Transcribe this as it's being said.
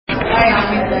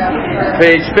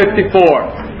Page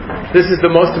 54. This is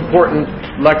the most important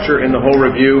lecture in the whole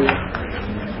review.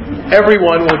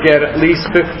 Everyone will get at least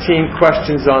 15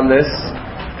 questions on this.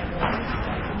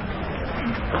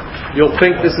 You'll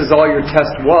think this is all your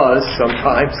test was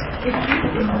sometimes.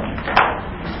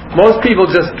 Most people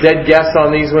just dead guess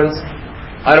on these ones.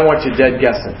 I don't want you dead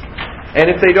guessing. And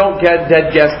if they don't get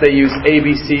dead guess, they use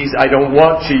ABCs. I don't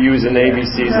want you using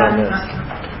ABCs on this.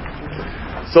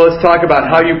 So let's talk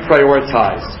about how you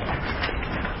prioritize.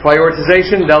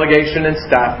 Prioritization, delegation, and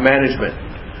staff management.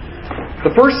 The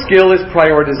first skill is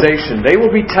prioritization. They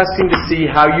will be testing to see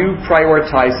how you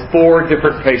prioritize 4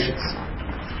 different patients.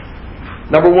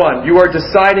 Number 1, you are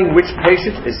deciding which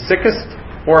patient is sickest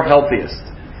or healthiest.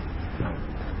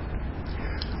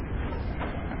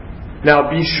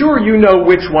 Now, be sure you know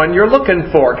which one you're looking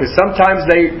for, because sometimes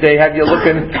they have you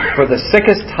looking for the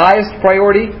sickest, highest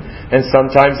priority, and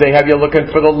sometimes they have you looking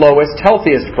for the lowest,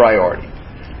 healthiest priority.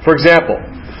 For example,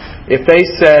 if they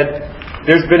said,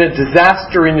 there's been a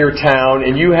disaster in your town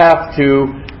and you have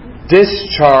to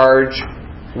discharge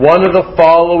one of the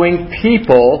following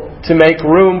people to make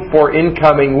room for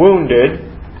incoming wounded,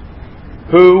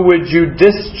 who would you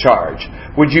discharge?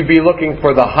 Would you be looking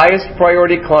for the highest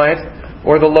priority client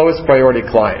or the lowest priority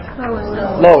client?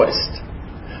 Lowest.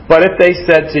 But if they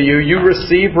said to you, you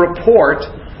receive report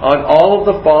on all of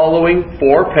the following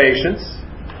 4 patients,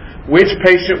 which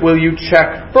patient will you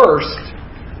check first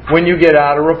when you get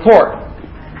out a report?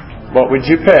 What would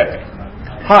you pick?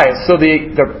 Highest. So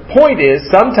the point is,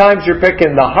 sometimes you're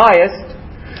picking the highest,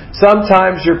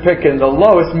 sometimes you're picking the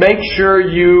lowest. Make sure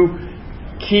you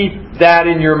keep that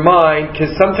in your mind,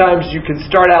 because sometimes you can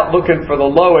start out looking for the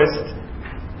lowest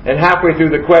and halfway through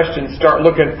the question start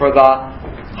looking for the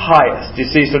highest. You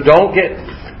see, so don't get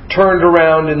turned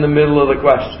around in the middle of the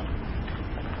question.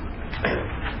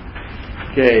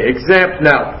 Okay, example.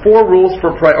 Now, 4 rules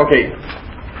for okay,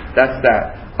 that's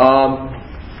that.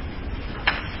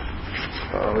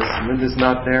 Linda's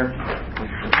not there.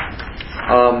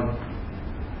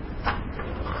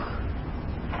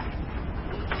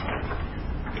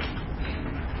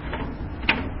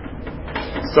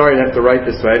 Sorry to have to write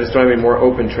this way. I just don't have any more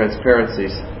open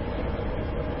transparencies.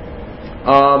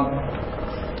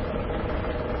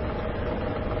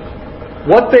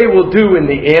 What they will do in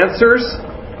the answers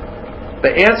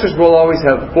will always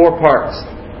have 4 parts.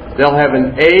 They'll have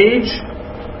an age,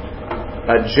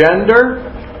 a gender,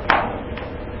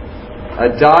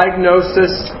 a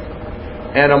diagnosis,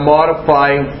 and a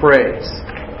modifying phrase.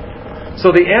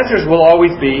 So the answers will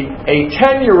always be a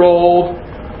 10-year-old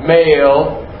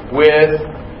male with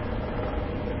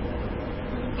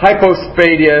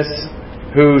hypospadias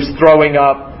who's throwing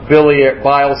up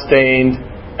bile-stained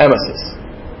emesis.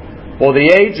 Well,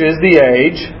 the age is the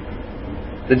age,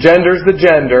 the gender is the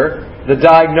gender, the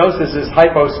diagnosis is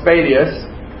hypospadias,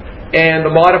 and the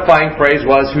modifying phrase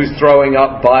was who's throwing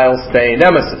up bile-stained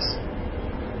emesis.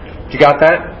 You got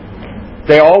that?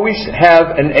 They always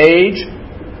have an age,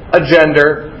 a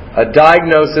gender, a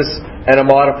diagnosis, and a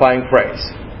modifying phrase.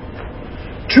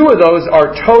 2 of those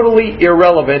are totally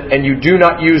irrelevant, and you do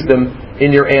not use them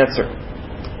in your answer.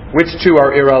 Which 2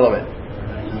 are irrelevant?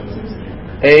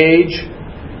 Age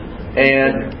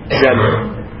and gender.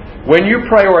 When you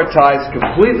prioritize,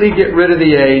 completely get rid of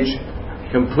the age,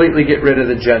 completely get rid of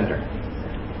the gender.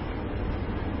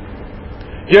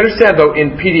 You understand, though,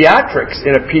 in pediatrics,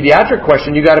 in a pediatric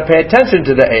question, you got to pay attention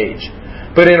to the age.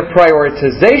 But in a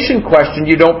prioritization question,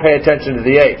 you don't pay attention to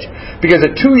the age. Because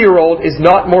a 2-year-old is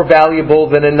not more valuable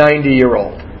than a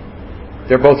 90-year-old.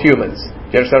 They're both humans.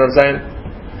 You understand what I'm saying?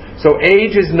 So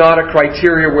age is not a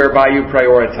criteria whereby you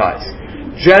prioritize.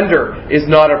 Gender is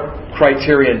not a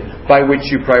criterion by which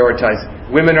you prioritize.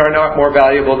 Women are not more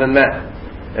valuable than men.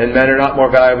 And men are not more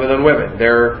valuable than women.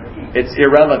 It's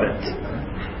irrelevant.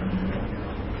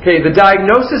 Okay, the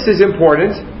diagnosis is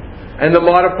important, and the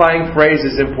modifying phrase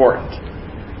is important.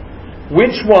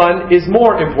 Which one is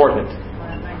more important?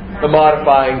 The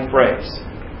modifying phrase.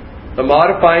 The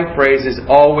modifying phrase is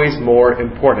always more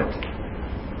important.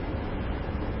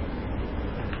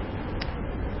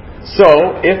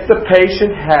 So, if the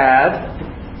patient had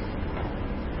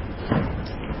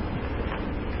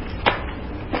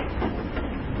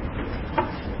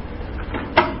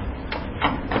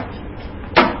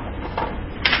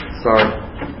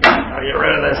I'll get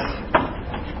rid of this.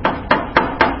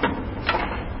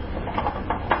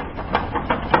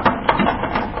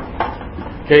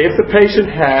 Okay, if the patient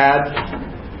had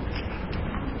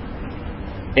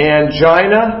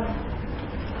angina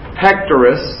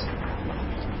pectoris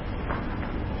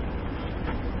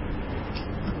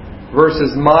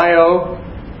versus myocardial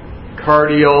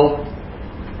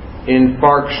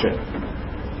infarction,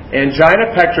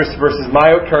 angina pectoris versus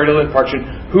myocardial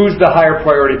infarction, who's the higher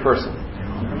priority person?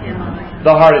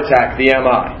 The heart attack, the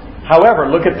MI. However,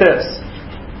 look at this.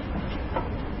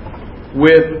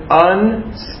 With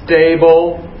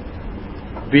unstable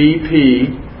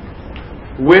BP,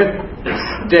 with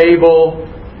stable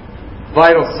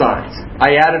vital signs,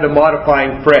 I added a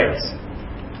modifying phrase.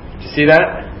 Did you see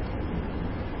that?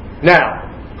 Now,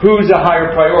 who's a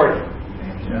higher priority?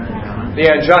 The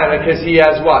angina, because he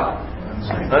has what?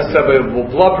 Unstable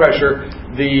blood pressure.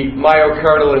 The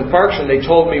myocardial infarction, they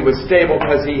told me, was stable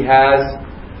because he has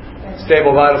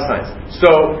stable vital signs.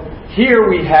 So here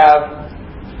we have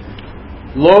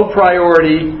low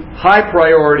priority, high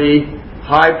priority,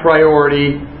 high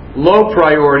priority, low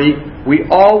priority. We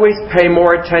always pay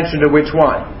more attention to which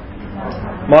one?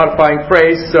 Modifying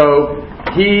phrase. So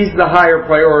he's the higher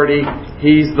priority,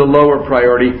 he's the lower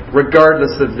priority,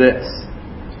 regardless of this.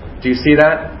 Do you see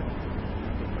that?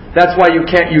 That's why you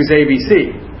can't use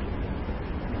ABC.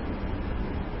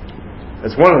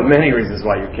 That's one of the many reasons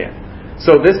why you can't.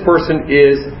 So this person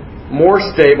is more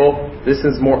stable, this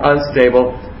is more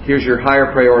unstable. Here's your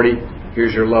higher priority,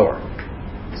 here's your lower.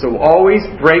 So always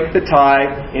break the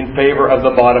tie in favor of the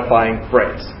modifying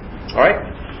phrase.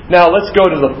 Alright? Now let's go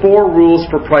to the 4 rules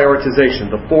for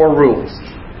prioritization. The 4 rules.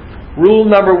 Rule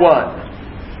number 1.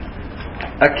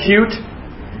 Acute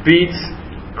beats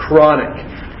chronic.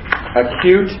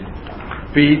 Acute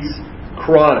beats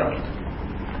chronic.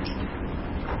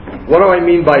 What do I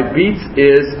mean by beats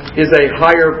is a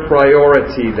higher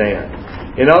priority than.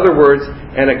 In other words,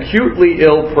 an acutely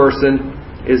ill person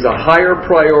is a higher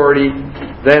priority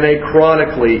than a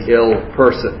chronically ill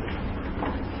person.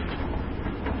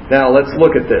 Now let's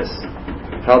look at this,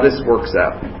 how this works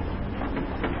out.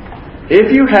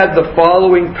 If you had the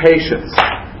following patients,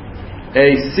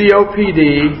 a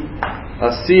COPD,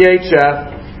 a CHF,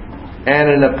 and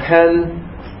an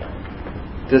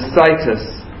appendicitis,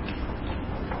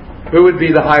 who would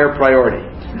be the higher priority?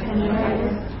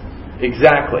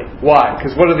 Exactly. Why?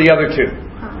 Because what are the other two?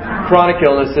 Chronic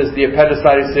illnesses. The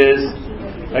appendicitis is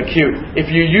acute. If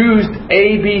you used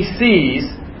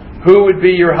ABCs, who would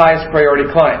be your highest priority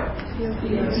client?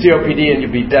 COPD, and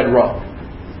you'd be dead wrong.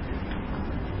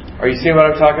 Are you seeing what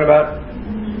I'm talking about?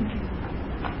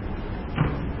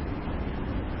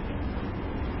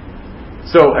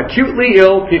 So, acutely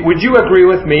ill, would you agree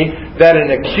with me that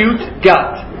an acute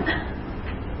gut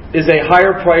is a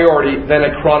higher priority than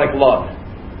a chronic lung?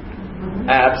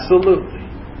 Absolutely.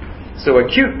 So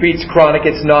acute beats chronic,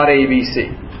 it's not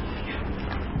ABC.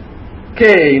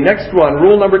 Okay, next one,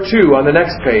 rule number 2 on the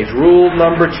next page. Rule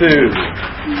number 2.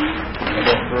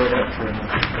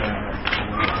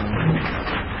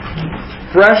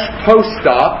 Fresh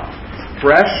post-op.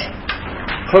 Fresh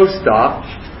post-op.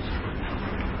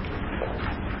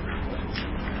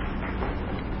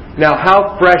 Now,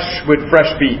 how fresh would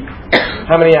fresh be?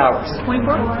 How many hours?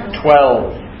 24?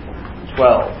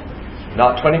 12.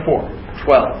 Not 24.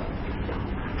 12.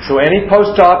 So any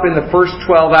post-op in the first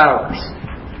 12 hours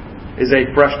is a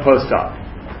fresh post-op.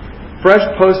 Fresh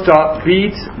post-op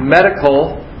beats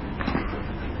medical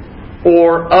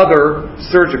or other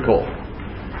surgical.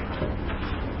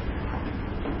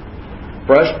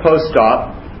 Fresh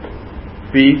post-op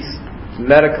beats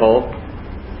medical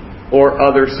or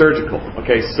other surgical.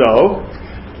 Okay, so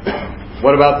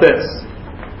what about this?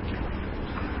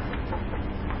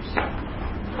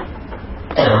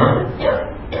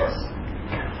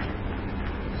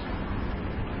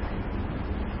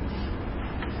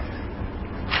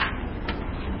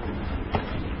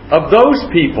 Of those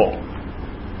people,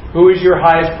 who is your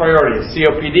highest priority? A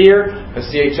COPDer, a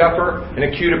CHFer, an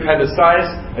acute appendicitis,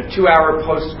 a 2-hour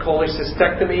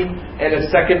post-cholecystectomy, and a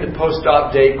second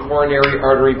post-op day coronary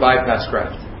artery bypass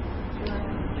graft.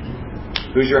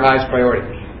 Who's your highest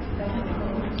priority?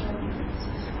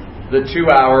 The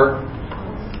 2-hour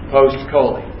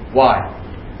post-chole. Why?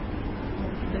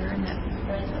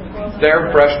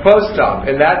 They're fresh post-op.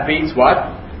 And that beats what?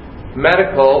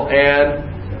 Medical and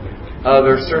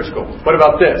other surgical. What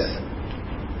about this?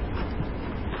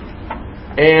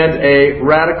 And a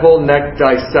radical neck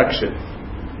dissection.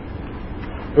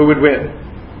 Who would win?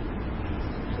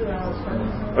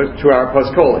 2-hour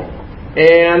post-chole.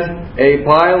 And a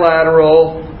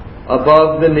bilateral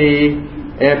above the knee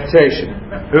amputation.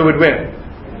 Who would win?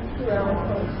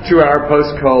 2-hour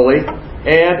post-chole.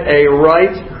 And a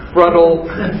right frontal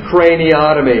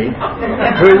craniotomy.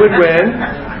 Who would win?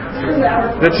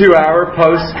 The 2-hour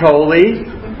post-chole.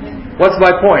 What's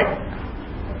my point?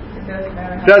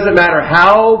 Doesn't matter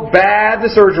how bad the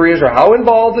surgery is or how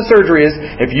involved the surgery is.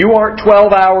 If you aren't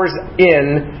 12 hours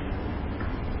in,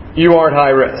 you aren't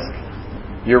high risk.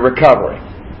 You're recovering.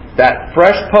 That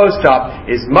fresh post-op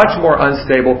is much more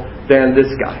unstable than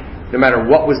this guy, no matter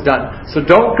what was done. So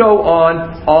don't go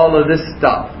on all of this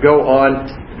stuff. Go on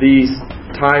these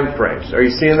time frames. Are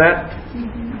you seeing that?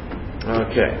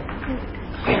 Okay.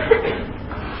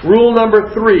 Rule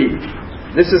number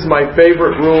 3. This is my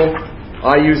favorite rule.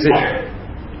 I use it.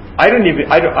 I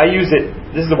use it.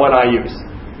 This is the one I use.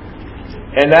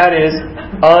 And that is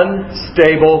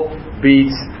unstable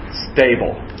beats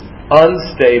stable.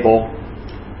 Unstable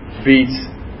beats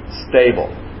stable.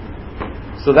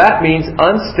 So that means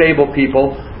unstable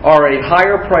people are a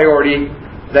higher priority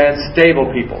than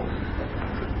stable people.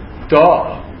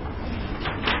 Duh.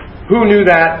 Who knew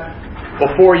that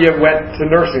before you went to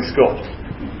nursing school?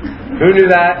 Who knew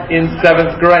that in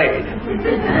 7th grade?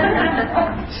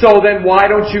 So then why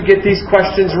don't you get these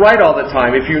questions right all the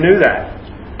time if you knew that?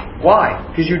 Why?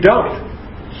 Because you don't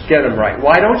get them right.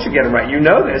 Why don't you get them right? You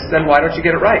know this, then why don't you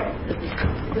get it right?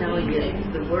 No, you use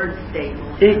the word stable.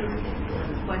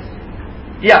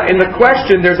 Yeah, in the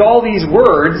question, there's all these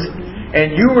words,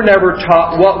 and you were never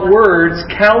taught what words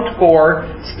count for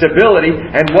stability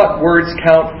and what words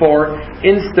count for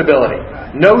instability.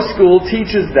 No school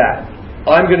teaches that.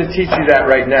 I'm going to teach you that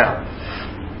right now.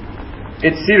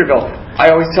 It's Cedarville. I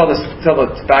always tell the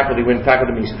faculty when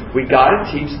faculty meets, we got to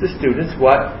teach the students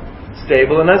what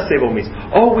stable and unstable means.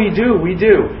 Oh, we do.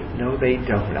 No, they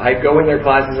don't. I go in their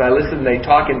classes, I listen, and they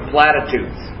talk in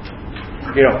platitudes.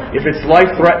 You know, if it's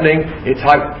life-threatening, it's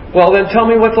high. Well, then tell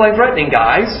me what's life-threatening,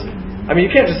 guys. I mean,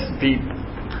 you can't just be...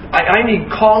 I need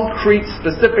concrete,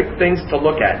 specific things to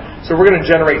look at. So we're going to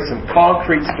generate some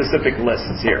concrete, specific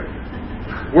lists here.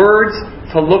 Words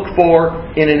to look for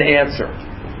in an answer.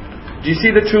 Do you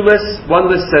see the two lists?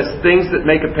 One list says things that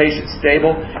make a patient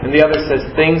stable, and the other says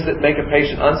things that make a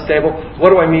patient unstable.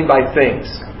 What do I mean by things?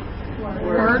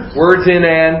 Words in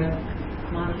an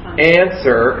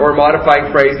answer or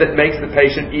modifying phrase that makes the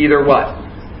patient either what?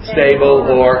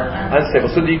 Stable or unstable.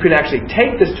 So that you can actually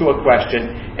take this to a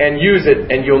question and use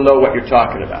it, and you'll know what you're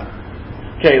talking about.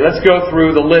 Okay, let's go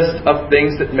through the list of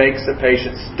things that makes a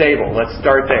patient stable. Let's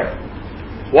start there.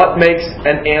 What makes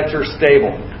an answer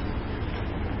stable?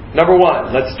 Number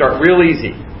 1, let's start real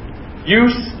easy.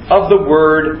 Use of the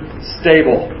word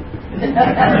stable.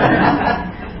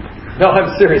 No,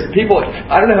 I'm serious. People,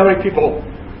 I don't know how many people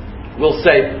will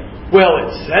say, well,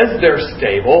 it says they're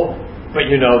stable, but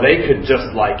they could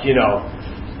just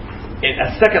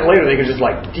a second later they could just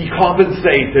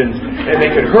decompensate and they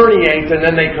could herniate and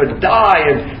then they could die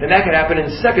and that could happen in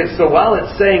seconds. So while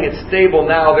it's saying it's stable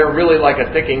now, they're really like a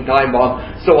ticking time bomb,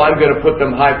 so I'm going to put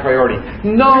them high priority.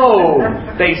 No!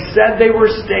 They said they were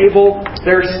stable.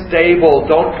 They're stable.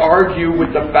 Don't argue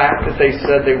with the fact that they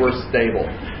said they were stable.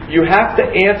 You have to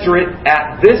answer it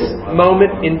at this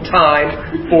moment in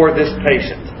time for this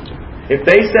patient. If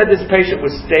they said this patient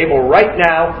was stable right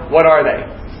now, what are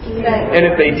they? And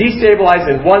if they destabilize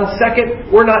in 1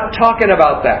 second, we're not talking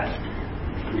about that.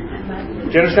 Do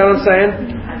you understand what I'm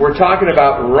saying? We're talking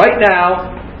about right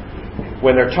now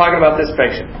when they're talking about this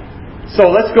patient. So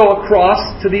let's go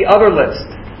across to the other list.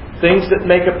 Things that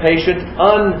make a patient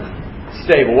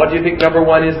unstable. What do you think number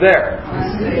 1 is there?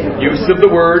 Unstable. Use of the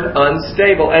word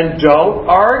unstable. And don't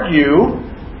argue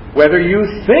whether you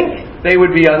think they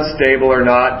would be unstable or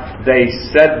not. They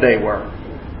said they were.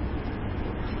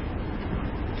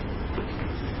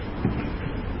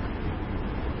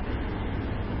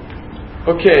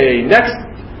 Okay, next,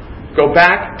 go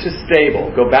back to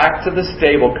stable. Go back to the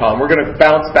stable column. We're going to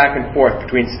bounce back and forth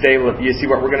between stable and... You see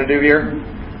what we're going to do here?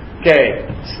 Okay,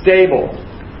 stable.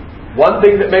 One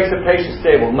thing that makes a patient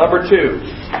stable. Number 2,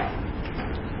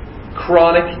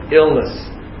 chronic illness.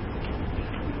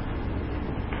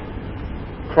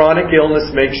 Chronic illness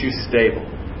makes you stable.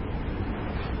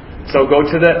 So go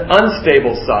to the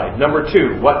unstable side. Number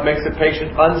 2, what makes a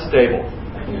patient unstable?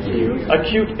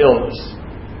 Acute illness.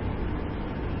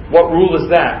 What rule is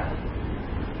that?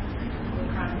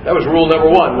 That was rule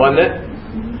number 1, wasn't it?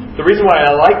 The reason why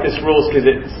I like this rule is because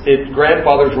it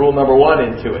grandfathers rule number 1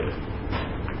 into it.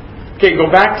 Okay, go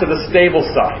back to the stable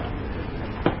side.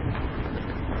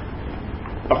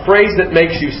 A phrase that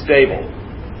makes you stable.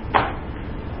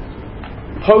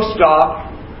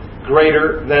 Post-op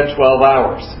greater than 12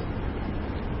 hours.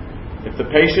 If the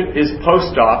patient is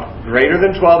post-op greater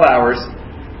than 12 hours,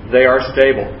 they are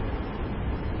stable.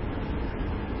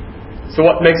 So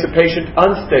what makes a patient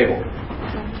unstable?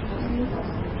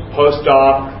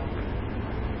 Post-op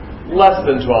less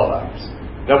than 12 hours.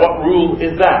 Now what rule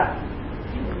is that?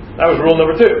 That was rule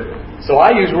number 2. So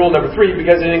I use rule number 3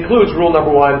 because it includes rule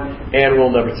number 1 and rule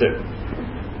number 2.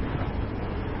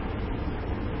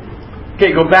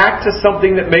 Okay, go back to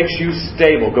something that makes you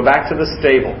stable. Go back to the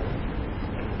stable.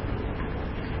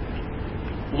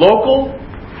 Local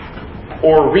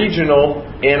or regional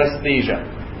anesthesia.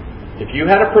 If you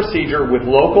had a procedure with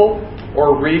local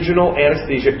or regional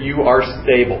anesthesia, you are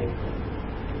stable.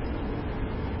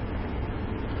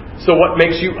 So what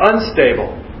makes you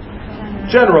unstable?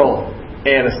 General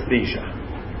anesthesia.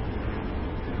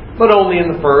 But only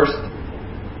in the first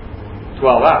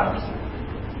 12 hours.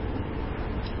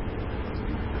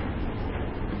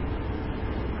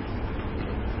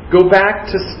 Go back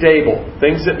to stable.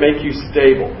 Things that make you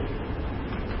stable.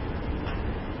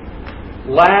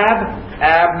 Lab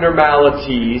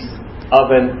abnormalities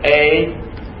of an A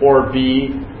or B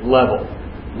level.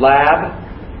 Lab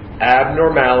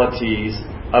abnormalities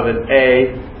of an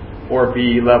A or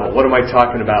B level. What am I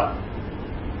talking about?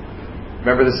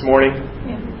 Remember this morning?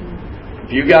 Yeah.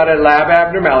 If you got a lab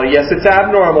abnormality, yes, it's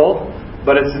abnormal,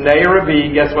 but it's an A or a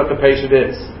B, guess what the patient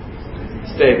is?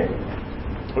 Stable.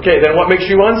 Okay, then what makes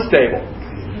you unstable?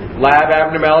 Lab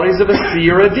abnormalities of a C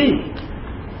or a D.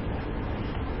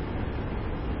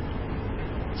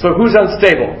 So who's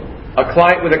unstable? A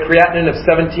client with a creatinine of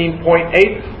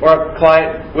 17.8 or a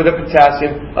client with a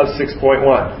potassium of 6.1?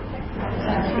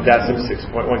 Potassium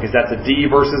 6.1, because that's a D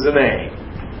versus an A.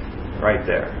 Right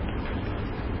there.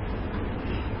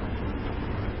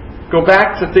 Go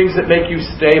back to things that make you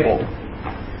stable.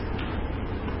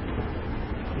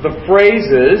 The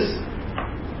phrases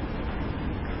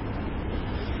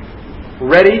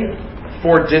ready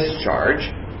for discharge.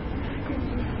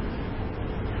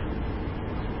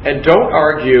 And don't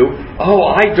argue,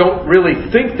 I don't really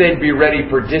think they'd be ready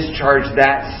for discharge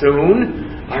that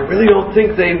soon. I really don't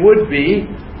think they would be.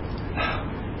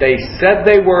 They said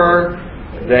they were.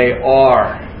 They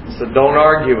are. So don't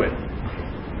argue it.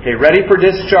 Okay, ready for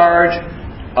discharge.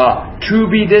 To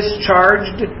be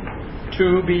discharged.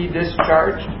 To be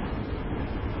discharged.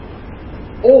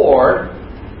 Or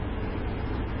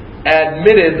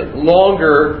admitted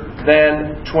longer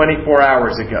than 24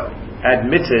 hours ago.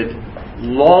 Admitted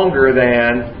longer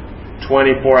than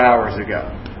 24 hours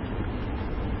ago.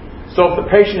 So if the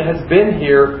patient has been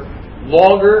here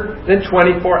longer than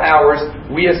 24 hours,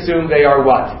 we assume they are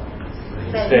what?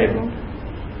 Stable.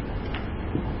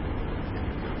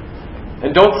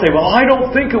 And don't say, I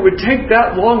don't think it would take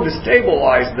that long to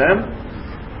stabilize them.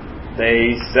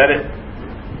 They said it.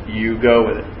 You go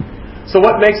with it. So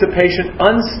what makes a patient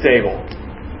unstable?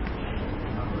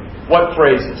 What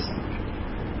phrases?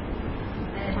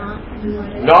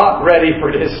 Not ready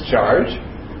for discharge.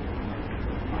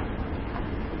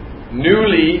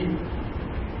 Newly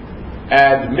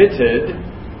admitted.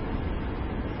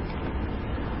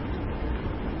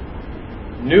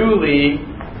 Newly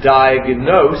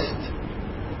diagnosed.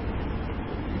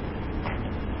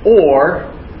 Or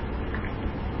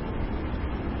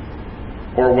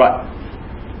what?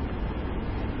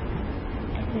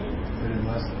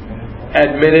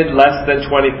 Admitted less than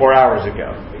 24 hours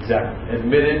ago. Exactly.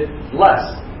 Admitted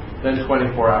less than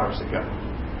 24 hours ago.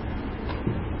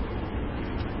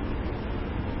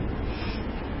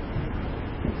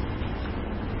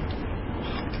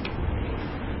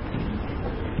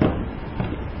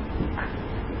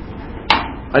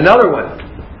 Another one.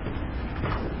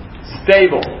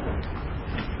 Stable.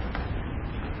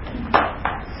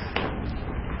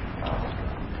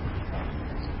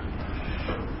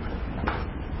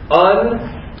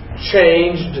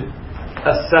 Unchanged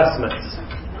assessments.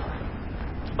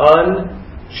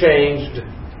 Unchanged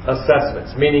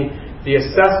assessments. Meaning the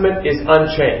assessment is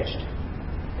unchanged.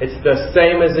 It's the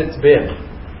same as it's been.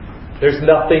 There's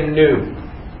nothing new.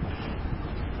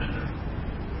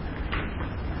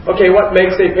 Okay, what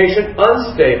makes a patient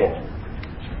unstable?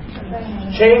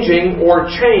 Changing or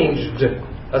changed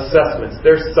assessments.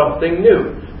 There's something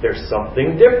new. There's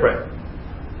something different.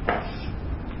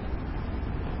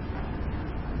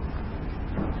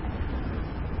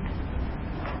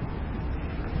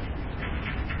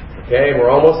 Okay, we're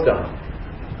almost done.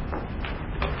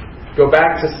 Go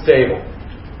back to stable.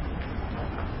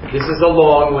 This is a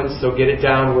long one, so get it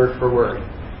down word for word.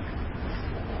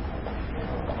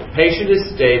 The patient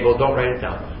is stable. Don't write it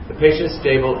down. The patient is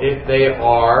stable if they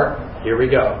are, here we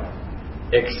go,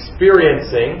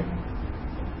 experiencing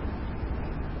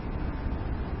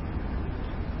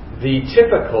the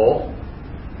typical,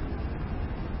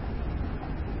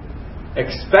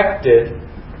 expected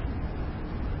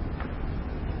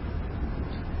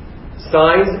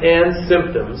signs and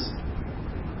symptoms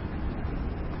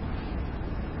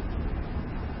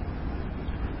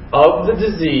of the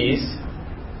disease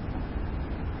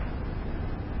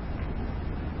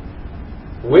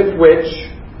with which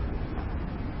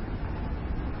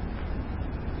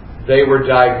they were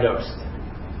diagnosed.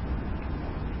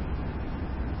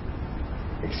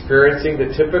 experiencing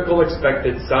the typical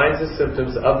expected signs and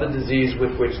symptoms of the disease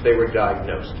with which they were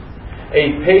diagnosed.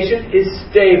 A patient is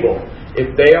stable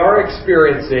if they are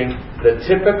experiencing the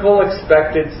typical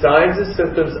expected signs and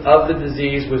symptoms of the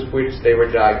disease with which they were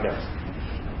diagnosed.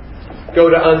 Go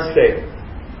to unstable.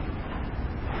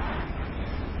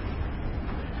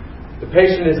 The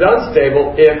patient is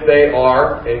unstable if they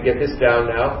are, and get this down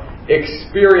now,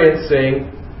 experiencing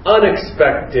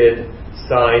unexpected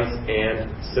signs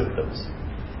and symptoms.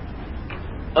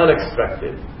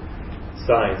 Unexpected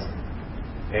signs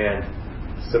and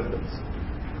symptoms.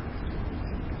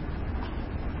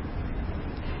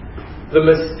 The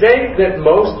mistake that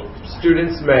most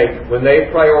students make when they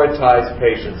prioritize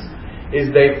patients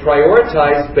is they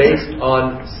prioritize based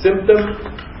on symptom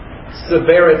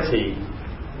severity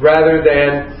rather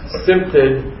than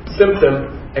symptom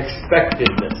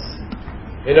expectedness.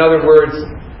 In other words,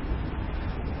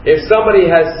 if somebody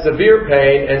has severe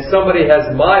pain and somebody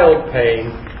has mild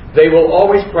pain, they will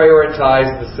always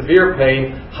prioritize the severe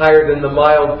pain higher than the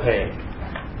mild pain.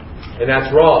 And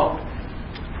that's wrong.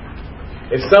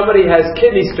 If somebody has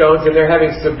kidney stones and they're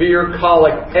having severe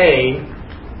colic pain,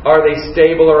 are they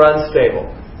stable or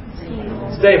unstable?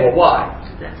 Stable. Why?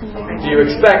 Do you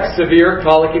expect severe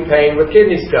colicky pain with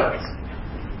kidney stones?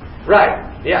 Right,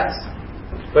 yes.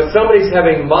 But somebody's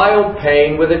having mild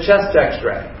pain with a chest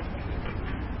x-ray.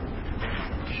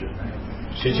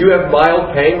 Should you have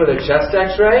mild pain with a chest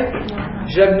x-ray? You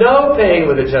should have no pain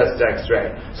with a chest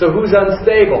x-ray. So who's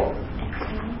unstable?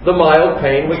 The mild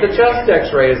pain with the chest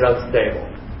x-ray is unstable.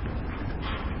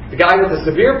 The guy with the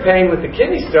severe pain with the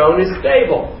kidney stone is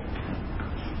stable.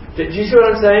 Did you see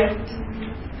what I'm saying?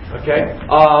 Okay.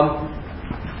 All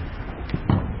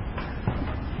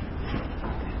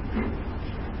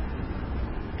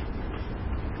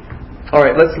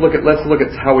right. Let's look at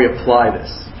how we apply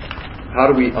this. How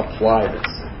do we apply this?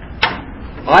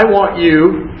 I want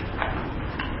you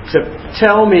to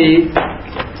tell me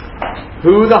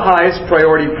who the highest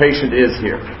priority patient is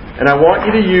here, and I want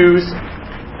you to use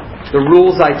the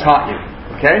rules I taught you.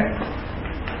 Okay?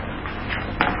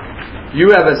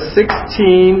 You have a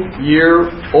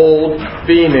 16-year-old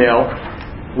female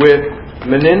with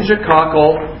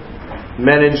meningococcal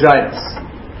meningitis,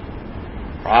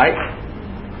 right?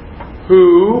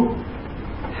 Who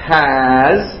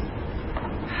has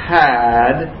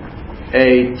had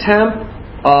a temp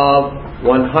of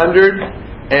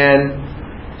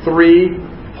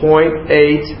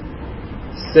 103.8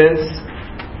 since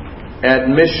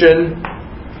admission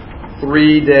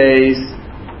 3 days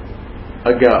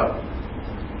ago.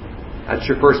 That's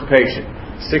your first patient.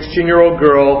 16-year-old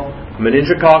girl,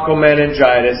 meningococcal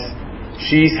meningitis.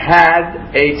 She's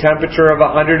had a temperature of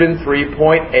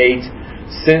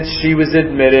 103.8 since she was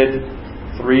admitted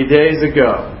 3 days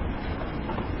ago.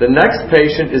 The next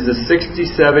patient is a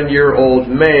 67-year-old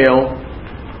male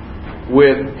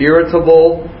with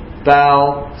irritable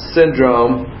bowel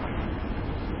syndrome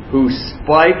who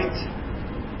spiked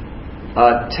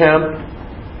a temp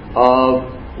of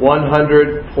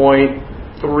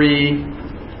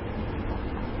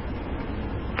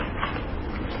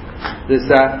 100.3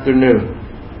 this afternoon.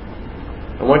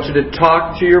 I want you to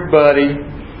talk to your buddy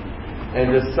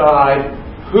and decide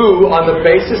who, on the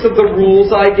basis of the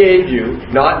rules I gave you,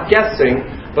 not guessing,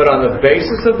 but on the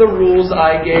basis of the rules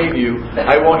I gave you,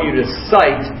 I want you to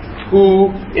cite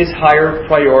who is higher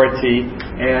priority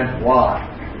and why.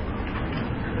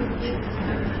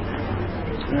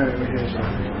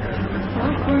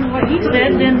 From what he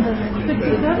said, then the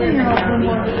 67-year-old one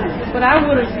was. But I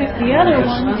would have picked the other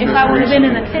one if I would have been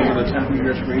in the tent. The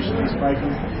temperature respiration is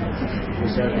spiking.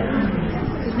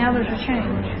 Because now there's a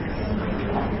change.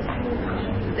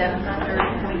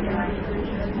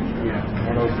 700.9. Yeah,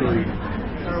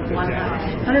 103. Or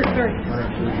 100. 130.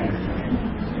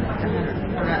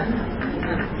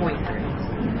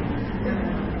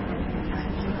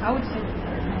 100.3. I would say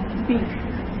B.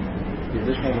 Yeah,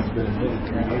 this one has been admitted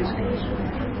 3 days ago.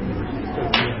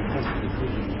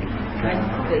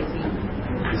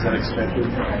 Is that expected?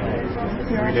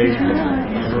 3 days ago?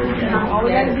 All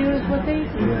we got to do is what they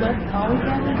do. All we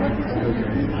got to do is what they say.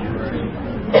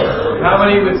 How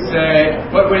many would say,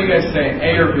 what are you guys saying,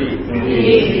 A or B?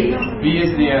 B. B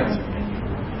is the answer.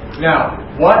 Now,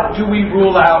 what do we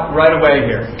rule out right away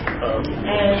here?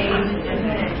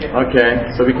 A.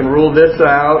 Okay, so we can rule this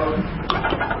out.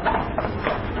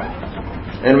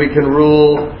 And we can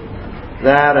rule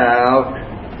that out.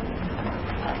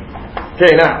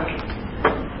 Okay, now.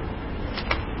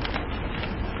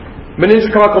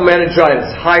 Meningococcal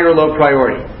meningitis, high or low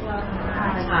priority?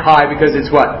 High because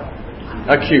it's what?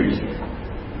 Acute.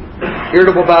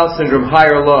 Irritable bowel syndrome, high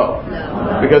or low?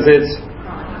 Because it's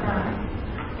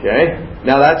Okay?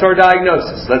 Now that's our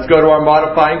diagnosis. Let's go to our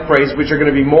modifying phrase, which are going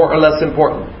to be more or less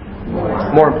important.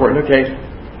 More important, okay.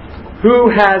 Who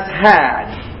has had?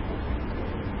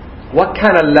 What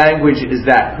kind of language is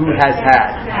that? Who has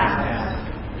had?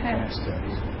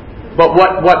 But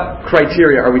what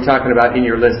criteria are we talking about in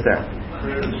your list there?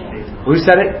 Who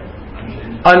said it?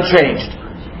 Unchanged.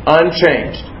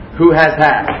 Unchanged. Who has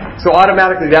had? So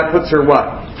automatically that puts her what?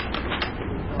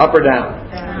 Up or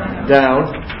down?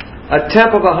 Down. A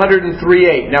temp of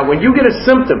 103.8. Now when you get a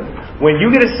symptom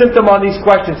on these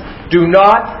questions, do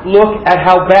not look at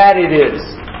how bad it is.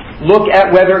 Look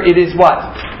at whether it is what?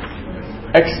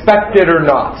 Expected or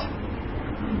not.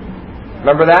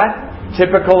 Remember that?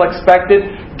 Typical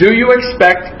expected. Do you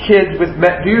expect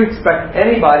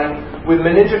anybody with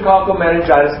meningococcal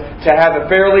meningitis to have a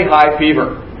fairly high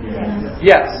fever?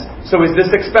 Yes. So is this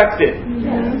expected?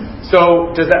 Yes.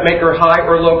 So does that make her high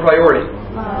or low priority?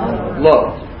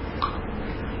 Low.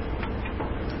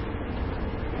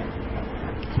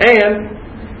 And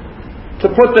to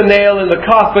put the nail in the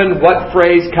coffin, what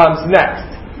phrase comes next?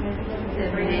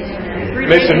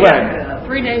 Mission when?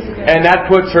 3 days ago. And that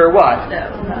puts her what?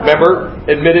 Remember,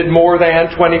 admitted more than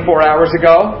 24 hours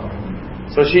ago?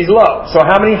 So she's low. So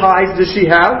how many highs does she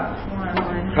have?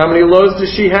 How many lows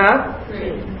does she have?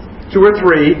 2 or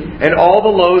 3. And all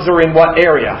the lows are in what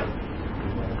area?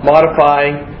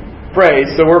 Modifying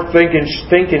phrase. So we're thinking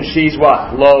she's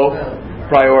what? Low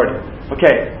priority.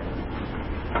 Okay.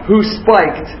 Who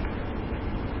spiked?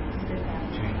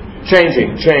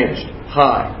 Changed.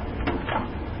 High.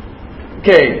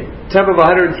 Okay. Temp of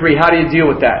 103. How do you deal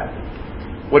with that?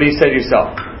 What do you say to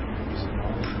yourself?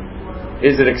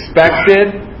 Is it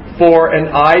expected for an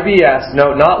IBS?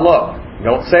 No, not low.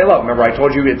 Don't say low. Remember, I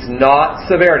told you it's not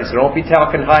severity, so don't be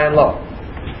talking high and low.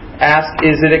 Ask,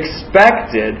 is it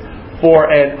expected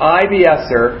for an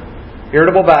IBSer,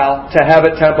 irritable bowel, to have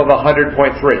a temp of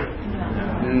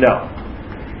 100.3? No.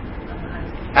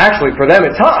 Actually, for them,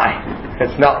 it's high.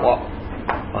 It's not low.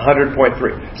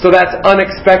 100.3. So that's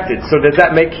unexpected. So does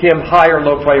that make him high or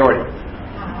low priority?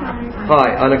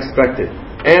 High, unexpected.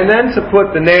 And then to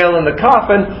put the nail in the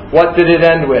coffin, what did it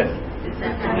end with?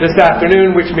 This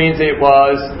afternoon, which means it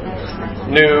was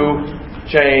new,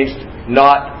 changed,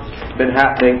 not been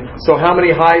happening. So how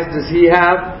many highs does he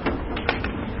have?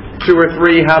 2 or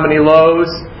 3. How many lows?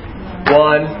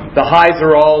 1. The highs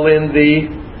are all in the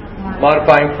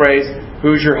modifying phrase.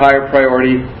 Who's your higher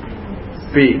priority?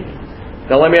 B.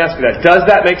 Now let me ask you that. Does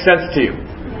that make sense to you?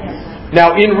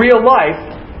 Now in real life,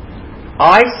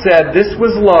 I said this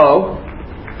was low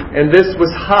and this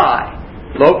was high.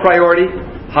 Low priority,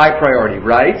 high priority,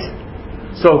 right?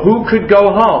 So who could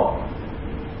go home?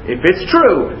 If it's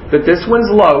true that this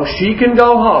one's low, she can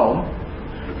go home.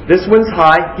 This one's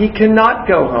high, he cannot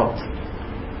go home.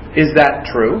 Is that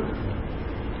true?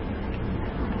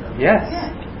 Yes.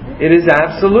 It is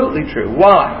absolutely true.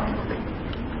 Why?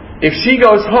 If she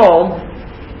goes home,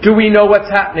 do we know what's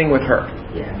happening with her?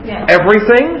 Yes.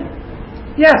 Everything?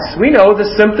 Yes, we know the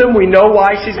symptom. We know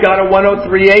why she's got a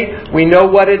 103.8. We know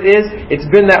what it is. It's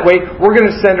been that way. We're going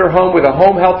to send her home with a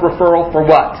home health referral for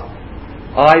what?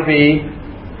 IV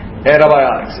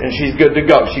antibiotics. And she's good to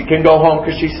go. She can go home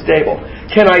because she's stable.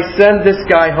 Can I send this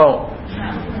guy home?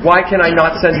 Why can I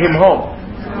not send him home?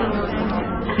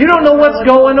 You don't know what's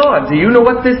going on. Do you know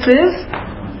what this is?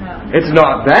 It's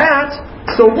not that.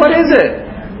 So what is it?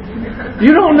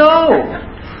 You don't know.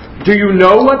 Do you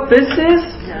know what this is?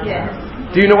 Yes.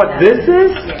 Do you know what this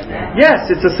is?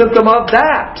 Yes, it's a symptom of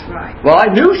that. Well,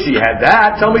 I knew she had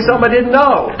that. Tell me something I didn't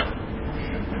know.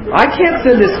 I can't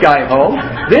send this guy home.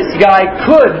 This guy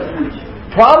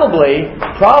could probably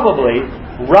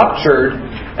ruptured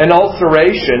an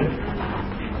ulceration,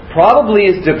 probably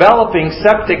is developing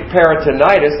septic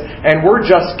peritonitis, and we're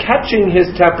just catching his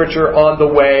temperature on the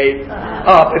way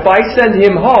up. If I send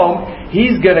him home,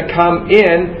 he's going to come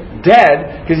in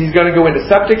dead because he's going to go into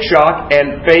septic shock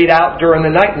and fade out during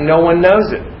the night and no one knows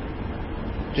it.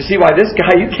 Do you see why this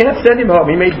guy, you can't send him home.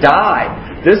 He may die.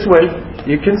 This one,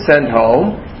 you can send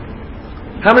home.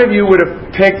 How many of you would have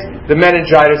picked the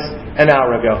meningitis an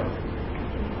hour ago?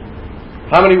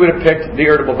 How many would have picked the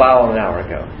irritable bowel an hour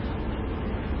ago?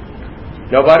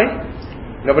 Nobody?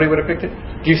 Nobody would have picked it?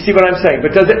 Do you see what I'm saying?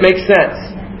 But does it make sense?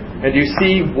 And do you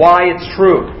see why it's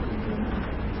true?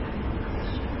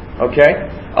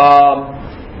 Okay?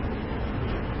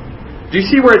 Do you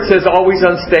see where it says always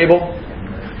unstable?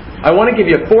 I want to give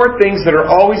you 4 things that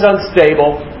are always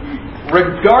unstable,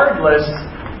 regardless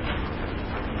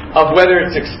of whether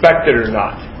it's expected or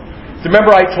not. So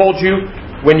remember I told you,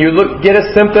 when you get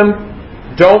a symptom,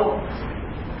 don't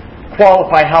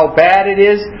qualify how bad it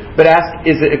is, but ask,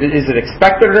 is it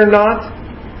expected or not?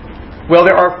 Well,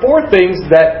 there are 4 things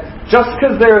that, just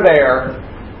because they're there,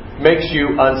 makes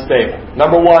you unstable.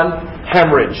 Number 1,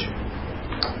 hemorrhage.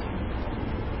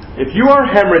 If you are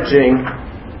hemorrhaging,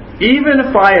 even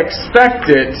if I expect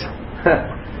it,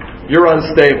 you're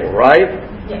unstable, right?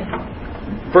 Yes.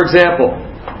 For example,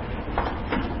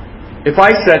 if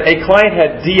I said a client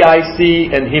had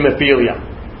DIC and hemophilia,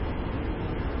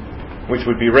 which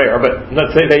would be rare, but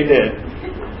let's say they did,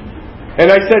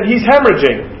 and I said he's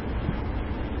hemorrhaging,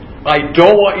 I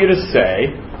don't want you to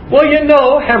say, well,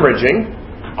 hemorrhaging,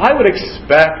 I would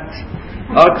expect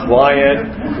a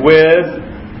client with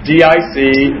DIC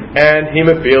and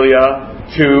hemophilia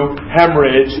to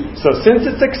hemorrhage. So since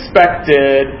it's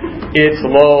expected, it's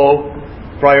low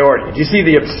priority. Do you see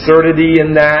the absurdity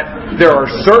in that? There are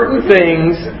certain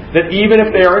things that even if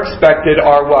they are expected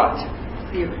are what?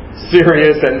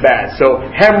 Serious and bad. So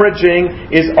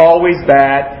hemorrhaging is always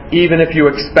bad even if you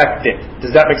expect it.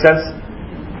 Does that make sense?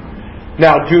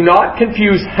 Now, do not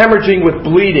confuse hemorrhaging with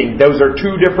bleeding. Those are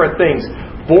 2 different things.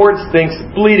 Boards thinks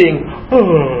bleeding,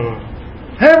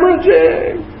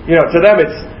 hemorrhaging. To them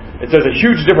there's a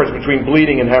huge difference between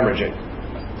bleeding and hemorrhaging.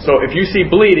 So if you see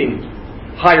bleeding,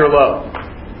 high or low?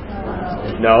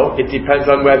 No, it depends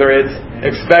on whether it's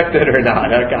expected or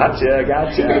not. Gotcha.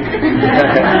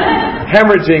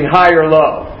 Hemorrhaging, high or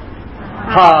low?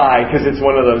 High, because it's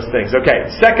one of those things. Okay,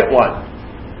 second one.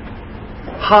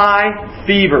 High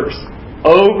fevers.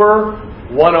 Over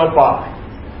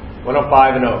 105.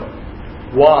 105 and over.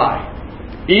 Why?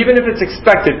 Even if it's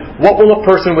expected, what will a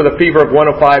person with a fever of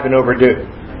 105 and over do?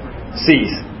 Seize.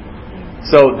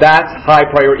 So that's high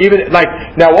priority. Even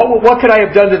now, what could I have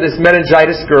done to this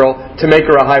meningitis girl to make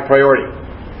her a high priority?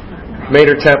 Made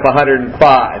her temp 105,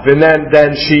 and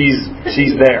then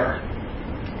she's there.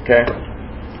 Okay.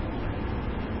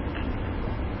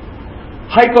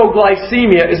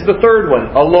 Hypoglycemia is the third one,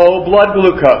 a low blood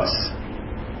glucose.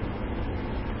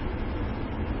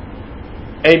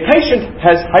 A patient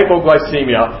has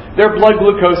hypoglycemia. Their blood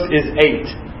glucose is 8.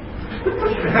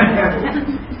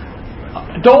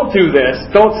 Don't do this.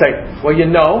 Don't say, well,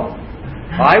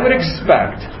 I would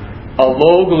expect a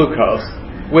low glucose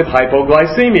with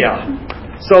hypoglycemia.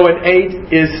 So an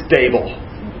 8 is stable.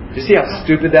 Do you see how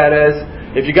stupid that is?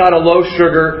 If you got a low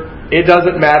sugar, it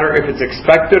doesn't matter if it's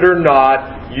expected or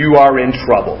not, you are in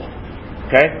trouble.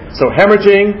 Okay? So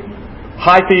hemorrhaging,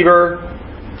 high fever,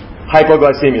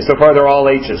 hypoglycemia. So far they're all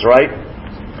H's, right?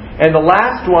 And the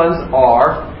last ones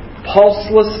are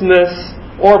pulselessness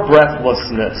or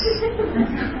breathlessness.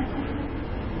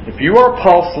 If you are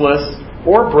pulseless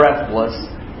or breathless,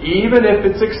 even if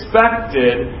it's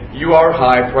expected, you are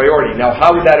high priority. Now,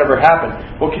 how would that ever happen?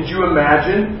 Well, could you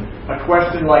imagine a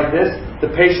question like this?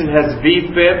 The patient has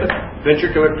VFib,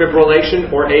 ventricular fibrillation,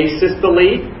 or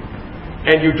asystole,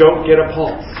 and you don't get a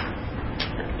pulse.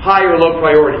 High or low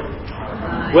priority?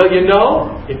 Well,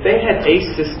 if they had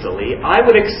asystole, I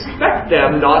would expect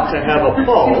them not to have a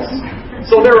pulse,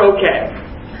 so they're okay.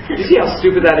 You see how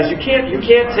stupid that is? You can't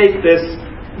take this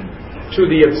to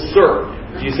the absurd.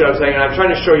 Do you see what I'm saying? And I'm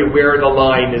trying to show you where the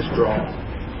line is drawn.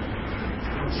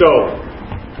 So,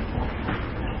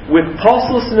 with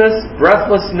pulselessness,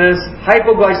 breathlessness,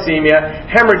 hypoglycemia,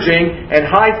 hemorrhaging, and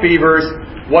high fevers,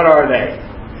 what are they?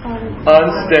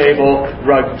 Unstable,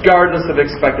 regardless of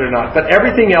expected or not. But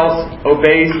everything else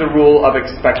obeys the rule of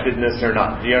expectedness or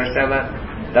not. Do you understand that?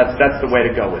 That's the way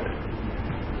to go with it.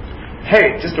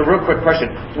 Hey, just a real quick question.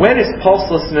 When is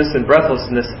pulselessness and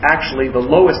breathlessness actually the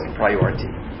lowest priority?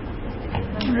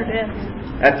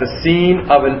 At the scene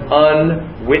of an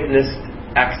unwitnessed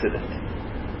accident.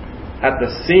 At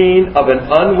the scene of an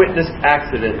unwitnessed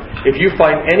accident, if you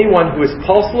find anyone who is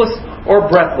pulseless or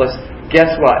breathless,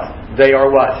 guess what? They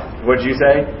are what? What did you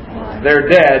say? They're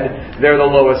dead. They're the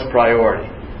lowest priority.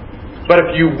 But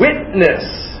if you witness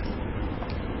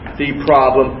the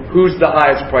problem, who's the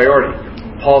highest priority?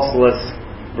 Pulseless,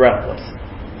 breathless.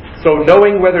 So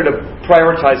knowing whether to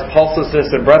prioritize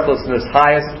pulselessness and breathlessness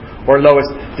highest or lowest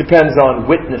depends on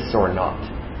witness or not.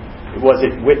 Was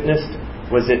it witnessed?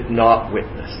 Was it not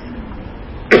witnessed?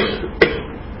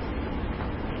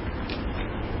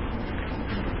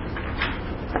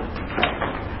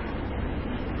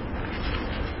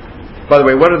 By the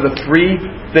way, what are the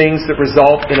 3 things that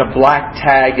result in a black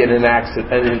tag in an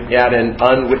accident, at an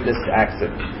unwitnessed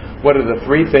accident? What are the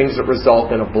 3 things that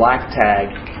result in a black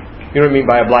tag? You know what I mean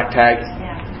by a black tag?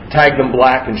 Yeah. Tag them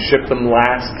black and ship them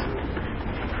last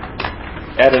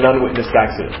at an unwitnessed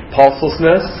accident.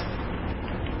 Pulselessness,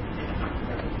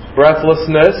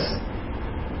 breathlessness,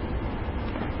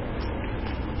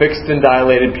 fixed and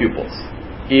dilated pupils,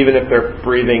 even if they're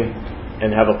breathing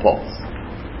and have a pulse.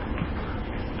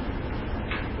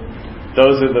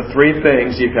 Those are the three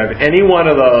things. You can have any one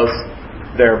of those.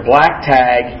 They're black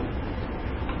tag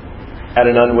at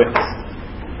an unwitnessed.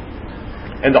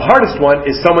 And the hardest one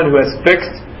is someone who has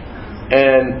fixed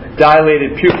and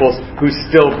dilated pupils who's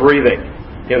still breathing.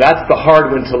 That's the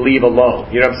hard one to leave alone.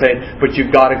 You know what I'm saying? But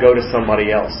you've got to go to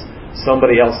somebody else.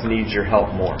 Somebody else needs your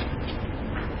help more.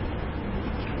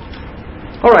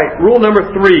 All right, rule number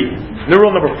 3. No,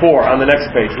 rule number 4 on the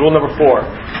next page. Rule number 4.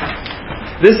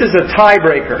 This is a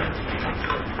tiebreaker.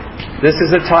 This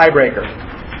is a tiebreaker.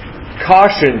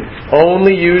 Caution,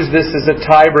 only use this as a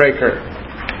tiebreaker.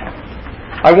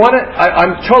 I'm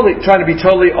trying to be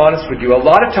totally honest with you. A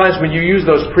lot of times when you use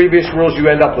those previous rules, you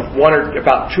end up with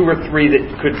about 2 or 3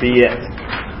 that could be it.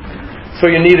 So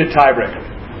you need a tiebreaker.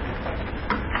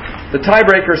 The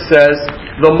tiebreaker says,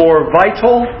 the more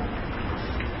vital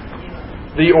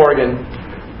the organ,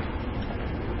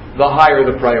 the higher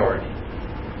the priority.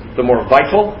 The more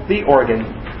vital the organ,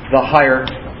 the higher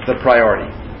the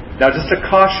priority. Now just a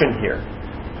caution here.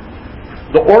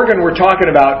 The organ we're talking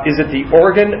about, is it the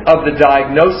organ of the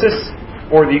diagnosis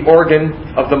or the organ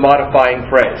of the modifying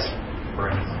phrase?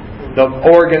 The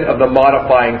organ of the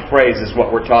modifying phrase is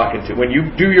what we're talking to. When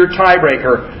you do your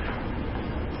tiebreaker,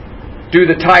 do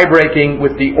the tie-breaking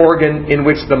with the organ in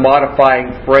which the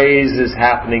modifying phrase is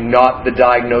happening, not the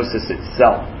diagnosis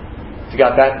itself. You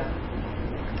got that?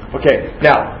 Okay,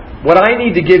 now, what I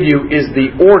need to give you is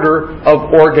the order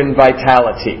of organ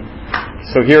vitality.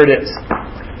 So here it is.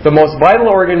 The most vital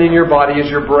organ in your body is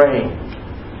your brain.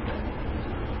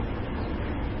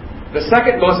 The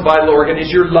second most vital organ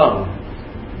is your lung.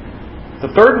 The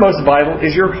third most vital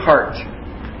is your heart.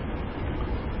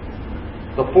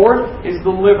 The fourth is the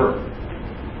liver.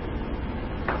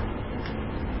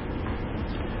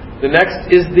 The next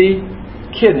is the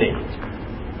kidney.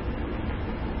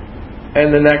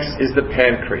 And the next is the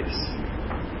pancreas.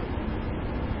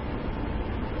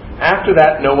 After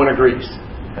that, no one agrees.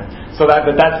 So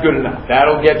that's good enough.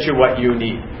 That'll get you what you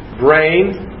need.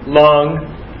 Brain, lung,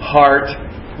 heart,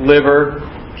 liver,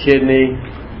 kidney,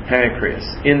 pancreas.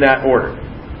 In that order.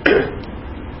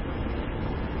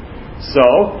 So,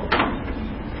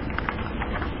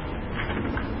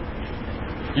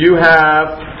 you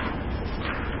have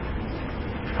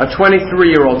a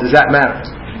 23-year-old. Does that matter?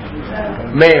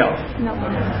 Male. No.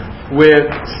 With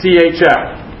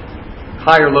CHF.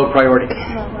 High or low priority?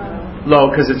 Low,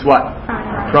 because it's what?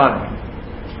 Chronic.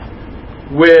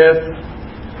 With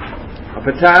a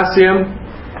potassium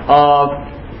of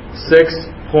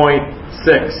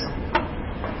 6.6.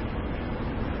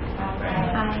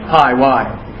 High,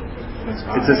 why?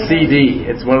 It's a CD.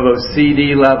 It's one of those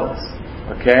CD levels.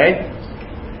 Okay?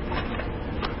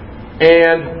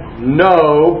 And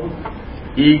no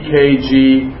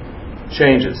EKG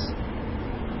changes.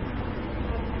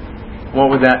 What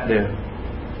would that do?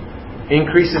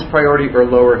 Increase his priority or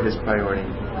lower his priority?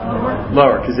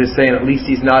 Lower, because it's saying at least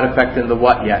he's not affecting the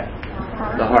what yet?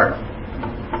 The heart.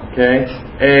 Okay?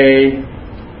 A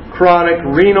chronic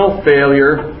renal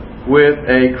failure with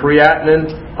a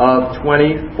creatinine of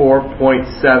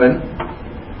 24.7.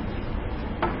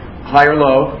 High or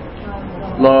low?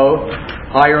 Low.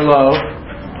 High or low?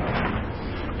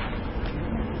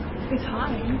 It's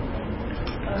high.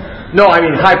 No, I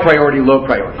mean high priority, low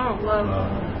priority. Oh,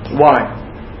 low. Why?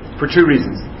 For 2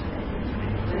 reasons.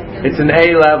 It's an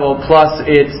A level plus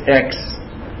it's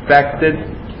expected.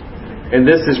 And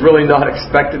this is really not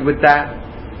expected with that.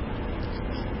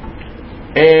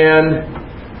 And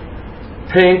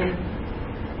pink,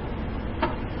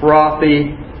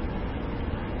 frothy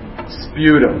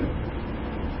sputum.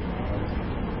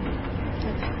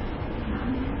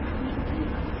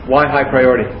 Why high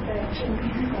priority?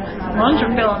 Lungs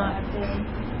are filling up.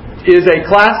 Is a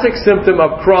classic symptom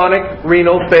of chronic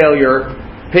renal failure,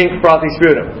 pink frothy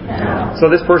sputum. So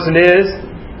this person is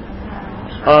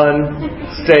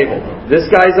unstable. This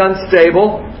guy's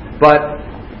unstable, but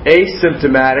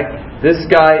asymptomatic. This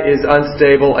guy is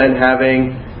unstable and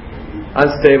having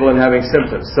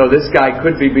symptoms. So this guy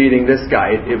could be beating this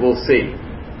guy. It will see.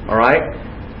 All right?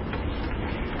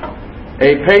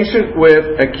 A patient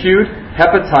with acute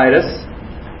hepatitis,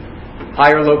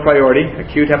 high or low priority,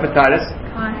 acute hepatitis,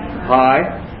 high,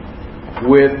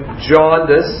 with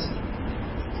jaundice,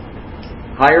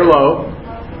 high or low?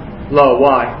 Low.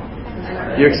 Why?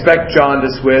 You expect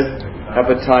jaundice with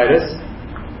hepatitis.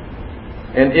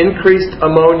 An increased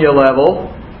ammonia level,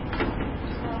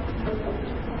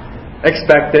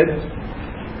 expected.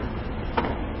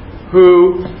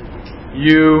 Who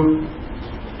you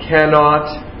cannot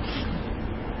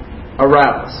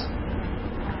arouse.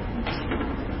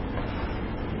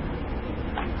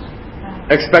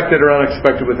 Expected or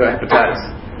unexpected with hepatitis?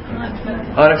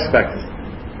 Unexpected.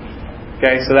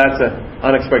 Okay, so that's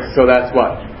unexpected. So that's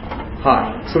what?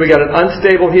 High. So we got an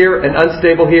unstable here, an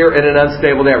unstable here, and an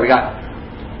unstable there. We got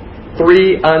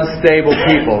 3 unstable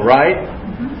people, right?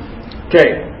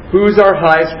 Okay, who's our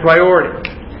highest priority?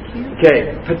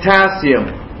 Okay,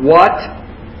 potassium. What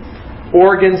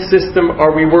organ system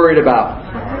are we worried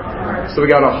about? So we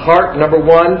got a heart. Number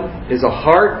 1 is a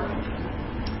heart.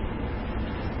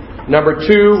 Number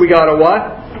 2, we got a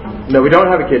what? No, we don't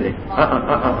have a kidney.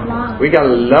 We got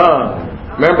a lung.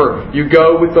 Remember, you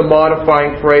go with the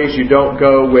modifying phrase, you don't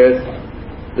go with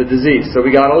the disease. So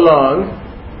we got a lung.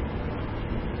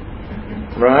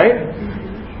 Right?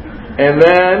 And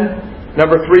then,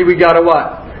 number 3, we got a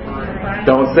what?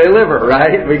 Don't say liver,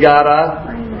 right? We got a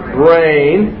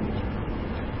brain.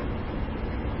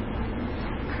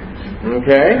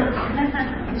 Okay?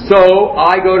 So,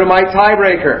 I go to my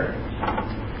tiebreaker.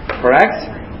 Correct?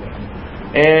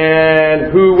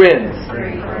 And who wins?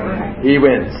 He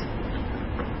wins.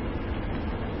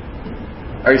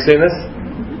 Are you seeing this?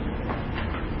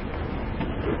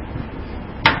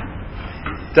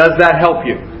 Does that help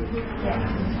you?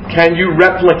 Can you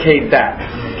replicate that?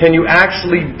 Can you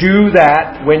actually do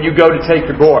that when you go to take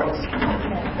your boards?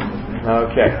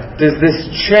 Okay. Does this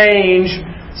change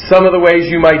some of the ways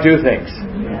you might do things?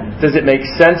 Does it make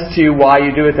sense to you why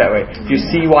you do it that way? Do you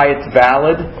see why it's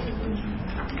valid?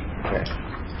 Okay.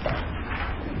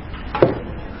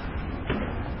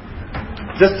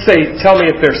 Just tell me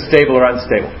if they're stable or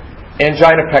unstable.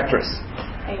 Angina pectoris.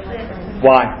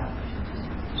 Why?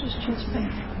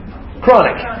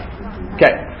 Chronic.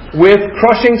 Okay. With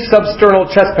crushing substernal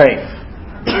chest pain.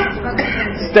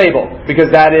 Stable,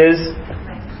 because that is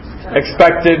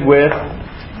expected with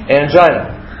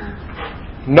angina.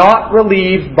 Not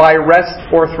relieved by rest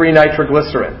or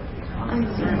 3-nitroglycerin.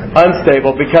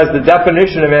 Unstable, because the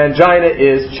definition of angina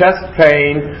is chest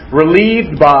pain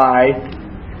relieved by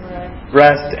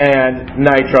rest and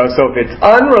nitro. So if it's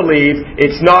unrelieved,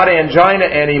 it's not angina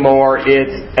anymore,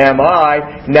 it's MI.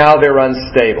 Now they're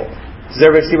unstable. Does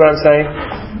everybody see what I'm saying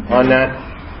on that?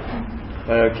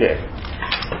 Okay.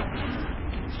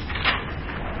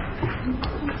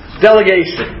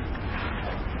 Delegation.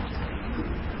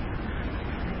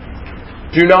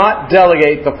 Do not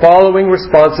delegate the following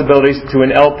responsibilities to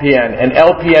an LPN. And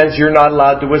LPNs, you're not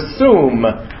allowed to assume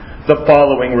the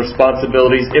following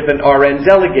responsibilities if an RN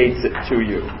delegates it to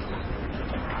you.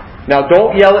 Now,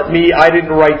 don't yell at me, I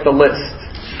didn't write the list.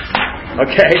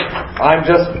 Okay? I'm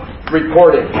just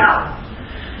reporting.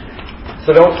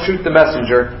 So don't shoot the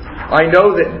messenger. I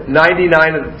know that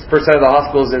 99% of the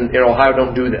hospitals in Ohio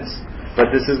don't do this. But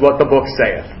this is what the book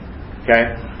saith.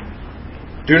 Okay?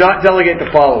 Do not delegate the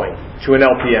following to an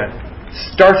LPN.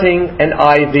 Starting an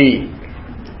IV.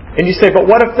 And you say, but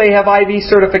what if they have IV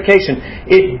certification?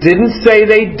 It didn't say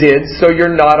they did, so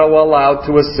you're not allowed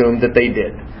to assume that they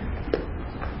did.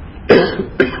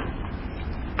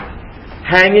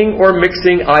 Hanging or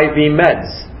mixing IV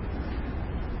meds.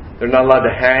 They're not allowed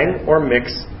to hang or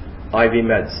mix IV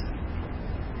meds.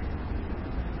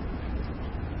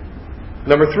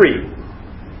 Number 3,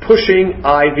 pushing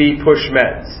IV push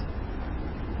meds.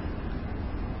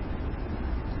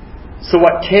 So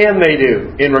what can they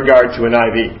do in regard to an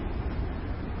IV?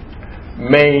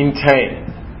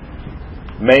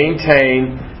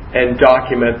 Maintain and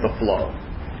document the flow.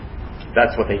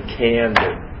 That's what they can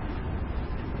do.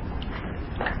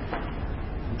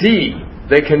 D,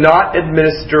 they cannot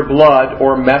administer blood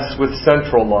or mess with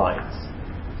central lines.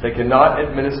 They cannot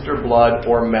administer blood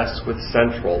or mess with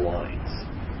central lines.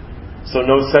 So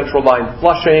no central line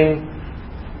flushing.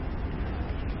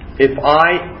 If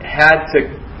I had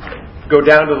to go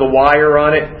down to the wire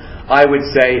on it, I would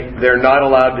say they're not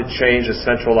allowed to change a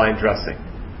central line dressing.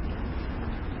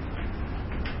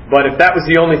 But if that was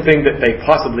the only thing that they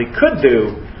possibly could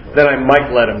do, then I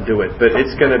might let them do it. But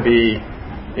it's going to be,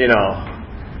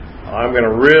 I'm going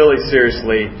to really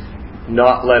seriously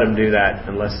not let them do that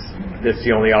unless it's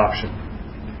the only option.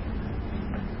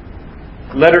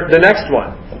 The next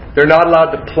one, they're not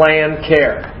allowed to plan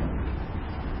care.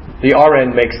 The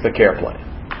RN makes the care plan.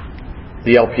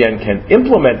 The LPN can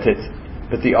implement it,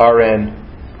 but the RN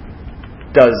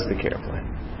does the care plan.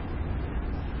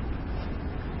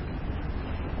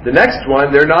 The next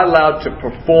one, they're not allowed to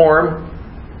perform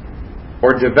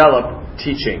or develop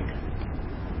teaching.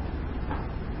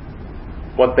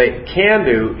 What they can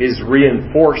do is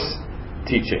reinforce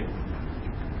teaching.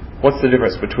 What's the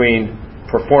difference between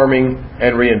performing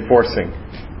and reinforcing?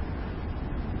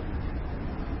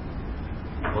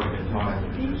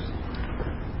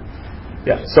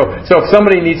 Yeah. So if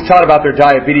somebody needs taught about their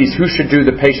diabetes, who should do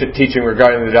the patient teaching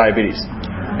regarding the diabetes?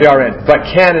 The RN. But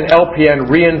can an LPN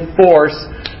reinforce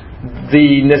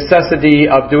the necessity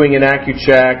of doing an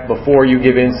AccuCheck before you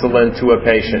give insulin to a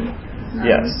patient?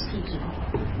 Yes.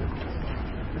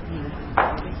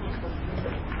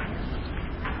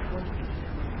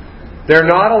 They're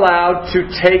not allowed to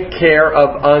take care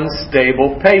of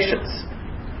unstable patients.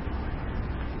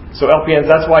 So LPNs,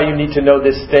 that's why you need to know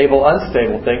this stable,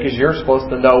 unstable thing, because you're supposed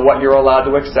to know what you're allowed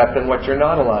to accept and what you're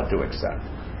not allowed to accept.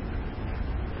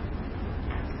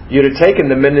 You'd have taken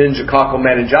the meningococcal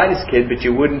meningitis kid, but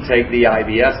you wouldn't take the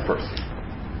IBS person.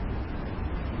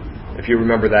 If you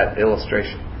remember that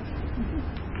illustration.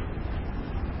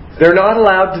 They're not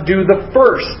allowed to do the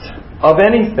first of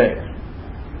anything.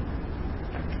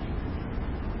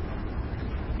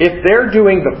 If they're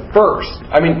doing the first,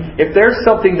 if there's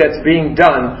something that's being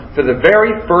done for the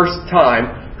very first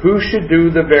time, who should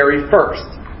do the very first?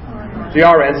 The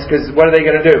RNs, because what are they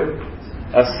going to do?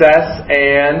 Assess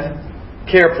and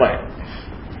care plan.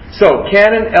 So,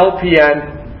 can an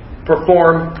LPN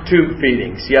perform tube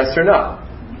feedings? Yes or no?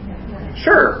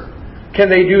 Sure. Can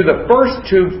they do the first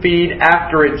tube feed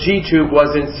after a G-tube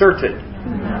was inserted?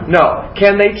 No.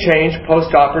 Can they change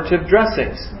post-operative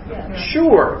dressings?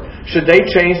 Sure. Should they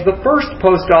change the first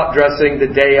post-op dressing the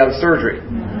day of surgery?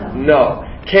 No.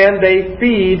 Can they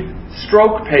feed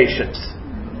stroke patients?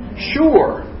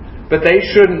 Sure. But they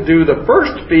shouldn't do the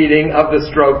first feeding of the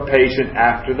stroke patient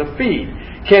after the feed.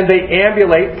 Can they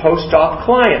ambulate post-op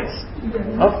clients?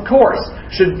 Of course.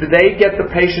 Should they get the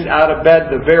patient out of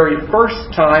bed the very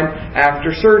first time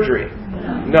after surgery?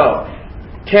 No.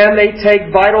 Can they take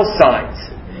vital signs?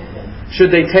 Should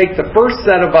they take the first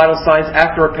set of vital signs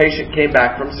after a patient came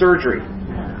back from surgery?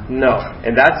 No.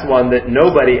 And that's one that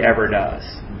nobody ever does.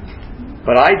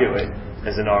 But I do it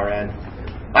as an RN.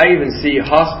 I even see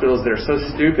hospitals that are so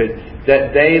stupid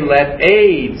that they let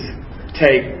aides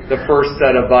take the first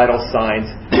set of vital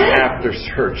signs after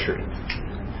surgery.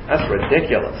 That's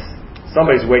ridiculous.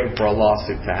 Somebody's waiting for a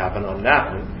lawsuit to happen on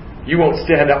that one. You won't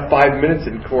stand up 5 minutes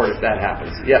in court if that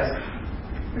happens. Yes?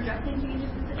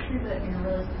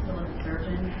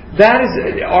 That is,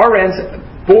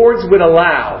 RNs, boards would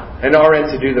allow an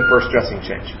RN to do the first dressing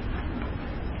change.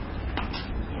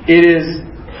 It is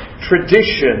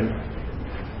tradition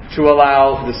to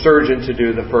allow the surgeon to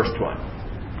do the first one.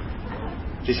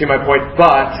 Do you see my point?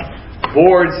 But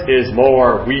boards is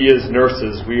more, we as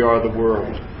nurses, we are the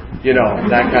world.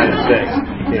 That kind of thing.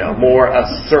 More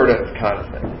assertive kind of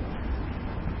thing.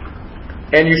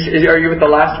 And are you with the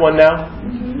last one now?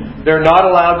 They're not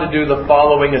allowed to do the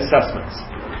following assessments.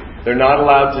 They're not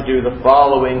allowed to do the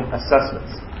following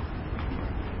assessments.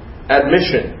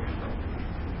 Admission.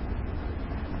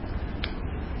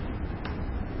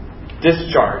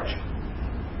 Discharge.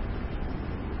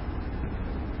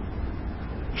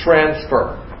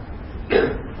 Transfer.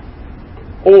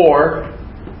 Or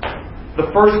the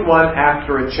first one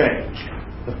after a change.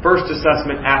 The first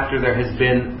assessment after there has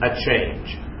been a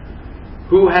change.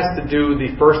 Who has to do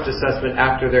the first assessment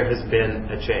after there has been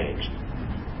a change?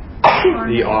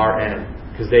 The RN.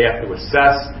 Because they have to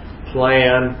assess,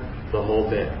 plan, the whole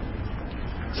bit.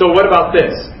 So what about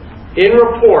this? In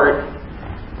report,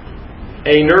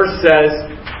 a nurse says,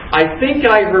 I think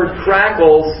I heard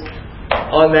crackles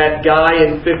on that guy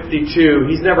in 52.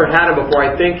 He's never had them before.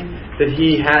 I think that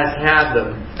he has had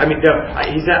them. I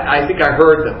think I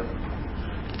heard them.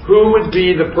 Who would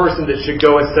be the person that should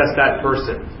go assess that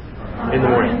person in the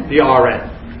morning? The RN.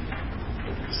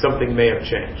 Something may have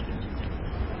changed.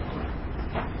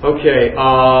 Okay.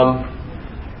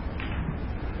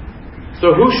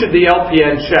 So who should the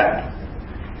LPN check?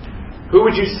 Who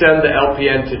would you send the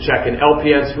LPN to check? And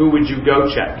LPNs, who would you go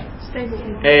check?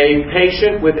 A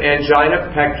patient with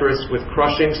angina pectoris with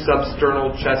crushing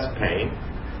substernal chest pain,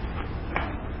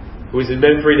 who was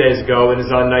admitted 3 days ago and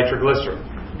is on nitroglycerin.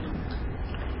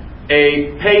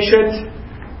 A patient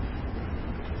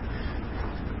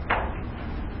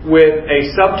with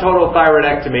a subtotal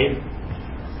thyroidectomy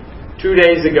 2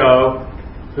 days ago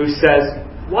who says,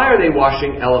 why are they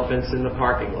washing elephants in the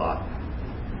parking lot?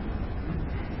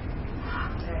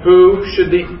 Who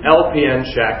should the LPN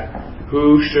check?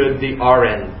 Who should the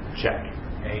RN check?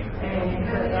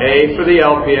 A for the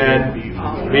LPN, B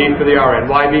for the RN.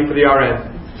 Why B for the RN?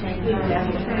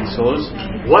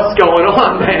 What's going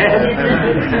on, man?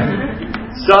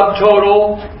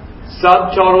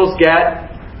 Subtotals get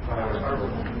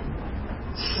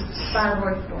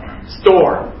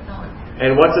storm.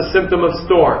 And what's a symptom of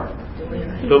storm?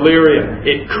 Delirium.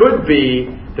 It could be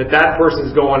that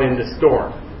person's going into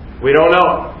storm. We don't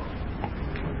know.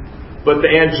 But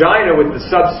the angina with the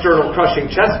substernal crushing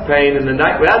chest pain and the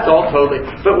night, that's all totally...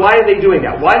 But why are they doing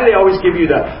that? Why do they always give you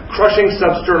the crushing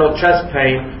substernal chest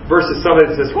pain versus somebody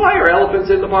that says, why are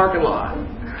elephants in the parking lot?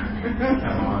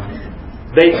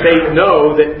 They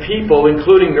know that people,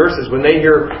 including nurses, when they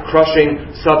hear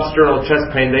crushing substernal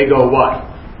chest pain, they go what?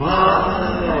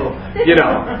 Whoa!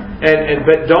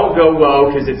 But don't go whoa,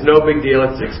 because it's no big deal.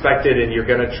 It's expected, and you're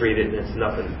going to treat it, and it's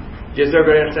nothing. Does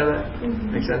everybody understand that?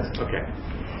 Make sense? Okay.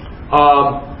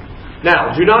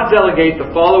 Now, do not delegate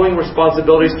the following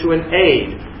responsibilities to an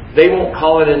aide. They won't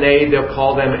call it an aide, they'll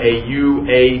call them a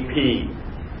UAP,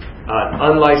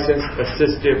 unlicensed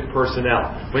assistive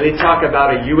personnel. When they talk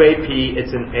about a UAP,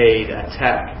 it's an aide, a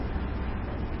tech.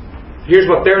 Here's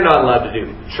what they're not allowed to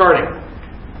do. Charting.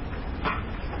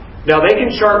 Now, they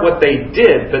can chart what they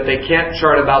did, but they can't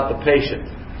chart about the patient.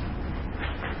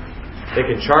 They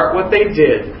can chart what they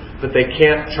did, but they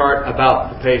can't chart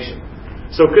about the patient.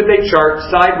 So could they chart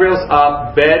side rails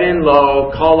up, bed in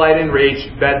low, call light in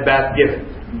reach, bed bath given?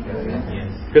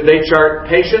 Yes. Could they chart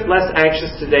patient less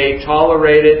anxious today,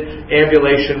 tolerated,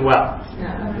 ambulation well?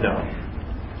 No.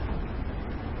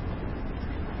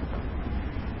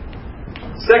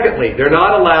 Secondly, they're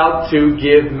not allowed to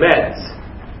give meds.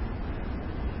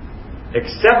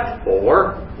 Except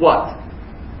for what?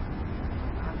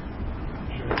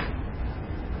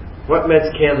 What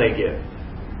meds can they give?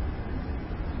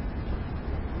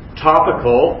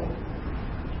 Topical,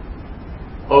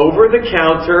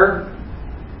 over-the-counter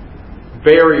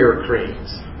barrier creams.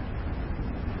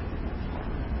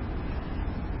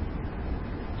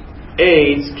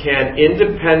 Aides can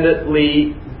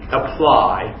independently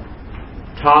apply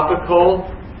topical,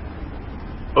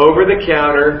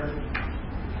 over-the-counter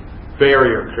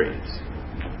barrier creams.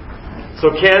 So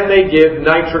can they give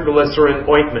nitroglycerin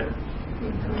ointment?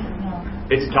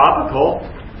 It's topical,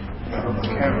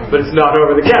 but it's not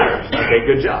over the counter. Okay,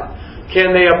 good job.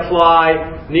 Can they apply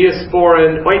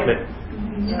Neosporin ointment?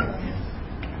 Yes.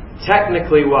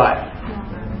 Technically what?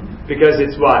 Because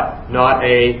it's what? Not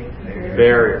a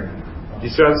barrier. Do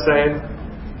you see what I'm saying?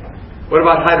 What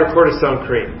about hydrocortisone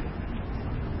cream?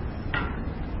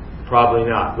 Probably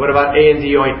not. What about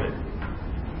A&D ointment?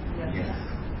 Yes.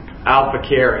 Alpha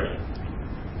Cari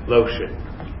lotion.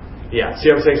 Yeah, see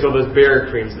what I'm saying? So those barrier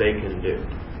creams they can do.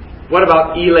 What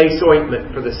about Elase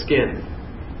ointment for the skin?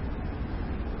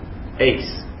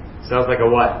 ACE. Sounds like a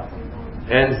what?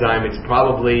 Enzyme. It's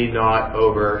probably not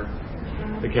over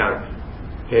the counter.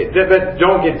 Okay, but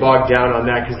don't get bogged down on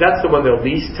that, because that's the one they'll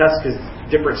least test, because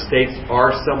different states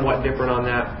are somewhat different on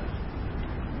that.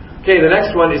 Okay, the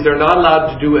next one is they're not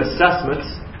allowed to do assessments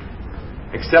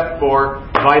except for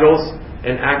vitals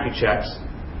and Accu-Checks,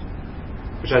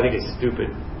 which I think is stupid.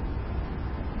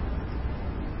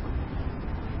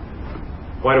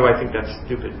 Why do I think that's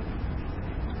stupid?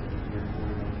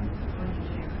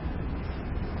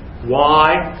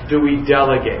 Why do we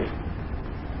delegate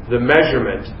the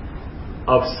measurement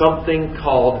of something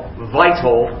called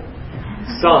vital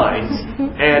signs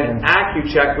and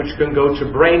Accu-Check, which can go to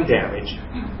brain damage?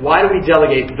 Why do we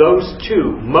delegate those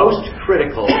two most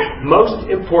critical, most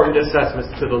important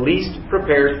assessments to the least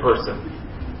prepared person?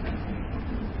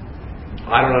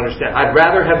 I don't understand. I'd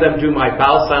rather have them do my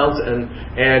bowel sounds and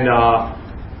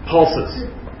pulses,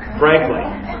 frankly.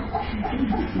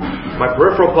 My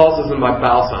peripheral pulses and my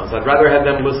bowel sounds. I'd rather have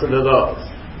them listen to those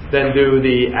than do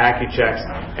the Accu-Checks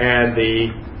and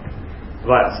the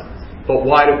vital signs. But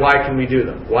why can we do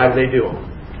them? Why do they do them?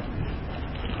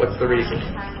 What's the reason?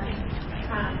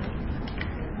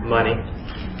 Money.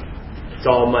 It's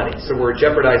all money. So we're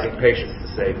jeopardizing patients to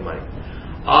save money.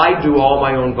 I do all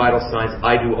my own vital signs.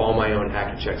 I do all my own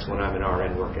Accu-Checks when I'm an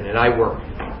RN working. And I work.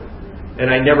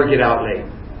 And I never get out late.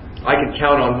 I can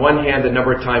count on one hand the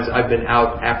number of times I've been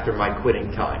out after my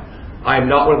quitting time. I am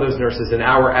not one of those nurses, an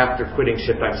hour after quitting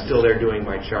shift, I'm still there doing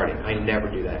my charting. I never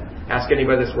do that. Ask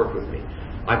anybody that's worked with me.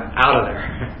 I'm out of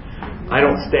there. I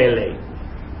don't stay late.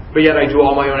 But yet I do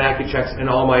all my own Accu-Checks and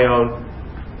all my own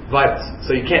vitals.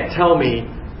 So you can't tell me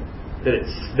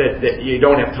that you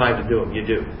don't have time to do them. You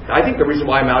do. I think the reason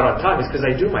why I'm out on time is because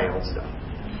I do my own stuff.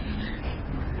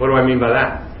 What do I mean by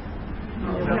that?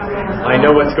 I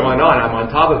know what's going on. I'm on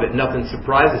top of it. Nothing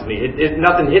surprises me.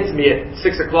 Nothing hits me at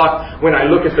 6 o'clock when I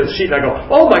look at the sheet and I go,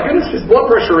 oh my goodness, his blood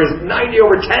pressure is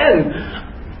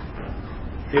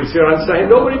 90/10. You see what I'm saying?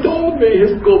 Nobody told me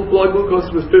his blood glucose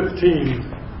was 15.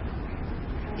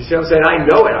 You see what I'm saying? I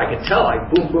know it. I can tell.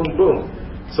 Boom, boom, boom.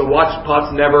 So watch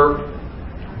pots never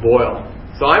boil.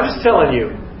 So I'm just telling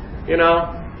you,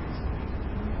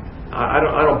 I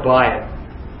don't buy it.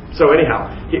 So anyhow,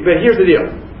 but here's the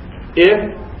deal.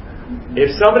 If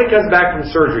If somebody comes back from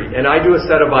surgery, and I do a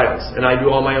set of vitals, and I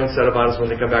do all my own set of vitals when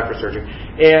they come back from surgery,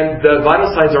 and the vital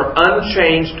signs are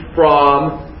unchanged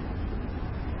from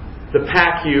the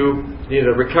PACU,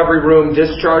 the recovery room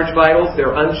discharge vitals,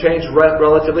 they're unchanged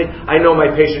relatively, I know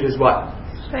my patient is what?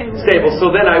 Stable.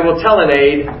 So then I will tell an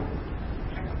aide,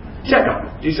 check them.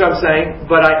 Do you see what I'm saying?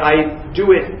 But I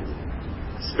do it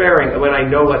sparing when I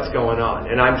know what's going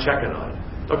on, and I'm checking on it.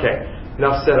 Okay,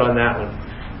 enough said on that one.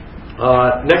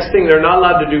 Next thing, they're not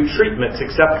allowed to do treatments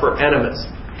except for enemas.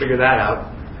 Figure that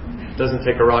out. Doesn't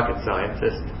take a rocket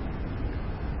scientist.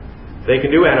 They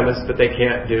can do enemas, but they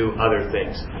can't do other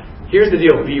things. Here's the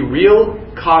deal. Be real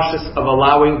cautious of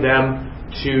allowing them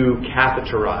to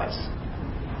catheterize.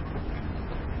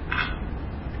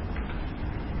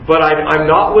 But I'm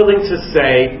not willing to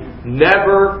say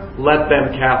never let them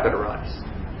catheterize.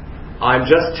 I'm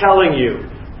just telling you,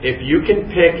 if you can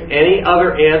pick any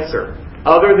other answer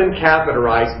other than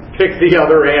catheterize, pick the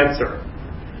other answer.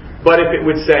 But if it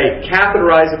would say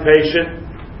catheterize a patient,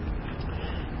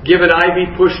 give an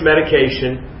IV push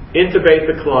medication, intubate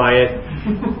the client,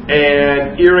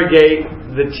 and irrigate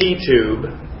the T-tube,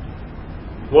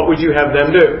 what would you have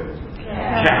them do?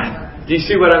 Cath. Do you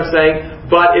see what I'm saying?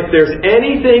 But if there's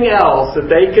anything else that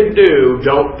they could do,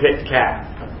 don't pick cath.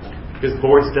 Because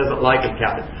boards doesn't like a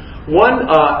cath. One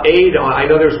aid, I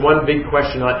know there's one big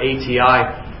question on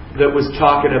ATI that was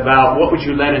talking about what would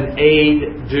you let an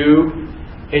aide do,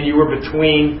 and you were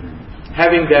between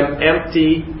having them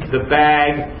empty the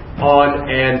bag on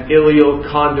an ileal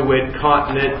conduit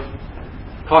continent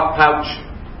pouch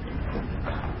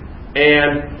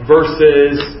and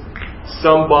versus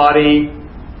somebody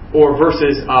or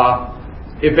versus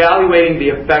evaluating the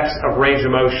effects of range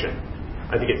of motion,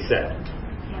 I think it said.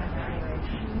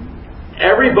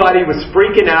 Everybody was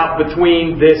freaking out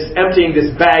between this emptying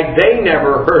this bag they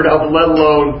never heard of, let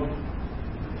alone,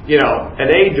 an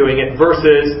aide doing it,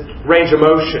 versus range of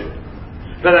motion.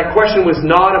 But that question was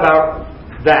not about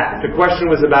that. The question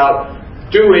was about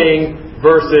doing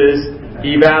versus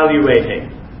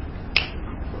evaluating.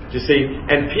 Do you see?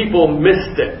 And people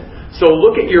missed it. So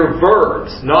look at your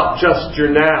verbs, not just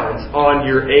your nouns, on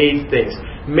your aid things.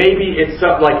 Maybe it's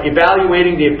something like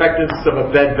evaluating the effectiveness of a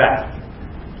bed bath.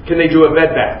 Can they do a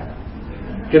bed bath?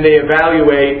 Can they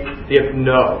evaluate if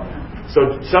no?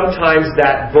 So sometimes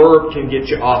that verb can get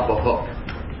you off a hook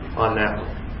on that one.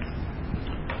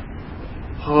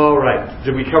 All right.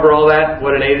 Did we cover all that?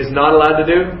 What an aide is not allowed to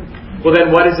do? Well,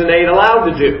 then what is an aide allowed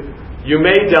to do? You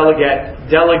may delegate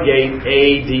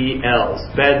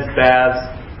ADLs, beds,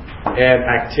 baths, and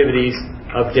activities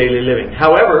of daily living.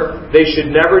 However, they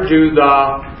should never do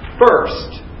the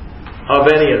first of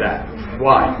any of that.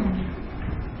 Why?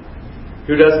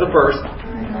 Who does the first?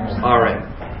 All right.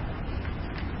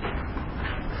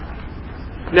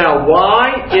 Now,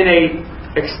 why in a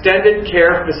extended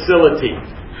care facility,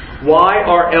 why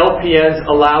are LPNs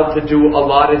allowed to do a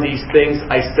lot of these things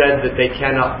I said that they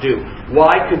cannot do?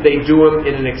 Why could they do them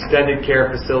in an extended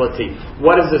care facility?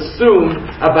 What is assumed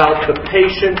about the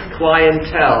patient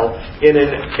clientele in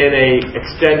a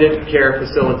extended care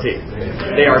facility?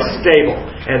 They are stable.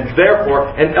 And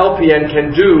therefore, an LPN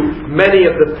can do many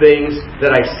of the things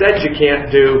that I said you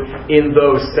can't do in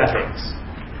those settings.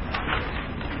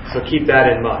 So keep that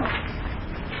in mind.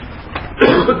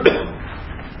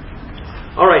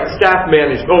 All right, staff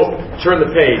management. Oh, turn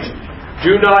the page.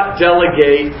 Do not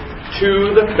delegate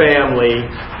to the family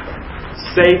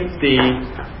safety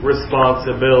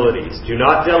responsibilities. Do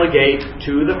not delegate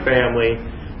to the family,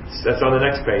 that's on the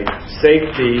next page,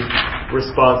 safety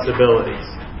responsibilities.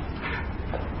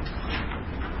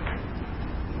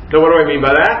 Now, what do I mean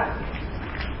by that?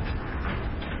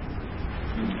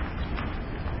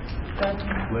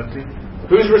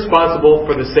 Who's responsible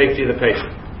for the safety of the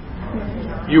patient?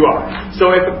 You are.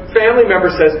 So if a family member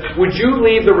says, would you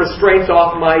leave the restraints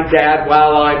off my dad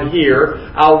while I'm here?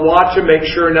 I'll watch him, make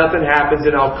sure nothing happens,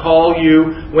 and I'll call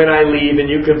you when I leave and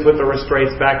you can put the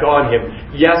restraints back on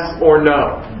him. Yes or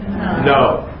no?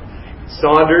 No.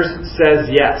 Saunders says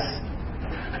yes.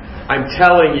 I'm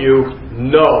telling you,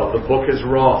 no. The book is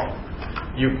wrong.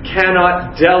 You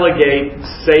cannot delegate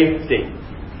safety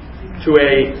to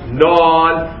a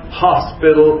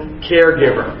non-hospital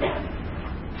caregiver.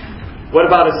 What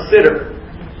about a sitter?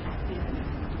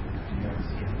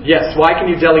 Yes, why can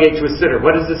you delegate to a sitter?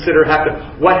 What does the sitter have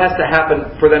to... What has to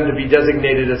happen for them to be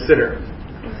designated a sitter?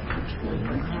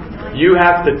 You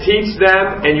have to teach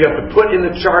them, and you have to put in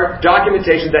the chart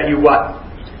documentation that you what?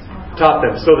 Taught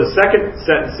them. So the second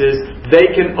sentence is,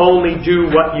 they can only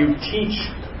do what you teach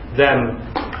them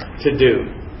to do.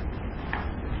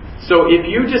 So if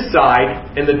you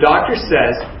decide, and the doctor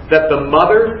says, that the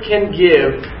mother can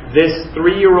give this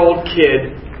 3-year-old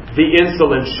kid the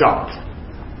insulin shot.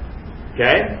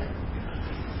 Okay?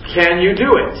 Can you do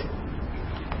it?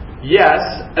 Yes,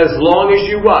 as long as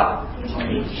you what?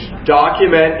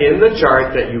 Document in the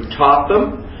chart that you taught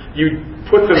them. You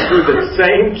put them through the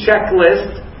same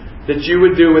checklist that you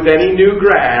would do with any new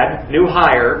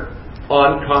hire,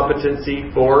 on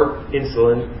competency for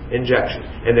insulin injection.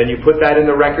 And then you put that in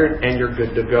the record and you're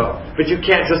good to go. But you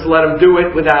can't just let them do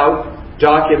it without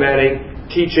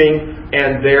documenting, teaching,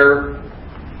 and their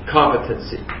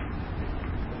competency.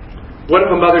 What if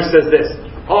a mother says this?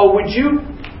 Oh,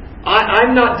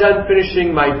 I'm not done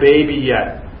finishing my baby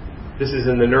yet. This is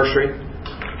in the nursery.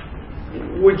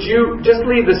 Would you just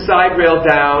leave the side rail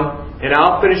down and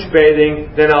I'll finish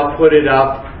bathing, then I'll put it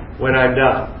up when I'm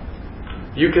done.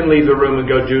 You can leave the room and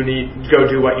go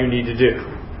do what you need to do.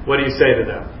 What do you say to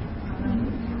them?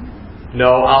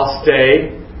 No, I'll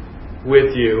stay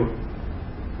with you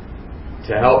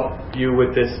to help you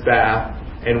with this bath.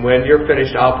 And when you're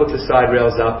finished, I'll put the side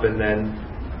rails up and then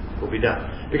we'll be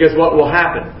done. Because what will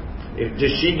happen?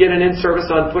 Does she get an in-service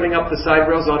on putting up the side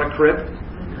rails on a crib?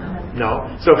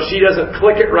 No. So if she doesn't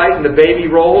click it right and the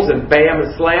baby rolls and bam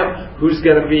and slam, who's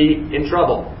going to be in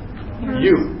trouble?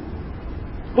 You.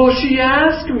 Well, she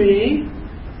asked me.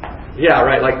 Yeah,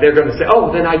 right. Like they're going to say,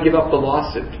 oh, then I give up the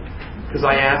lawsuit because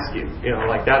I asked you.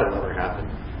 Like that'll never happen.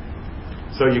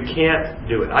 So you can't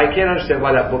do it. I can't understand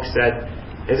why that book said.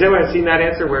 Has anyone seen that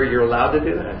answer where you're allowed to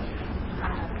do that?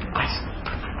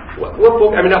 What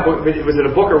book? I mean, not book. Was it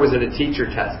a book or was it a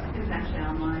teacher test? It's actually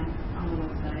online on the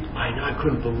website. I know. I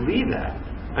couldn't believe that.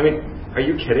 I mean, are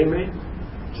you kidding me?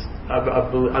 Just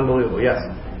unbelievable. Yes.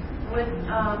 With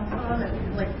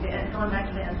going back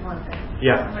to the insulin thing.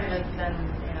 Yeah. Somebody that's done,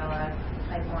 a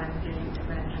type 1 gene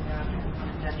differential insulin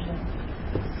injection.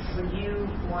 Would you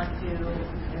want to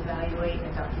evaluate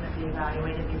and document the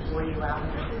evaluated before you allow them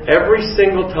to do it? Every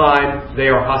single time they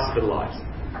are hospitalized.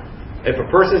 If a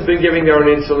person's been giving their own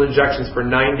insulin injections for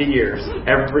 90 years,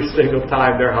 every single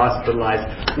time they're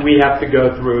hospitalized, we have to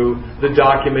go through the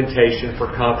documentation for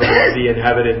competency and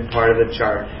have it in part of the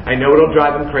chart. I know it'll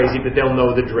drive them crazy, but they'll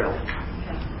know the drill.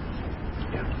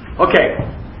 Okay,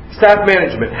 staff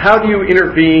management. How do you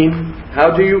intervene?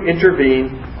 How do you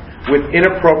intervene with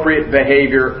inappropriate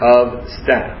behavior of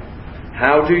staff?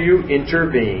 How do you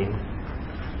intervene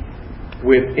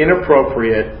with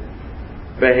inappropriate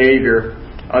behavior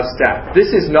of staff? This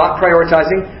is not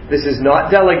prioritizing. This is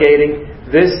not delegating.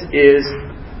 This is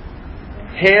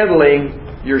handling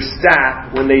your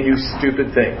staff when they do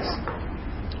stupid things.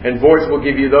 And boards will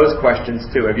give you those questions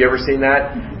too. Have you ever seen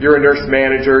that? You're a nurse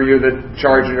manager, you're the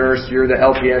charge nurse, you're the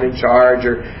LPN in charge,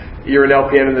 or you're an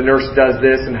LPN and the nurse does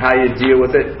this and how you deal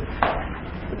with it.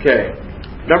 Okay.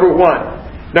 Number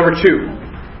 1. Number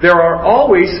 2. There are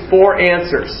always 4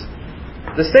 answers.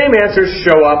 The same answers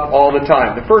show up all the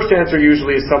time. The first answer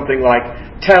usually is something like,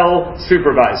 tell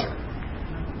supervisor.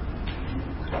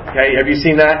 Okay, have you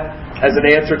seen that as an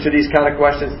answer to these kind of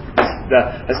questions?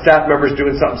 A staff member's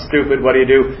doing something stupid, what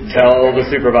do? Tell the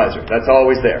supervisor. That's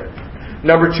always there.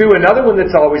 Number 2, another one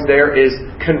that's always there is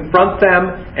confront them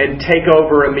and take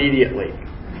over immediately.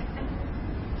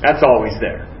 That's always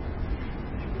there.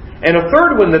 And a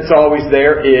third one that's always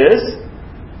there is,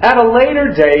 at a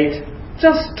later date,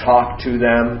 just talk to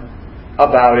them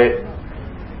about it.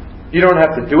 You don't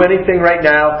have to do anything right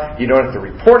now. You don't have to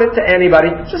report it to anybody.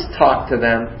 Just talk to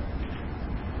them.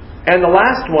 And the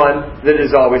last one that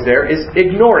is always there is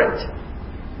ignore it.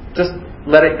 Just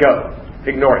let it go.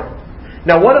 Ignore it.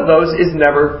 Now, one of those is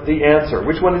never the answer.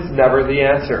 Which one is never the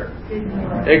answer?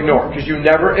 Ignore. Because you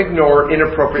never ignore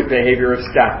inappropriate behavior of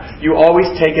staff. You always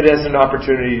take it as an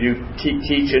opportunity to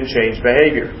teach and change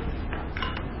behavior.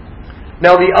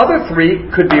 Now, the other 3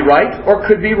 could be right or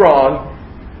could be wrong,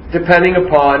 depending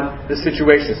upon the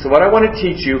situation. So what I want to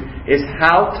teach you is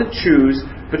how to choose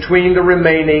between the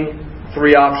remaining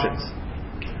 3 options.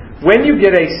 When you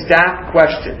get a staff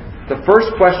question, the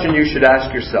first question you should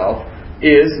ask yourself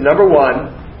is, number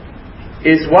 1,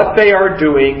 is what they are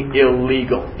doing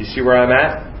illegal? You see where I'm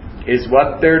at? Is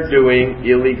what they're doing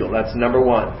illegal? That's number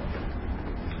 1.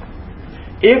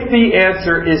 If the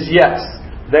answer is yes,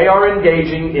 they are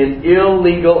engaging in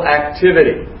illegal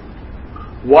activity,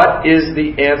 what is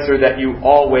the answer that you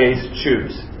always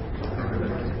choose?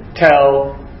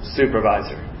 Tell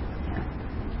supervisor.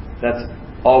 That's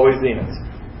always the answer.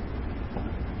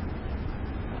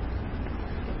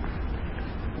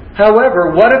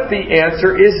 However, what if the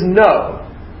answer is no?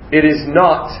 It is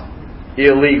not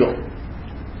illegal.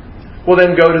 Well,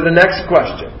 then go to the next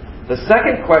question. The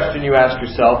second question you ask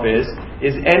yourself is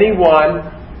anyone,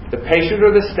 the patient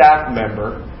or the staff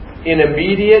member, in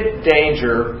immediate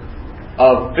danger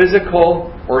of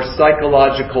physical or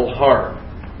psychological harm.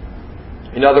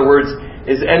 In other words,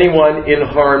 is anyone in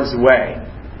harm's way?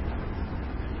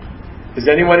 Is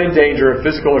anyone in danger of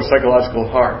physical or psychological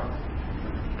harm?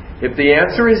 If the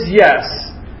answer is yes,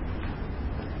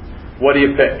 what do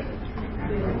you pick?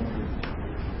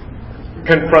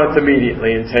 Confront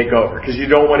immediately and take over, because you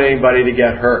don't want anybody to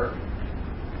get hurt.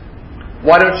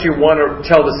 Why don't you want to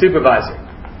tell the supervisor?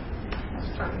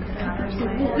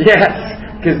 Yes,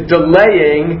 because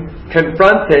delaying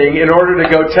confronting in order to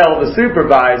go tell the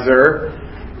supervisor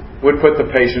would put the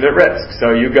patient at risk.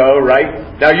 So you go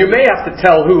right now. You may have to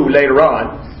tell who later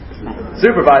on,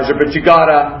 supervisor, but you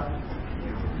gotta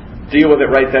deal with it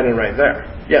right then and right there.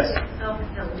 Yes. So if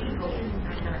it's illegal,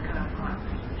 I'm gonna cut off harm.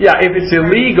 Yeah, if it's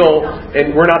illegal,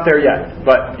 and we're not there yet,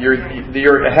 but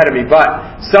you're ahead of me.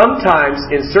 But sometimes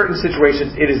in certain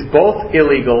situations, it is both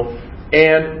illegal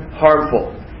and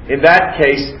harmful. In that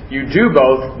case, you do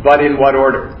both, but in what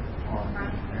order?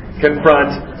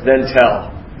 Confront, then tell.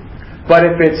 But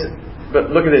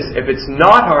look at this, if it's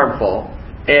not harmful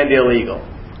and illegal,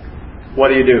 what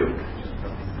do you do?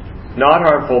 Not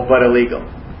harmful, but illegal.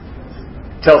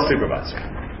 Tell supervisor.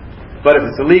 But if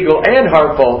it's illegal and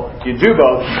harmful, you do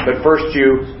both, but first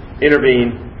you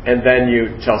intervene and then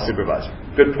you tell supervisor.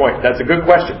 Good point. That's a good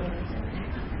question.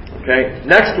 Okay.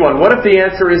 Next one. What if the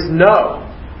answer is no?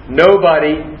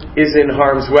 Nobody is in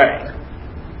harm's way.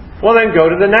 Well, then go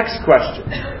to the next question.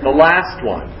 The last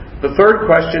one. The third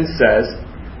question says,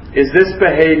 is this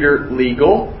behavior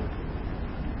legal?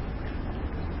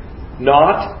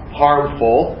 Not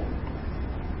harmful,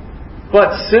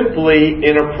 but simply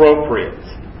inappropriate?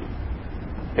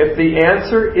 If the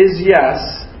answer is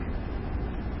yes,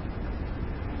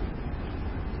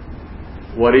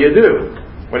 what do you do?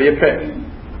 What do you pick?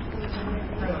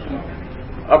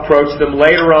 Approach them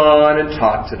later on and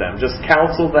talk to them. Just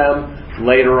counsel them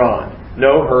later on.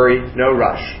 No hurry, no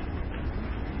rush.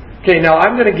 Okay, now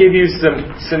I'm going to give you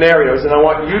some scenarios, and I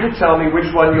want you to tell me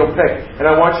which one you'll pick. And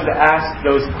I want you to ask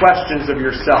those questions of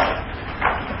yourself.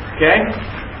 Okay?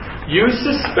 You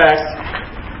suspect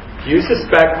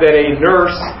that a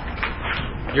nurse,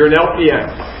 you're an LPN,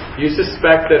 you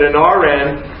suspect that an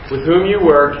RN with whom you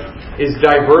work is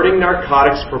diverting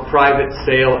narcotics for private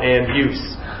sale and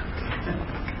use.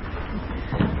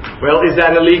 Well, is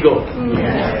that illegal?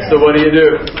 Yes. So what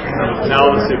do?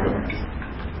 Tell the supervisor.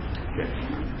 Okay.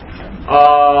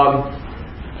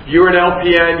 You're an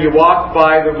LPN, you walk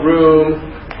by the room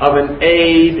of an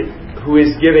aide who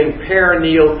is giving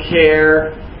perineal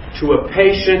care to a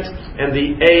patient, and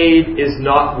the aide is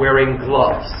not wearing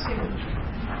gloves.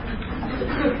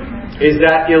 Is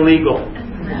that illegal?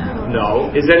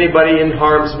 No. Is anybody in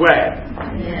harm's way?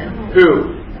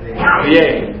 Who? The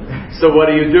aide. So what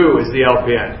do you do as the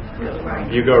LPN?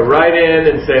 You go right in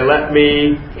and say, let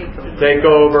me take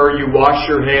over. You wash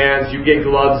your hands, you get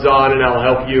gloves on, and I'll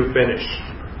help you finish.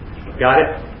 Got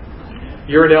it?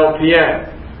 You're an LPN.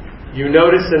 You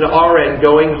notice an RN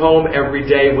going home every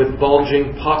day with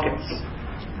bulging pockets.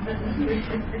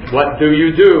 What do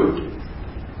you do?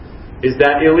 Is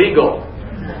that illegal?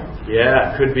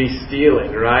 Yeah, it could be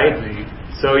stealing, right?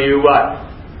 So you what?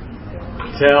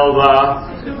 Tell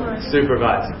the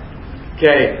supervisor.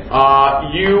 Okay,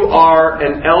 you are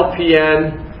an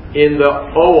LPN in the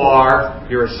OR.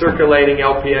 You're a circulating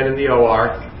LPN in the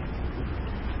OR.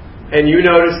 And you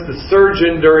notice the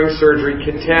surgeon during surgery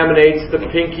contaminates the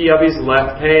pinky of his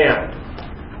left hand.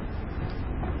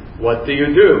 What do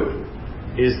you do?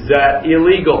 Is that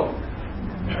illegal?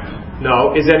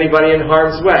 No. Is anybody in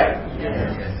harm's way?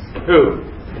 Yes. Who?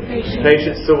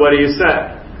 Patient. So what do you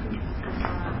say?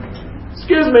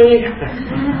 Excuse me,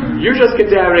 you just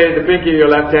contaminated the pinky of your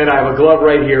left hand. I have a glove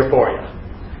right here for you.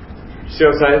 See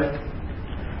what I'm saying?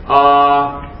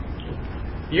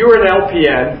 You're an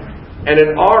LPN, and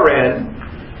an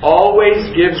RN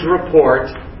always gives report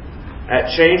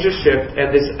at change of shift,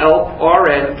 and this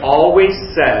RN always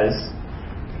says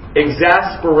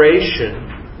exasperation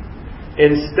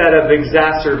instead of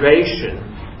exacerbation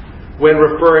when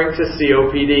referring to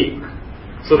COPD.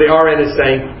 So the RN is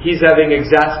saying he's having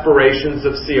exasperations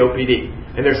of COPD.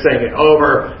 And they're saying it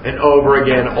over and over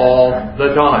again all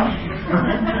the time.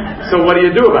 So what do you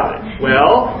do about it?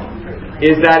 Well,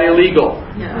 is that illegal?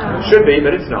 It should be,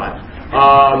 but it's not.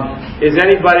 Is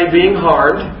anybody being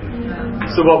harmed?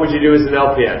 So what would you do as an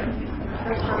LPN?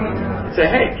 Say,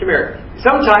 hey, come here.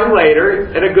 Sometime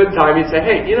later, at a good time, you'd say,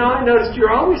 hey, I noticed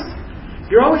you're always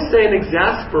saying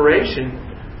exasperation.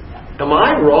 Am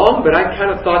I wrong? But I kind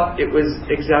of thought it was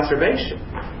exacerbation.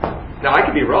 Now I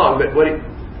could be wrong, but what do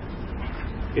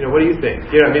you think?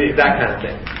 That kind of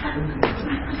thing.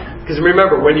 Because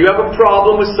remember, when you have a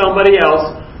problem with somebody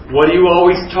else, What do you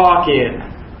always talk in?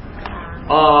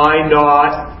 I,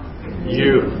 not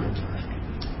you.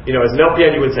 You know, as an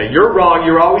LPN, you would say, you're wrong,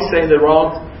 you're always saying the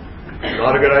wrong.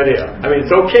 Not a good idea. I mean,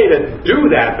 it's okay to do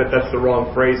that, but that's the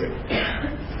wrong phrasing.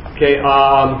 Okay,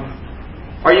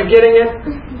 are you getting it?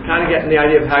 Kind of getting the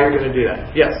idea of how you're going to do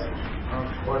that. Yes?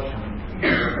 Question.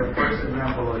 The first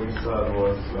example that you said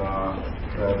was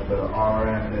that the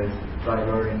RN is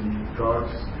diverting drugs.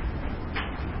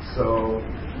 So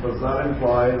does that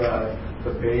imply that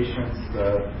the patients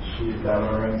that she's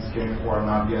diverting skin for are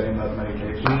not getting that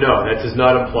medication? No, that does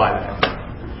not imply that.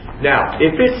 Now,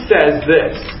 if it says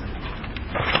this,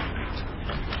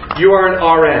 you are an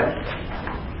RN.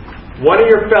 One of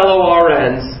your fellow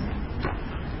RNs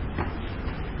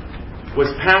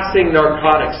was passing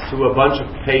narcotics to a bunch of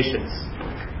patients.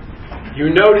 You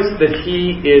notice that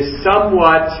he is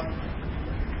somewhat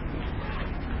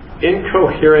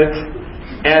incoherent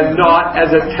and not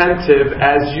as attentive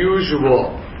as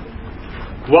usual.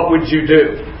 What would you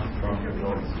do?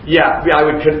 Yeah, I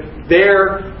would.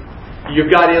 There,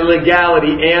 you've got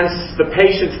illegality, and the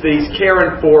patients that he's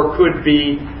caring for could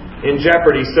be in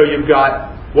jeopardy. So you've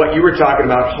got what you were talking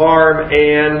about, harm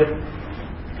and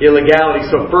illegality.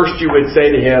 So first you would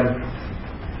say to him,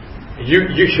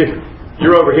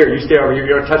 you're over here, you stay over here,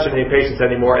 you're not touching any patients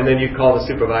anymore, and then you call the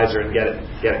supervisor and get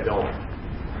it going.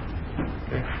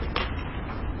 Okay.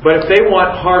 But if they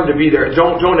want harm to be there,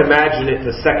 don't imagine it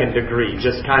to second degree.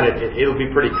 Just kind of, it'll be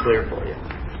pretty clear for you.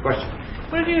 Question?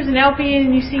 What if you was an LPN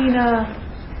and you seen a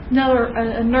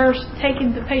nurse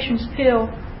taking the patient's pill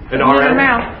An in RN? their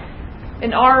mouth?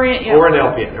 An RN, yeah. Or an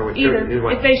LPN. Either.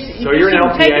 So you're an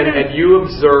LPN and you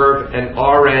observe an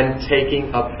RN taking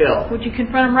a pill. Would you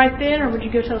confront him right then, or would you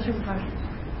go tell the supervisor?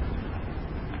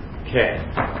 Okay.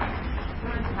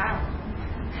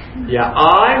 Yeah,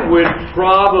 I would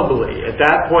probably, at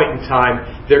that point in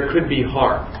time, there could be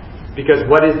harm. Because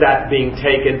what is that being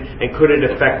taken, and could it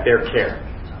affect their care?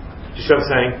 Do you see what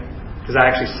I'm saying? Because I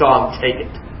actually saw them take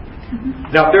it.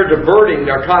 Mm-hmm. Now, if they're diverting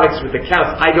narcotics with the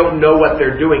counts, I don't know what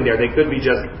they're doing there. They could be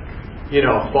just,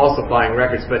 falsifying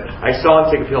records. But I saw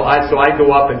them take a pill. So I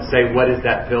go up and say, what is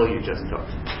that pill you just took?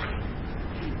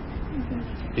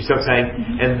 You see what I'm saying?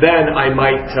 Mm-hmm. And then I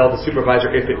might tell the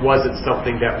supervisor if it wasn't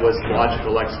something that was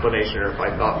logical explanation or if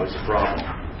I thought was a problem.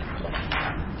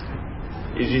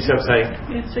 You see what I'm saying?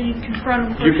 Yeah, so you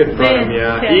confront them. You confront them,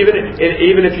 yeah.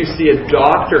 Even if you see a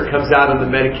doctor comes out of the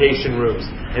medication rooms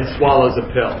and swallows a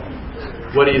pill,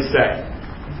 what do you say?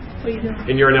 What are you doing?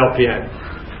 And you're an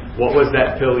LPN. What was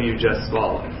that pill you just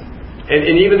swallowed?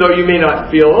 And even though you may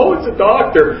not feel, it's a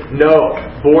doctor. No,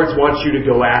 boards want you to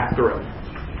go after him.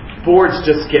 Boards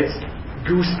just gets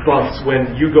goosebumps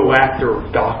when you go after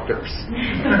doctors.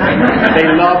 They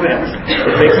love it.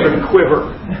 It makes them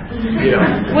quiver.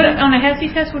 What, on a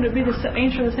HESI test, would it be the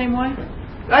answer the same way?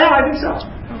 I think so.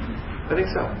 I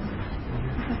think so.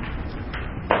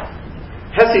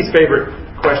 HESI's favorite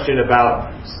question about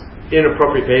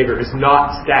inappropriate behavior is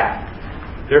not staff.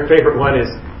 Their favorite one is,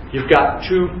 you've got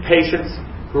two patients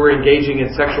who are engaging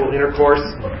in sexual intercourse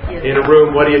in a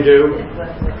room. What do?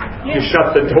 You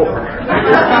shut the door.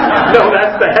 No,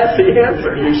 that's the HESI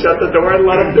answer. You shut the door and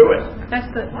let them do it. That's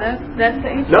the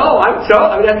answer? No,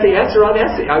 that's the answer on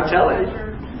HESI. I'm telling you.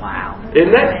 Wow.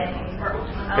 Isn't it?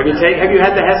 Have you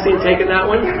had the HESI and taken that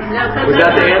one? Was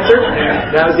that the answer?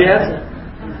 That was the answer.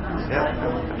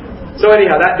 Yeah. So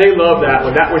anyhow, they love that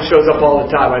one. That one shows up all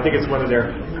the time. I think it's one of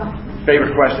their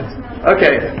favorite questions.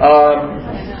 Okay.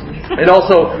 And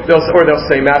also, they'll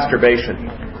say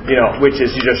masturbation, which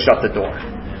is you just shut the door.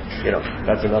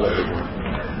 That's another big one.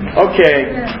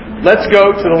 Okay, let's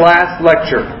go to the last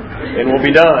lecture, and we'll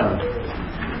be done.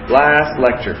 Last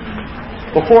lecture.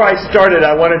 Before I started,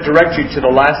 I want to direct you to the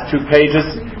last 2 pages.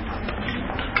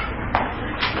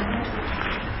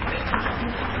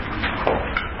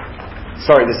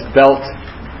 Sorry, this belt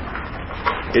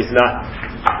is not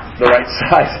the right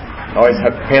size. I always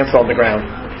have pants on the ground,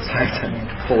 so I have to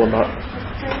pull them up.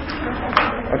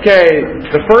 Okay,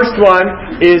 the first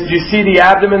one is, do you see the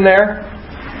abdomen there?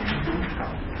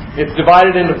 It's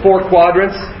divided into 4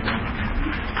 quadrants.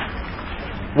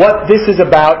 What this is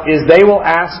about is they will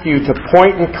ask you to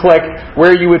point and click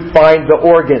where you would find the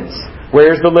organs.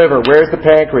 Where's the liver? Where's the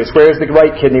pancreas? Where's the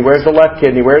right kidney? Where's the left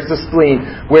kidney? Where's the spleen?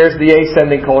 Where's the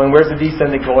ascending colon? Where's the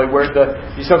descending colon?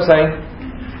 You see what I'm saying?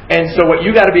 And so what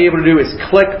you got to be able to do is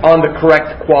click on the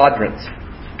correct quadrant.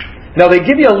 Now, they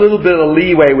give you a little bit of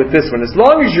leeway with this one. As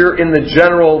long as you're in the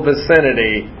general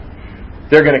vicinity,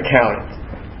 they're going to count it.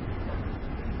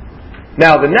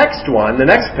 Now, the next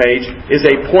page, is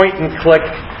a point and click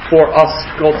for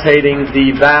auscultating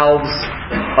the valves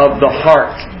of the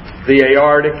heart. The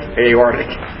aortic,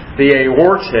 the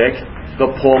aortic, the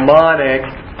pulmonic,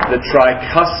 the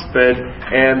tricuspid,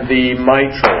 and the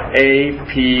mitral,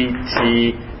 APTM.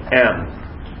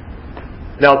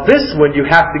 Now this one you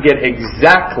have to get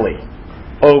exactly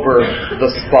over the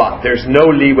spot. There's no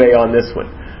leeway on this one.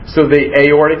 So the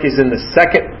aortic is in the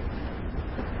second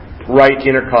right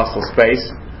intercostal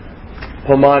space.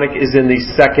 Pulmonic is in the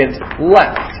second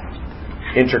left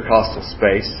intercostal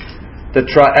space. At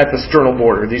the sternal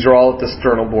border. These are all at the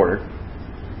sternal border.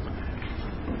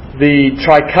 The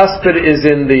tricuspid is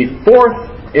in the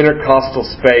fourth intercostal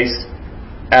space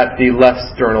at the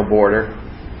left sternal border.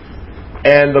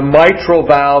 And the mitral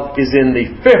valve is in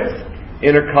the fifth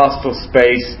intercostal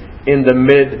space in the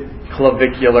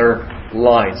mid-clavicular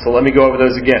line. So let me go over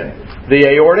those again. The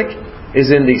aortic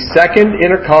is in the second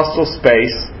intercostal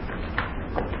space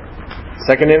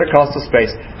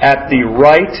at the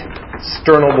right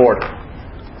sternal border.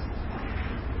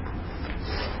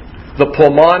 The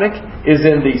pulmonic is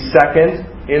in the second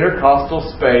intercostal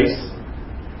space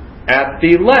at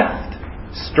the left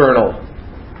sternal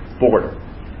border.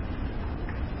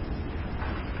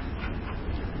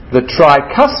 The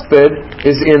tricuspid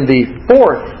is in the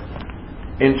fourth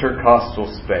intercostal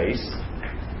space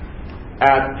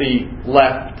at the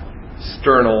left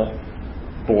sternal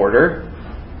border.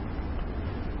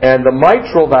 And the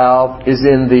mitral valve is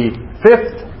in the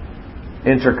fifth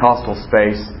intercostal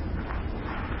space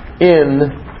in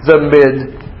the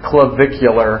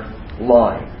mid-clavicular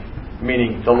line,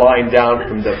 meaning the line down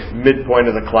from the midpoint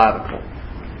of the clavicle.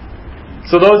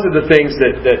 So those are the things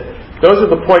those are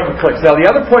the point and clicks. Now the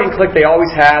other point and click they always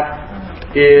have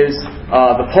is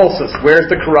the pulses. Where's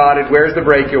the carotid? Where's the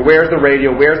brachial? Where's the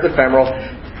radial? Where's the femoral?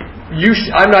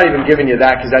 I'm not even giving you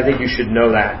that because I think you should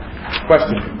know that.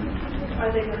 Question?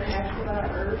 Are they going to ask about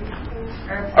herbs?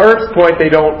 Herbs point,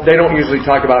 they don't usually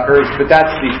talk about herbs, but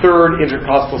that's the third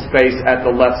intercostal space at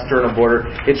the left sternal border.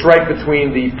 It's right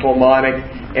between the pulmonic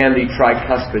and the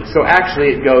tricuspid. So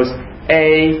actually it goes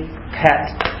A,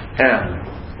 PET, M.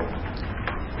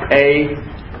 A,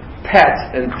 PET,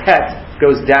 and PET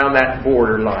goes down that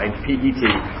border line, PET,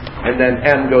 and then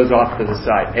M goes off to the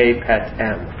side, A, PET,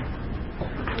 M.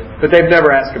 But they've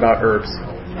never asked about herbs.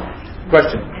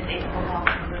 Question?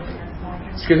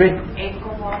 Excuse me?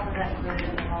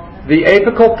 The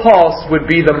apical pulse would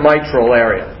be the mitral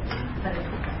area.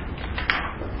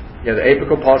 Yeah, the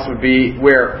apical pulse would be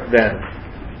where then?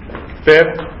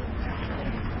 Fifth,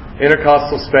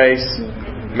 intercostal space,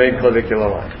 mid-clavicular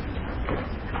line.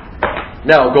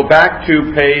 Now, go back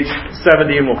to page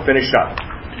 70 and we'll finish up.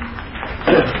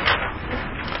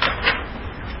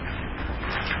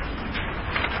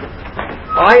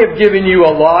 I have given you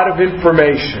a lot of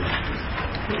information.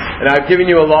 And I've given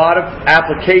you a lot of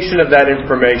application of that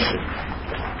information.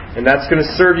 And that's going to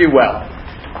serve you well.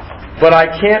 But I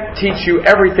can't teach you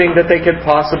everything that they could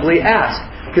possibly ask.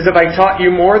 Because if I taught you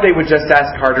more, they would just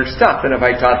ask harder stuff. And if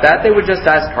I taught that, they would just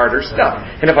ask harder stuff.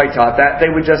 And if I taught that,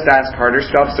 they would just ask harder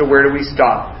stuff. So where do we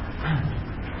stop?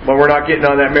 Well, we're not getting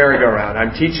on that merry-go-round.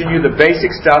 I'm teaching you the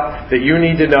basic stuff that you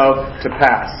need to know to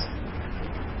pass.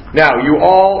 Now, you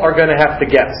all are going to have to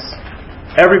guess.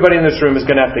 Everybody in this room is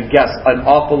going to have to guess an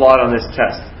awful lot on this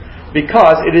test.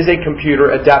 Because it is a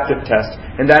computer adaptive test.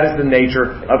 And that is the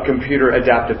nature of computer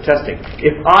adaptive testing.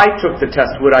 If I took the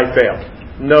test, would I fail?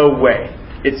 No way.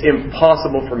 It's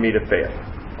impossible for me to fail.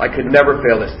 I could never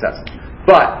fail this test.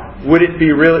 But would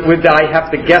I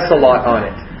have to guess a lot on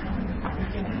it?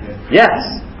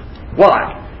 Yes.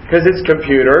 Why? Because it's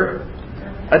computer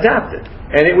adapted.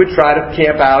 And it would try to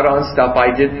camp out on stuff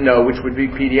I didn't know, which would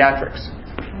be pediatrics.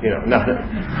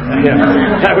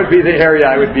 That would be the area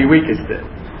I would be weakest in.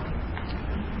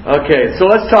 Okay, so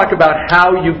let's talk about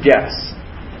how you guess.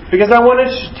 Because I want to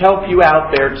help you out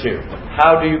there too.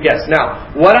 How do you guess? Now,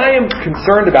 what I am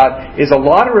concerned about is a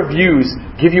lot of reviews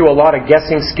give you a lot of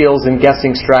guessing skills and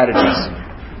guessing strategies.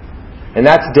 And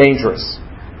that's dangerous.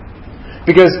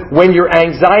 Because when your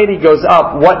anxiety goes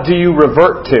up, what do you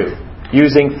revert to?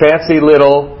 Using fancy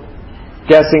little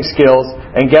guessing skills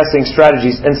and guessing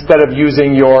strategies instead of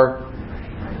using your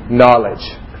knowledge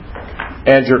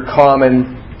and your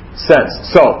common sense.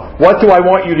 So, what do I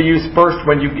want you to use first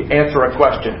when you answer a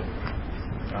question?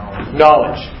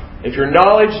 Knowledge. If your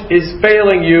knowledge is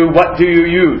failing you, what do you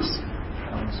use?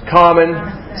 Common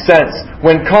sense.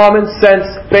 When common sense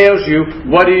fails you,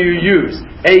 what do you use?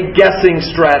 A guessing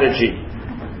strategy.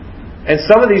 And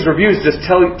some of these reviews just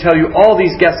tell you all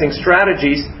these guessing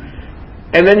strategies,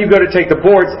 and then you go to take the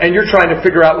boards and you're trying to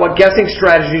figure out what guessing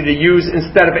strategy to use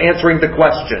instead of answering the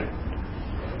question.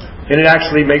 And it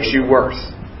actually makes you worse.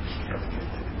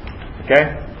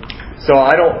 Okay? So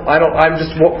I'm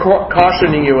just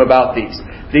cautioning you about these.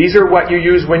 These are what you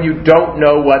use when you don't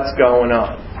know what's going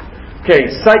on. Okay,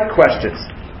 psych questions.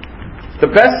 The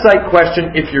best psych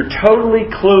question, if you're totally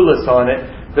clueless on it,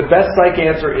 the best psych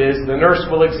answer is the nurse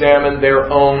will examine their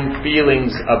own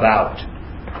feelings about.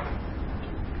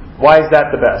 Why is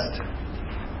that the best?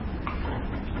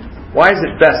 Why is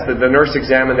it best that the nurse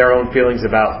examine their own feelings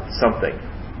about something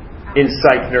in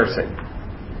psych nursing?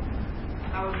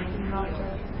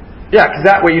 Yeah, because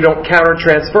that way you don't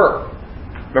counter-transfer.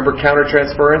 Remember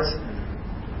counter-transference?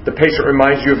 The patient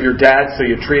reminds you of your dad, so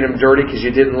you treat him dirty because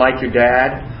you didn't like your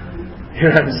dad. You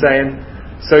know what I'm saying?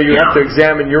 So you have to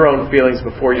examine your own feelings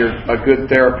before you're a good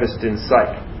therapist in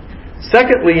psych.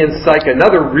 Secondly, in psych,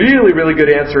 another really, really good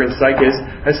answer in psych is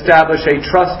establish a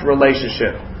trust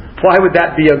relationship. Why would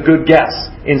that be a good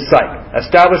guess in psych?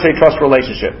 Establish a trust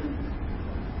relationship.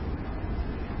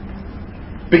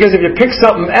 Because if you pick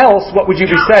something else, what would you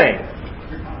be saying?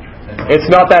 It's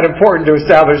not that important to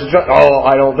establish a trust. Oh,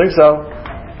 I don't think so.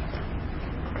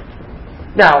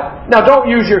 Now don't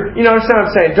use your, you understand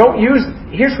what I'm saying? Don't use,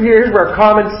 here's where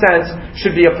common sense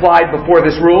should be applied before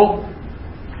this rule.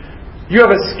 You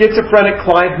have a schizophrenic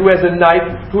client who has a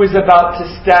knife who is about to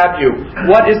stab you.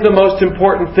 What is the most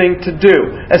important thing to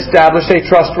do? Establish a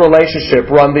trust relationship.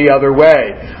 Run the other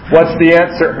way. What's the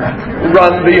answer?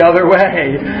 Run the other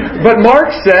way. But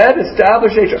Mark said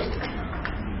establish a trust.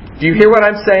 Do you hear what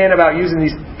I'm saying about using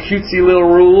these cutesy little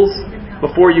rules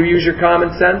before you use your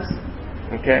common sense?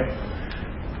 Okay.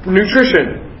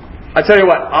 Nutrition. I tell you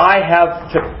what, I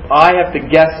have to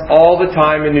guess all the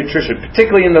time in nutrition,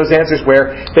 particularly in those answers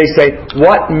where they say,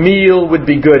 what meal would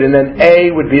be good? And then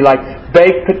A would be like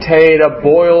baked potato,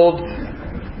 boiled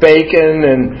bacon,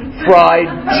 and fried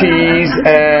cheese,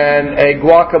 and a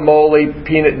guacamole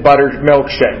peanut butter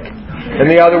milkshake. And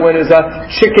the other one is a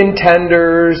chicken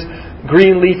tenders,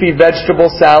 green leafy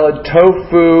vegetable salad,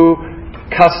 tofu,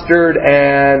 custard,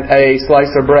 and a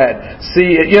slice of bread.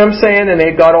 See, you know what I'm saying? And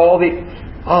they've got all the...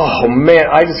 Oh man,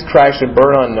 I just crashed and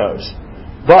burned on those.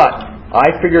 But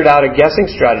I figured out a guessing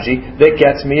strategy that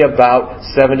gets me about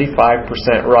 75%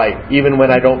 right, even when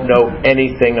I don't know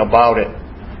anything about it.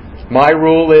 My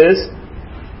rule is,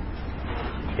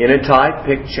 in a tie,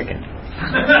 pick chicken.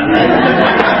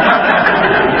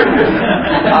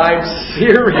 I'm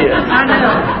serious.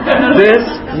 This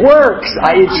works.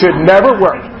 It should never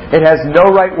work. It has no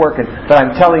right working. But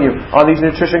I'm telling you, on these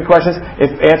nutrition questions,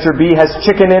 if answer B has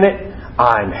chicken in it,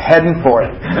 I'm heading for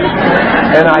it.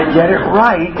 And I get it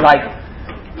right like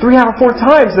 3 out of 4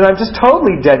 times, and I'm just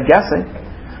totally dead guessing.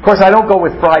 Of course, I don't go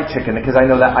with fried chicken because I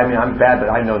know that, I'm bad, but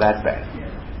I know that's bad.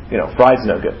 Fried's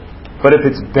no good. But if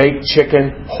it's baked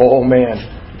chicken, oh man,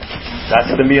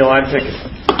 that's the meal I'm picking.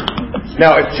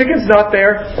 Now, if chicken's not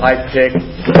there, I pick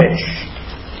fish.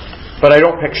 But I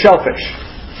don't pick shellfish,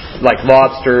 like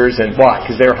lobsters and why?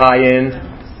 Because they're high in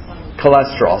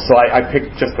cholesterol. So I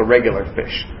pick just the regular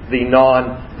fish.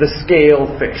 The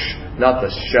scale fish, not the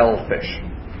shellfish.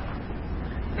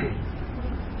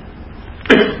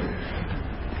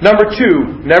 Number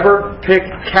 2, never pick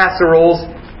casseroles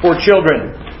for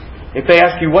children. If they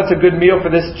ask you what's a good meal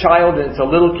for this child and it's a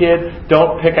little kid,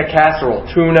 don't pick a casserole.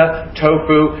 Tuna,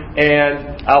 tofu,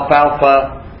 and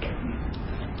alfalfa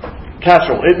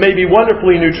casserole. It may be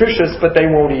wonderfully nutritious, but they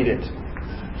won't eat it.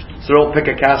 So don't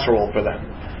pick a casserole for them.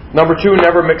 Number 2,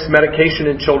 never mix medication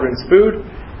in children's food.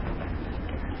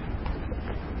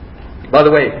 By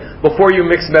the way, before you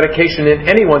mix medication in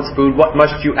anyone's food, what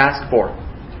must you ask for?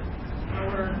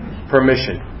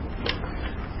 Permission.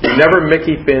 You never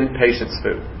Mickey Finn patient's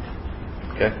food.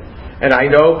 Okay? And I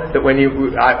know that when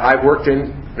I've worked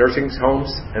in nursing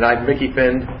homes, and I've Mickey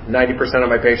Finned 90% of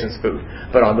my patients' food.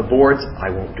 But on the boards,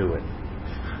 I won't do it.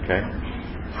 Okay?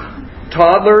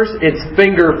 Toddlers, it's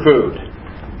finger food.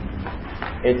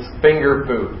 It's finger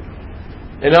food.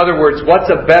 In other words, what's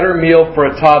a better meal for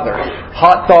a toddler?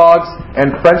 Hot dogs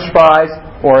and French fries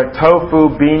or a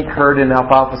tofu, bean curd, and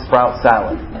alfalfa sprout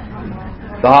salad?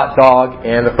 The hot dog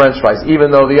and the French fries, even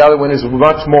though the other one is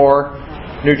much more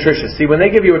nutritious. See, when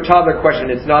they give you a toddler question,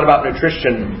 it's not about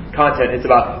nutrition content. It's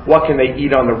about what can they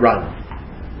eat on the run.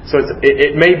 So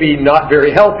it may be not very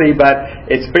healthy, but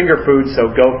it's finger food, so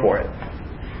go for it.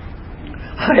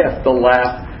 I have to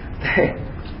laugh.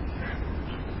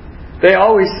 They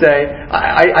always say,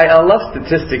 I love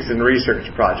statistics and research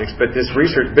projects, but this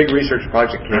big research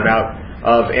project came out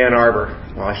of Ann Arbor.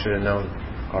 Well, I should have known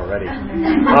already.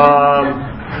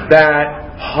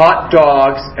 That hot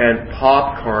dogs and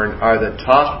popcorn are the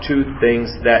top 2 things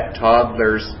that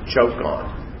toddlers choke on.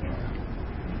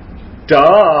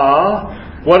 Duh!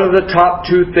 What are the top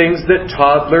 2 things that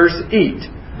toddlers eat?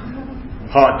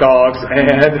 Hot dogs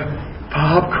and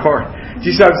popcorn. Do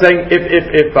you see what I'm saying?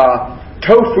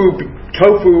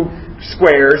 tofu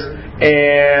squares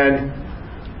and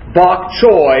bok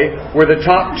choy were the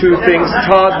top two things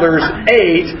toddlers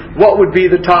ate, what would be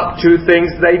the top two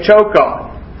things they choke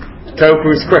on?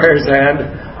 Tofu squares and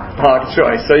bok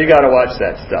choy. So you got to watch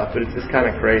that stuff, but it's just kind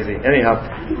of crazy. Anyhow,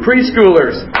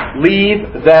 preschoolers,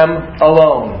 leave them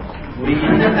alone. Leave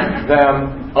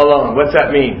them alone. What's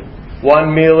that mean?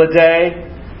 1 meal a day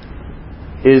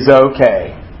is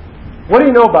okay. What do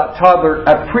you know about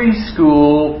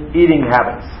preschool eating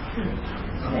habits?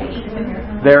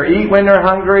 They eat when they're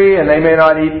hungry, and they may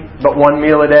not eat but 1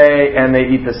 meal a day, and they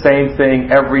eat the same thing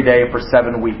every day for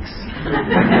 7 weeks.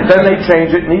 Then they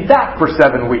change it and eat that for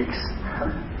 7 weeks.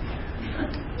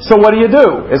 So what do you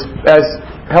do as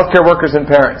healthcare workers and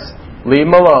parents? Leave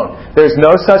them alone. There's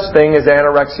no such thing as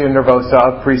anorexia nervosa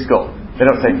of preschool. They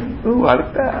don't say, "Ooh, I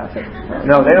like that."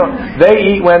 No, they don't.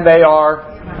 They eat when they are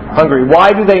hungry.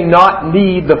 Why do they not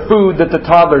need the food that the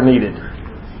toddler needed?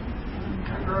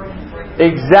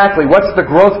 Exactly. What's the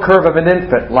growth curve of an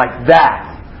infant? Like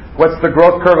that. What's the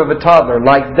growth curve of a toddler?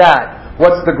 Like that.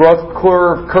 What's the growth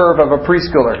curve of a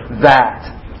preschooler? That.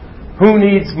 Who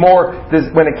needs more?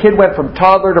 When a kid went from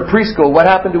toddler to preschool, what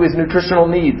happened to his nutritional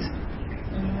needs?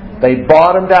 They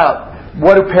bottomed out.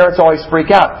 What do parents always freak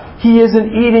out? He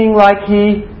isn't eating like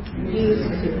he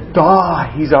used to.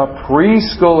 He's a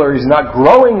preschooler. He's not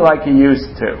growing like he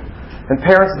used to. And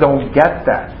parents don't get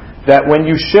that. That when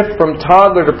you shift from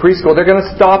toddler to preschool, they're going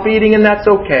to stop eating, and that's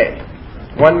okay.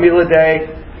 1 meal a day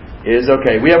is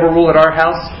okay. We have a rule at our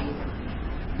house.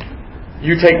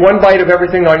 You take 1 bite of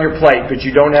everything on your plate, but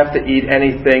you don't have to eat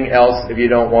anything else if you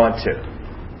don't want to.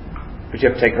 But you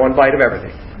have to take 1 bite of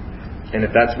everything. And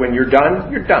if that's when you're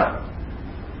done, you're done.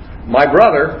 My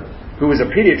brother, who was a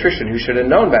pediatrician who should have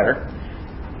known better,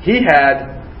 he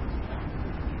had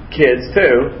kids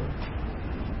too.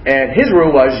 And his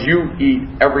rule was, you eat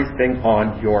everything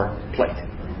on your plate.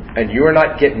 And you are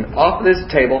not getting off this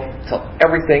table till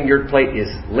everything your plate is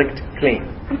licked clean.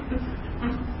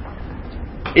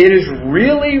 It is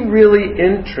really, really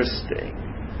interesting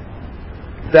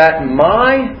that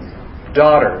my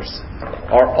daughters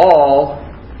are all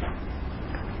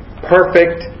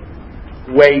perfect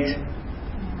weight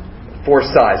for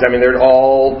size. I mean, they're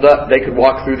all they could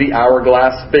walk through the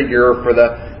hourglass figure for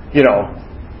the,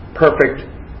 perfect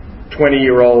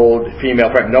 20-year-old female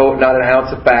friend. No, not an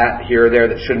ounce of fat here or there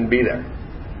that shouldn't be there.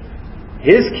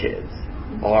 His kids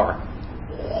are.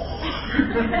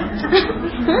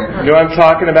 You know what I'm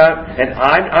talking about? And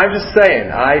I'm just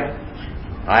saying, I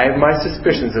have my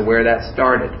suspicions of where that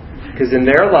started. Because in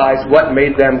their lives, what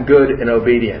made them good and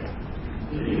obedient?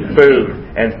 Food.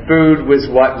 And food was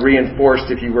what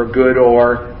reinforced if you were good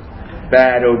or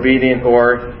bad, obedient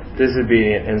or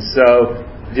disobedient. And so,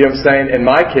 do you know what I'm saying? And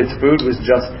my kids' food was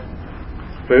just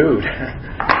food.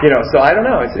 So I don't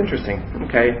know. It's interesting.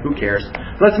 Okay, who cares?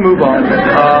 Let's move on.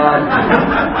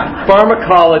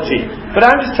 Pharmacology. But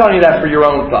I'm just telling you that for your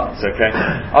own thoughts, okay?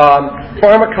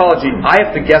 Pharmacology. I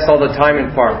have to guess all the time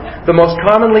in pharm. The most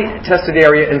commonly tested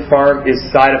area in pharm is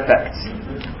side effects.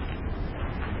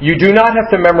 You do not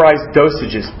have to memorize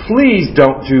dosages. Please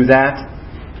don't do that.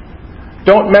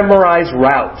 Don't memorize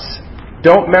routes.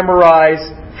 Don't memorize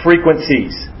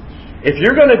frequencies. If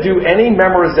you're going to do any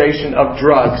memorization of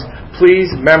drugs, please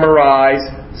memorize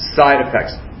side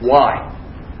effects. Why?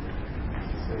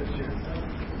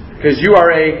 Because you are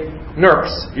a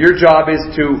nurse. Your job is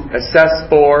to assess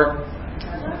for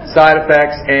side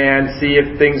effects and see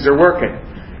if things are working.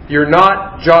 Your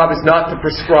job is not to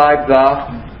prescribe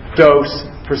the dose,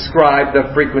 prescribe the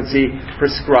frequency,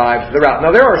 prescribe the route.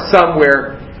 Now, there are some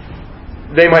where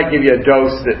they might give you a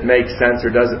dose that makes sense or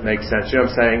doesn't make sense. You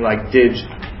know what I'm saying? Like Dig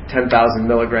 10,000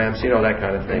 milligrams, that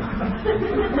kind of thing.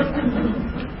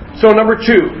 So number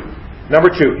two,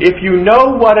 if you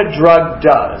know what a drug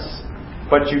does,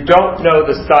 but you don't know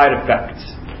the side effects,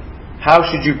 how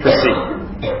should you proceed?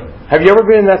 Have you ever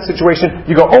been in that situation?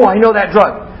 You go, I know that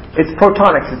drug. It's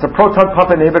Protonix. It's a proton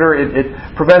pump inhibitor. It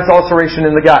prevents ulceration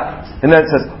in the gut. And then it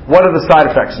says, what are the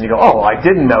side effects? And you go, I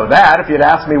didn't know that. If you'd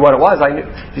asked me what it was, I knew.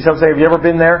 You see what I'm saying? Have you ever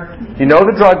been there? You know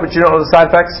the drug, but you don't know the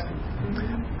side effects?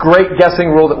 Great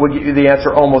guessing rule that will get you the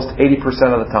answer almost 80%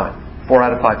 of the time. 4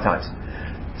 out of 5 times.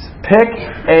 Pick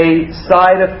a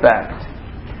side effect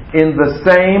in the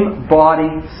same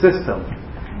body system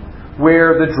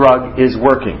where the drug is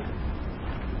working.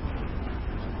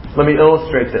 Let me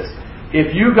illustrate this.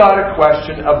 If you got a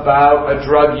question about a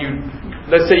drug,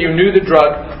 let's say you knew the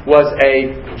drug was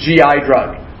a GI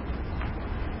drug,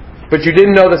 but you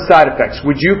didn't know the side effects,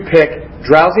 would you pick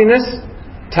drowsiness,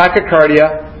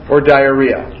 tachycardia, or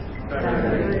diarrhea?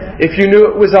 If you knew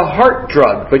it was a heart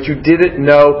drug, but you didn't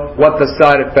know what the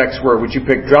side effects were, would you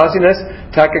pick drowsiness,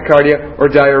 tachycardia, or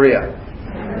diarrhea?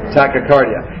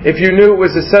 Tachycardia. If you knew it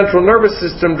was a central nervous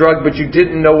system drug, but you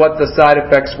didn't know what the side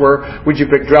effects were, would you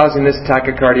pick drowsiness,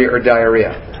 tachycardia, or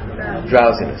diarrhea?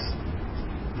 Drowsiness.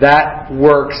 That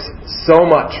works so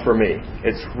much for me.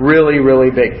 It's really,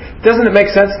 really big. Doesn't it make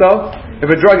sense, though?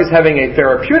 If a drug is having a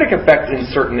therapeutic effect in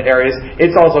certain areas,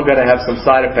 it's also going to have some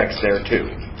side effects there, too.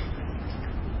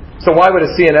 So why would a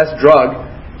CNS drug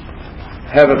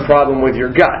have a problem with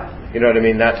your gut? You know what I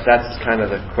mean? That's kind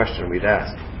of the question we'd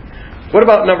ask. What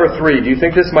about number 3? Do you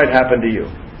think this might happen to you?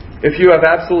 If you have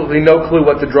absolutely no clue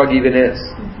what the drug even is,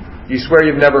 you swear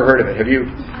you've never heard of it.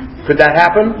 Could that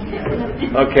happen?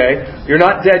 Okay. You're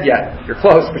not dead yet. You're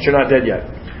close, but you're not dead yet.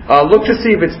 Look to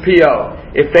see if it's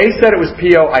PO. If they said it was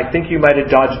PO, I think you might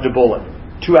have dodged a bullet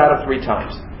 2 out of 3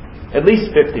 times. At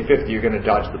least 50-50 you're going to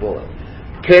dodge the bullet.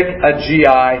 Pick a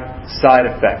GI side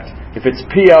effect. If it's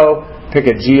PO, pick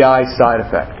a GI side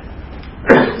effect.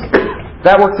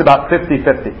 That works about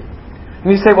 50-50. And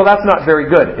you say, well, that's not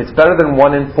very good. It's better than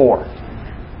 1 in 4.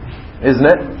 Isn't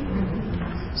it?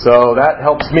 So that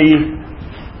helps me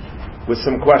with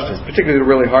some questions, particularly the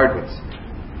really hard ones.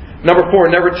 Number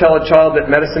 4, never tell a child that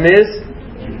medicine is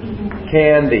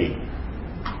candy.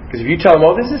 Because if you tell them,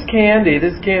 oh, this is candy,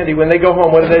 when they go home,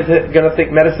 what are they going to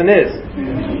think medicine is?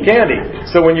 Candy.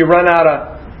 So when you run out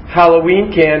of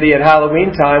Halloween candy at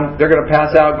Halloween time, they're going to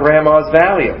pass out Grandma's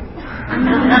Valium.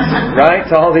 Right?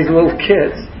 To all these little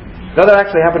kids. Now, that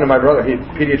actually happened to my brother. He's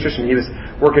a pediatrician. He was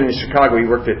working in Chicago. He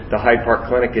worked at the Hyde Park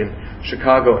Clinic in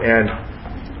Chicago. And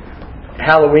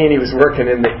Halloween, he was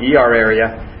working in the ER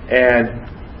area. And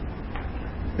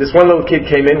this one little kid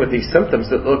came in with these symptoms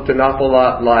that looked an awful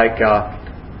lot like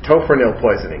tofranil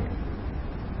poisoning.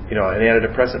 You know, an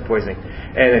antidepressant poisoning.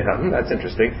 And they thought, that's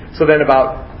interesting. So then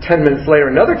about 10 minutes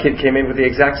later, another kid came in with the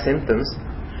exact symptoms.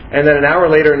 And then an hour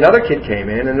later, another kid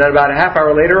came in. And then about a half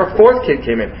hour later, a fourth kid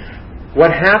came in.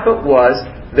 What happened was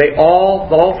all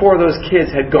 4 of those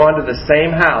kids had gone to the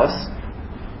same house,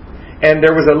 and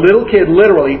there was a little kid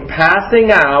literally passing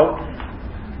out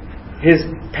his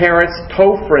parents'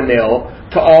 tofranil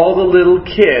to all the little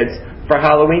kids for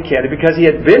Halloween candy because he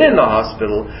had been in the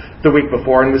hospital the week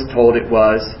before and was told it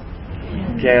was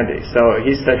candy. So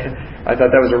he said, I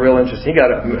thought that was a real interest. He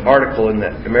got an article in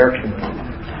the American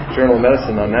Journal of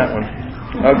Medicine on that one.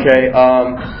 Okay,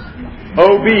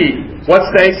 OB. What's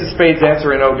the ace of spades answer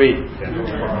in OB?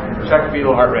 Check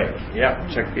fetal heart rate. Yeah,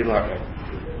 check fetal heart rate.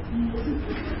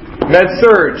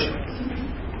 Med-surg.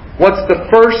 What's the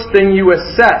first thing you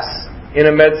assess in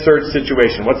a med-surg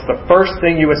situation? What's the first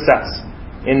thing you assess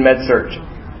in med-surg?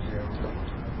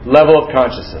 Level of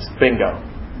consciousness. Bingo.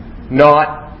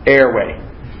 Not airway.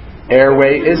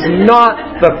 Airway is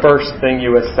not the first thing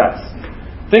you assess.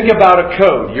 Think about a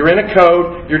code. You're in a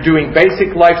code. You're doing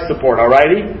basic life support,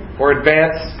 alrighty? Or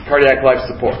advanced cardiac life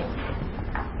support.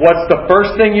 What's the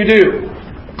first thing you do?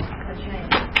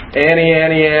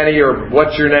 Annie, or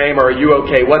what's your name, or are you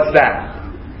okay? What's that?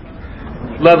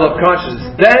 Level of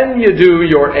consciousness. Then you do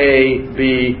your A,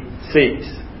 B, C's.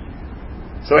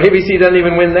 So ABC doesn't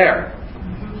even win there.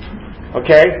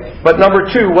 Okay? But number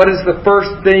 2, what is the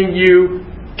first thing you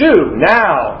do?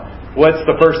 Now, what's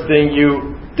the first thing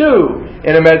you do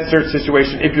in a med-surg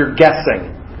situation if you're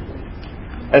guessing?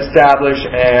 Establish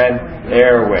an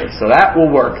airway. So that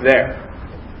will work there.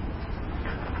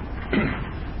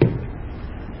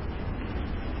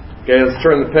 Okay, let's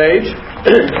turn the page.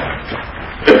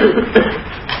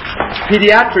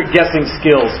 Pediatric guessing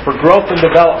skills for growth and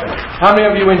development. How many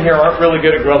of you in here aren't really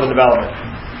good at growth and development?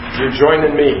 You're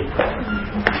joining me.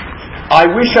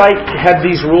 I wish I had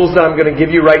these rules that I'm going to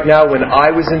give you right now when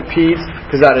I was in peds,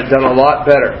 because I'd have done a lot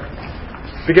better.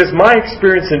 Because my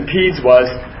experience in peds was,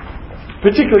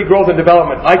 particularly growth and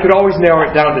development, I could always narrow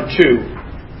it down to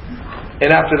 2.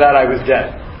 And after that, I was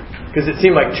dead. Because it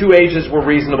seemed like 2 ages were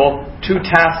reasonable, 2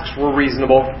 tasks were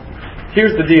reasonable.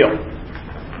 Here's the deal.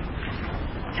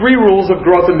 3 rules of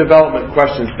growth and development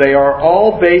questions. They are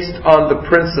all based on the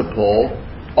principle,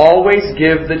 always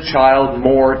give the child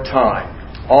more time.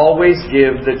 Always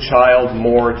give the child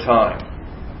more time.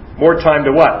 More time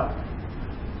to what?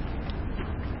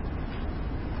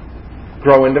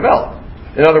 Grow and develop.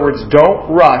 In other words, don't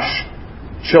rush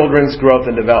children's growth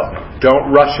and development.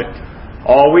 Don't rush it.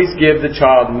 Always give the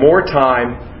child more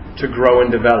time to grow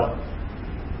and develop.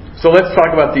 So let's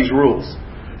talk about these rules.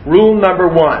 Rule number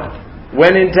 1.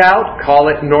 When in doubt, call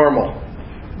it normal.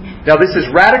 Now this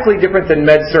is radically different than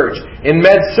med-surg. In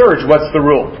med-surg, what's the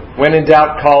rule? When in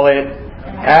doubt, call it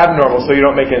abnormal, so you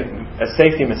don't make a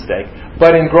safety mistake.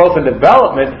 But in growth and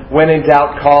development, when in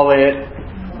doubt, call it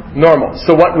Normal.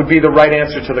 So what would be the right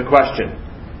answer to the question?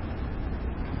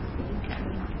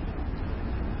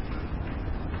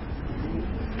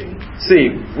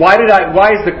 C. Why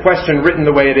is the question written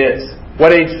the way it is?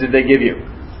 What age did they give you?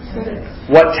 6.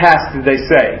 What task did they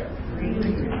say?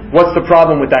 What's the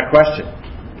problem with that question?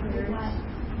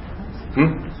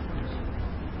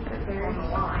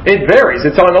 It varies.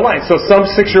 It's on the line. So some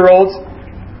 6-year-olds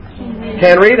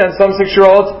can read and some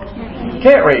 6-year-olds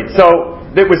can't read. So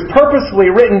it was purposely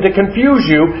written to confuse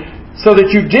you so that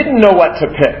you didn't know what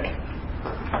to pick.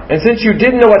 And since you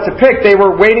didn't know what to pick, they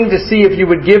were waiting to see if you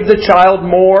would give the child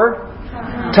more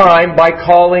time by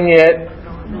calling it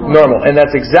normal. And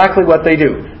that's exactly what they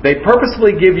do. They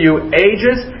purposely give you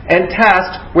ages and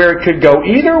tasks where it could go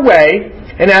either way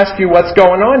and ask you what's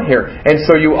going on here. And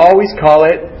so you always call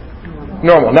it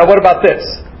normal. Now what about this?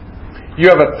 You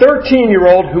have a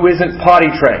 13-year-old who isn't potty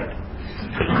trained.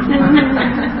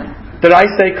 Did I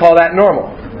say call that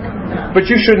normal? But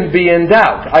you shouldn't be in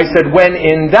doubt. I said when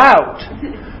in doubt,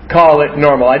 call it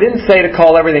normal. I didn't say to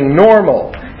call everything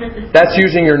normal. That's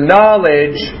using your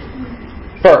knowledge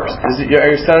first. Are you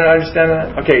understand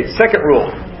that? Okay, second rule.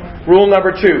 Rule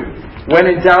number 2. When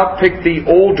in doubt, pick the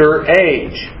older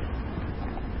age.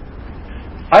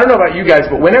 I don't know about you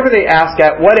guys, but whenever they ask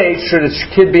at what age should a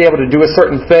kid be able to do a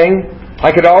certain thing,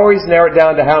 I could always narrow it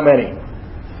down to how many?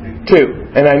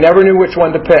 2. And I never knew which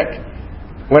one to pick.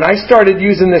 When I started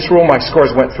using this rule, my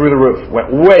scores went through the roof,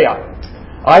 went way up.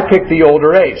 I picked the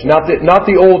older age, not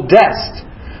the oldest,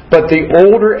 but the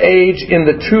older age in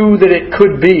the 2 that it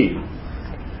could be.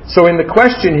 So in the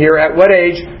question here, at what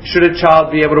age should a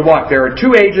child be able to walk? There are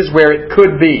 2 ages where it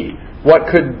could be.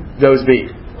 What could those be?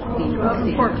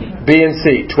 14. B and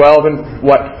C. 12 and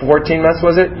what? 14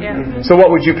 was it? Yeah. So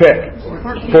what would you pick?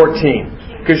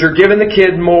 14. Because you're giving the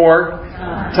kid more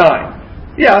time.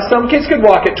 Yeah, some kids could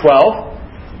walk at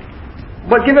 12,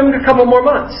 but give them a couple more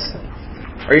months.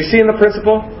 Are you seeing the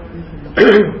principle?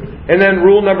 And then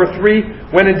rule number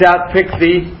 3, when in doubt, pick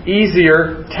the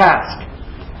easier task.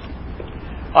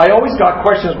 I always got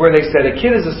questions where they said, a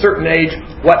kid is a certain age,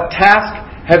 what task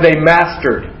have they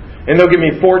mastered? And they'll give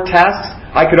me 4 tasks.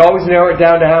 I could always narrow it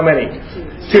down to how many? 2.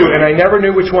 And I never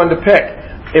knew which one to pick.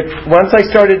 Once I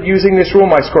started using this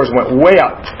rule, my scores went way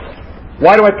up.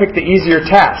 Why do I pick the easier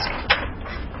task?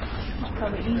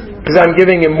 Because I'm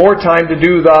giving him more time to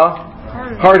do the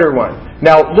harder one.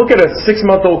 Now, look at a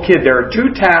 6-month-old kid. There are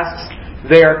 2 tasks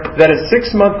there that a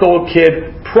 6-month-old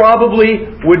kid probably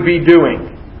would be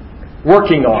doing,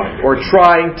 working on, or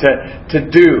trying to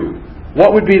do.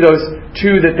 What would be those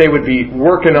 2 that they would be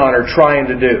working on or trying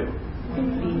to do?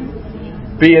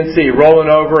 B and C, rolling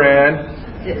over and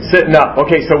sitting up.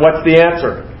 Okay, so what's the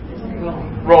answer?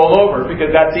 Roll over,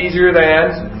 because that's easier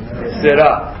than sit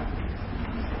up.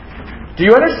 Do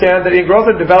you understand that in growth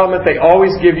and development they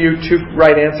always give you 2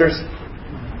 right answers?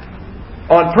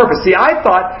 On purpose. See, I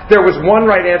thought there was 1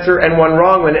 right answer and 1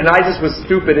 wrong one, and I just was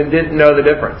stupid and didn't know the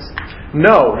difference.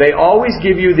 No, they always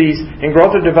give you these, in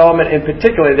growth and development in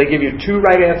particular, they give you 2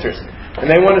 right answers. And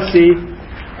they want to see,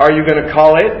 are you going to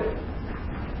call it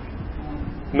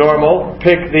normal,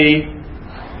 pick the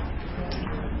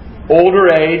older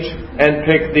age, and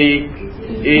pick the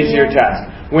easier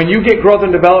task. When you get growth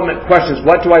and development questions,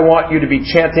 what do I want you to be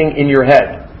chanting in your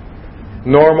head?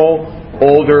 Normal,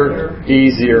 older,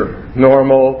 easier.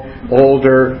 Normal,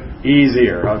 older,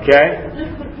 easier. Okay?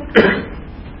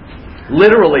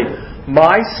 Literally,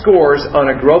 my scores on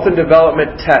a growth and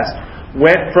development test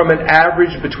went from an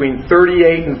average between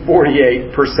 38 and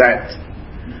 48%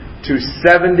 to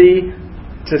 70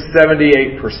 to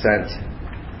 78%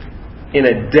 in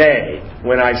a day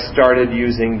when I started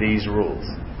using these rules.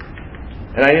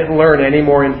 And I didn't learn any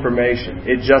more information.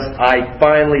 I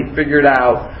finally figured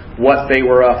out what they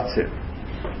were up to.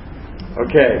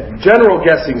 Okay, general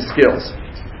guessing skills.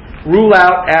 Rule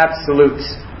out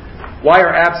absolutes. Why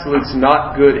are absolutes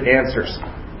not good answers?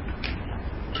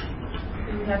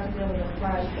 You have to be able to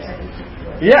apply to every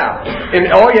situation. Yeah,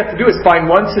 and all you have to do is find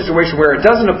one situation where it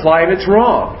doesn't apply and it's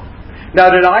wrong. Now,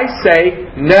 did I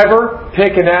say never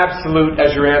pick an absolute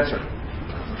as your answer?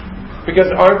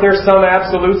 Because aren't there some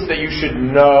absolutes that you should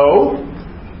know?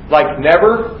 Like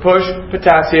never push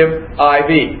potassium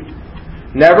IV.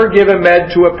 Never give a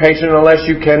med to a patient unless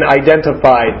you can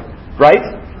identify.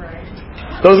 Right?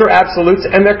 Those are absolutes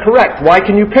and they're correct. Why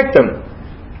can you pick them?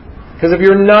 Because of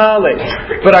your knowledge.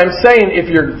 But I'm saying if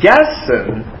you're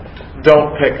guessing,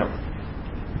 don't pick them.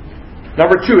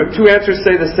 Number 2, if 2 answers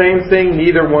say the same thing,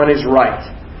 neither one is right.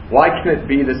 Why can it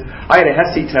be this? I had a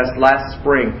HESI test last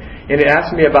spring, and it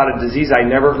asked me about a disease I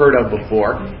never heard of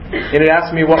before. And it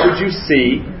asked me, what would you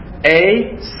see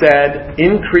A said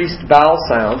increased bowel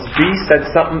sounds, B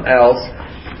said something else,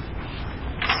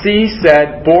 C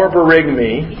said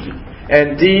borborygmi,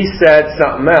 and D said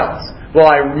something else. Well,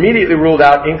 I immediately ruled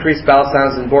out increased bowel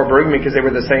sounds and borborygmi because they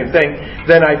were the same thing.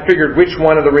 Then I figured which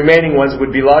one of the remaining ones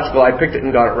would be logical. I picked it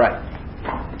and got it right.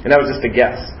 And that was just a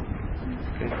guess.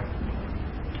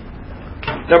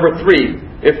 Number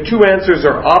 3, if two answers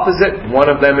are opposite, one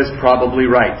of them is probably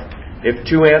right. If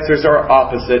two answers are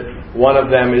opposite, one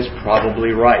of them is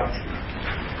probably right.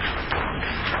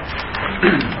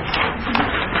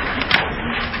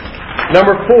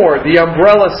 Number 4, the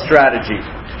umbrella strategy.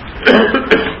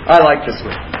 I like this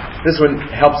one. This one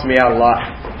helps me out a lot.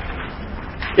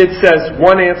 It says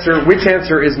one answer, which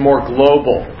answer is more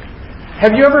global?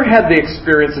 Have you ever had the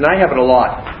experience, and I have it a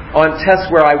lot, on tests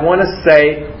where I want to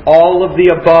say all of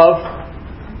the above,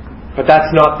 but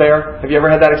that's not there? Have you ever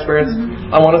had that experience?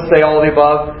 I want to say all of the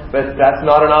above, but that's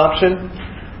not an option.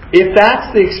 If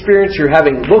that's the experience you're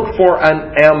having, look for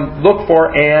an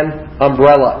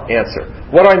umbrella answer.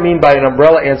 What I mean by an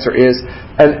umbrella answer is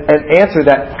an answer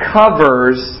that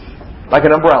covers, like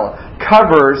an umbrella,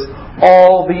 covers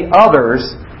all the others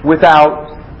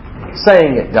without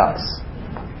saying it does.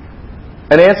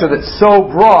 An answer that's so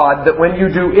broad that when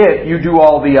you do it, you do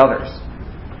all the others.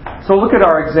 So look at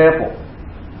our example.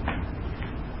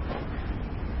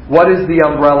 What is the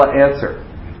umbrella answer?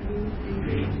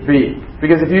 B.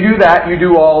 Because if you do that, you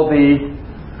do all the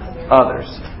others.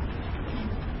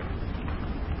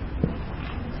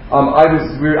 I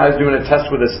was doing a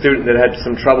test with a student that had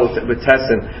some trouble with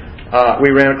tests, and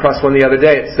we ran across one the other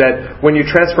day. It said, when you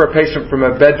transfer a patient from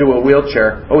a bed to a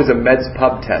wheelchair, it was a Meds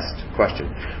Pub test question.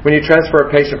 When you transfer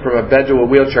a patient from a bed to a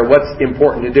wheelchair, what's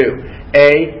important to do?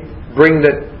 A, bring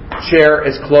the chair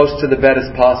as close to the bed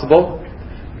as possible.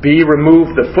 B,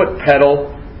 remove the foot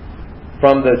pedal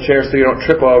from the chair so you don't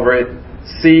trip over it.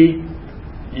 C,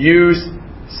 use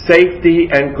safety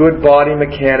and good body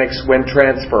mechanics when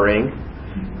transferring.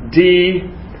 D,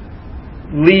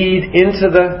 lead into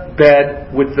the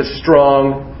bed with the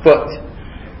strong foot.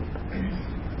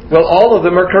 Well, all of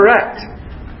them are correct.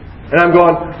 And I'm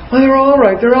going, well, they're all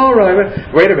right.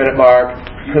 Wait a minute, Mark.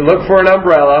 Look for an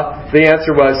umbrella. The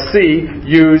answer was C,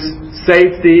 use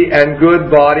safety and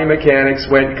good body mechanics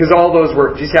when, because all those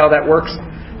work. Do you see how that works?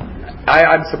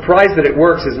 I'm surprised that it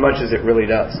works as much as it really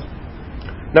does.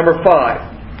 Number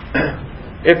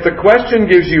 5. If the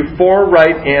question gives you 4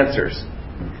 right answers,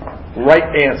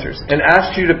 and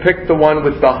asks you to pick the one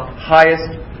with the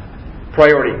highest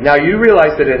priority. Now you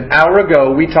realize that an hour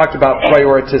ago we talked about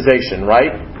prioritization,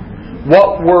 right?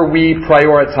 What were we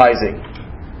prioritizing?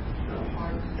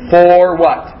 4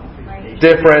 what?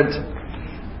 Different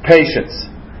patients.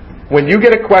 When you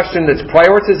get a question that's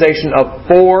prioritization of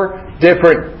 4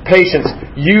 different patients,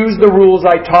 use the rules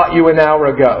I taught you an hour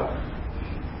ago.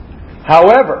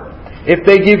 However, if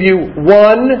they give you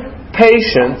 1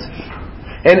 patient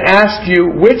and ask you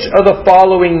which of the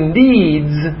following needs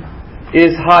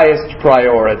is highest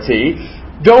priority,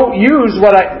 don't use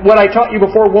what I taught you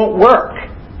before won't work.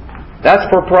 That's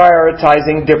for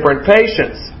prioritizing different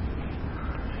patients.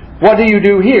 What do you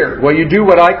do here? Well, you do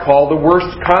what I call the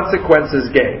worst consequences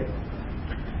game.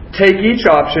 Take each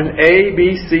option, A,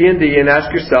 B, C, and D, and ask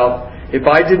yourself, if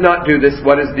I did not do this,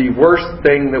 what is the worst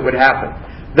thing that would happen?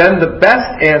 Then the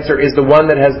best answer is the one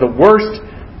that has the worst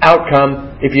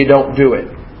outcome if you don't do it.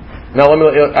 Now,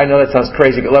 I know that sounds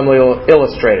crazy, but let me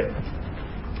illustrate it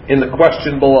in the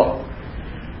question below.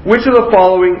 Which of the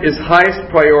following is highest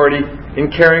priority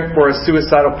in caring for a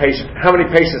suicidal patient? How many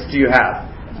patients do you have?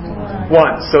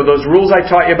 1. So those rules I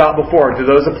taught you about before, do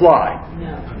those apply?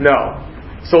 No.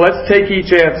 So let's take each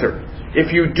answer.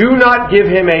 If you do not give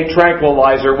him a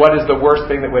tranquilizer, what is the worst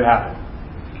thing that would happen?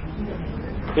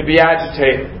 He'd be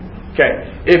agitated. Okay.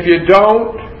 If you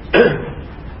don't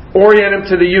orient him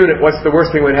to the unit, what's the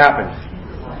worst thing that would happen?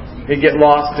 He'd get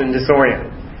lost and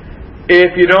disoriented.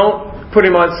 If you don't put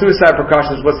him on suicide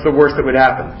precautions, what's the worst that would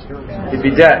happen? He'd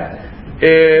be dead.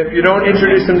 If you don't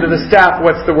introduce him to the staff,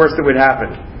 what's the worst that would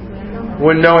happen?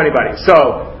 Wouldn't know anybody.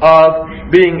 So, of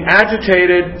being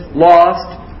agitated,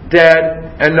 lost,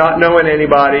 dead, and not knowing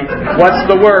anybody, what's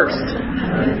the worst?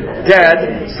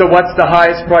 Dead. So what's the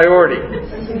highest priority?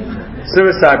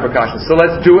 Suicide precautions. So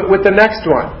let's do it with the next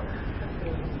one.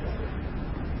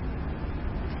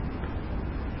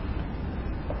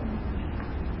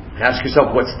 Ask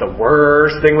yourself, what's the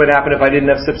worst thing that would happen if I didn't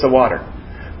have sips of water?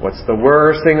 What's the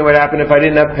worst thing that would happen if I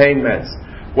didn't have pain meds?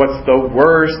 What's the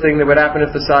worst thing that would happen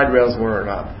if the side rails weren't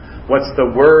up? What's the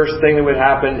worst thing that would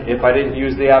happen if I didn't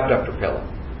use the abductor pillow?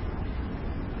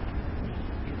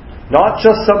 Not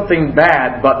just something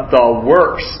bad, but the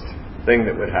worst thing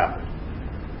that would happen.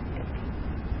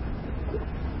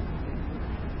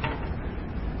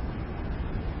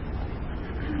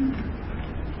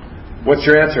 What's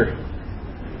your answer?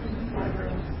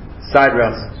 Side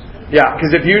rails. Yeah,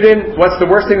 because if you didn't, what's the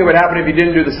worst thing that would happen if you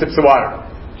didn't do the sips of water?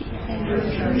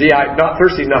 Not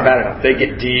thirsty is not bad enough. They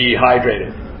get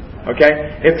dehydrated.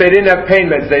 Okay? If they didn't have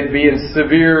pain meds, they'd be in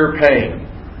severe pain.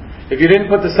 If you didn't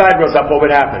put the side rails up, what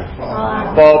would happen?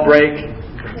 Fall, break,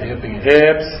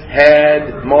 hips,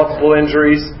 head, multiple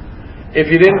injuries. If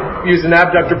you didn't use an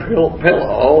abductor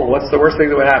pillow, what's the worst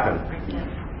thing that would happen?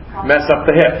 Mess up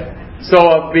the hip. So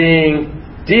of being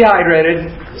dehydrated,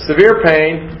 severe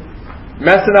pain,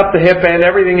 messing up the hip and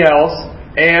everything else,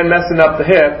 and messing up the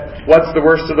hip, what's the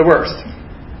worst of the worst?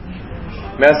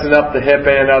 Messing up the hip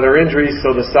and other injuries,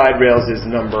 so the side rails is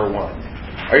number 1.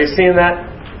 Are you seeing that?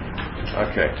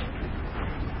 Okay.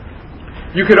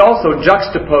 You could also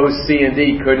juxtapose C and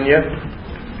D, couldn't you?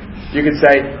 You could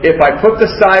say, if I put the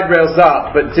side rails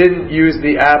up but didn't use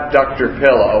the abductor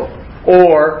pillow,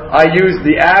 or I used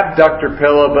the abductor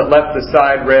pillow but left the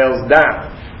side rails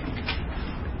down.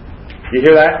 You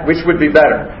hear that? Which would be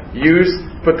better?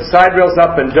 Put the side rails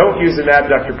up and don't use an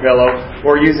abductor pillow,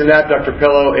 or use an abductor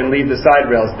pillow and leave the side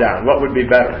rails down. What would be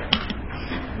better?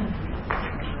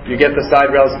 You get the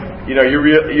side rails,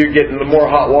 you're getting the more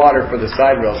hot water for the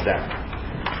side rails down.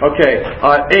 Okay,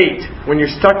 8. When you're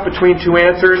stuck between two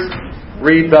answers,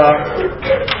 read the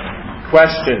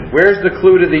question. Where's the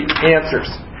clue to the answers?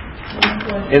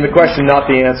 In the question, not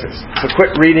the answers. So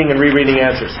quit reading and rereading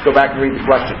answers. Go back and read the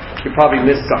question. You probably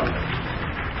missed something.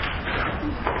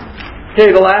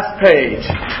 Okay, the last page.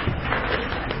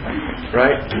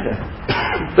 Right?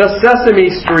 The Sesame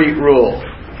Street rule.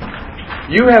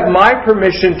 You have my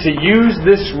permission to use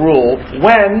this rule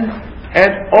when,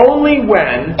 and only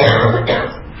when,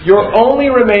 your only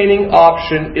remaining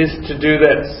option is to do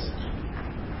this.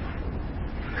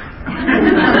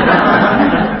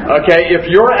 Okay, if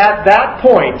you're at that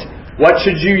point, what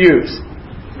should you use?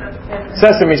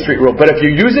 Sesame Street rule. But if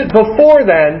you use it before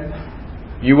then,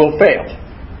 you will fail.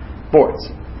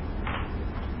 Boards.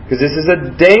 Because this is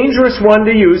a dangerous one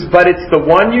to use, but it's the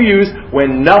one you use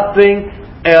when nothing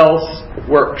else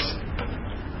works.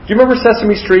 Do you remember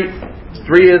Sesame Street?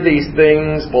 3 of these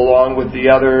things belong with the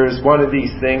others. 1 of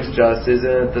these things just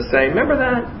isn't the same. Remember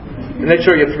that? And they'd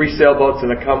show you 3 sailboats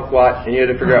and a kumquat, and you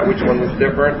had to figure out which one was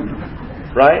different.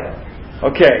 Right?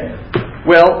 Okay.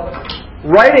 Well,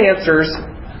 right answers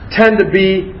tend to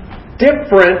be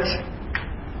different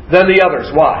than the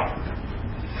others. Why?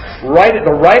 The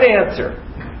right answer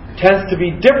tends to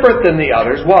be different than the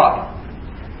others. Why?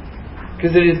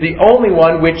 Because it is the only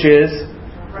one which is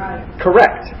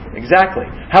correct. Exactly.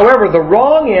 However, the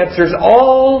wrong answers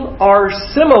all are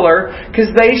similar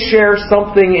because they share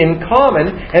something in common,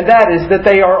 and that is that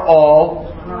they are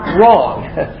all wrong.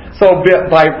 So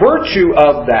by virtue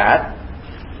of that,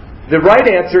 the right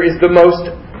answer is the most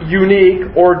unique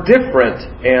or different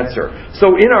answer.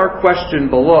 So in our question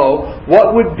below,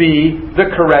 what would be the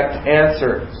correct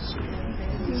answer?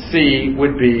 C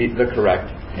would be the correct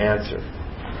answer.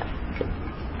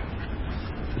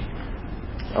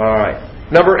 All right.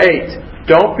 Number 8.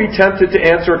 Don't be tempted to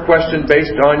answer a question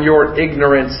based on your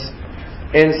ignorance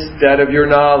instead of your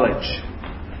knowledge.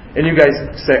 And you guys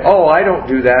say, oh, I don't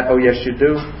do that. Oh, yes, you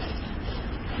do.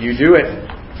 You do it.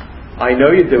 I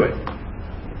know you do it.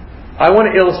 I want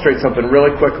to illustrate something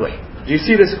really quickly. Do you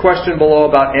see this question below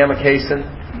about amikacin?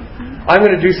 I'm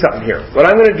going to do something here. What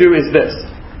I'm going to do is this.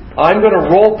 I'm going to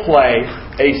role play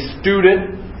a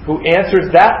student who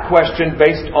answers that question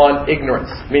based on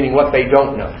ignorance, meaning what they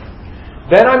don't know.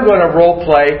 Then I'm going to role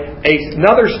play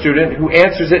another student who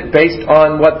answers it based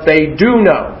on what they do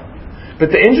know. But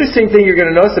the interesting thing you're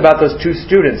going to notice about those 2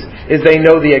 students is they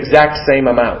know the exact same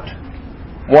amount.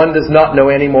 One does not know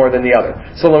any more than the other.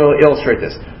 So let me illustrate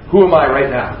this. Who am I right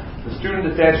now? The student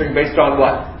that's answering based on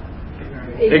what?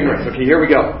 Ignorance. Okay, here we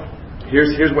go.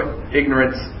 Here's what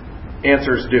ignorance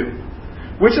answers do.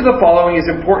 Which of the following is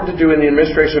important to do in the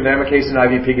administration of amikacin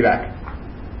IV piggyback?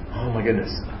 Oh my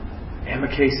goodness.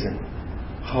 Amikacin.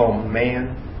 Oh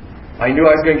man. I knew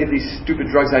I was going to get these stupid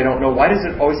drugs I don't know. Why does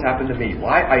it always happen to me?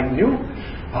 Why? I knew.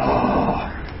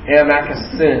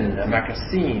 Amikacin.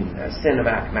 Maxin.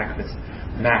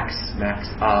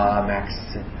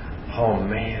 Oh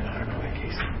man, I don't know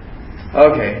amikacin.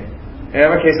 Okay.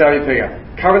 Amikacin IV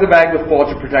piggyback. Cover the bag with foil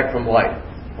to protect from light.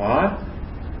 What?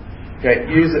 Okay,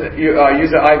 use an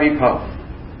IV pump.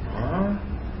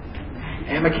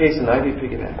 Amikacin IV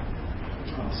piggyback.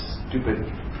 Oh, stupid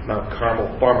Mount Carmel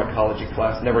pharmacology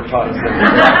class never taught us that.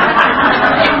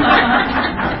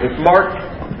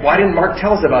 Why didn't Mark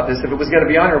tell us about this if it was going to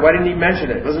be on here? Why didn't he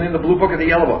mention it? It wasn't in the blue book or the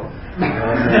yellow book.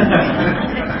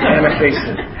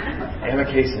 Amikacin.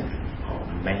 Oh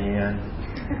man.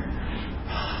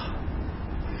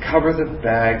 Cover the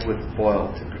bag with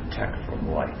foil to protect from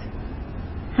light.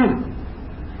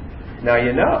 Now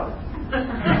you know.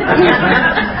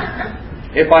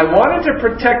 If I wanted to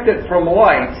protect it from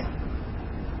light,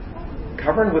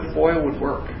 covering with foil would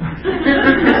work.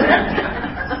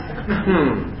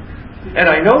 And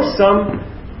I know some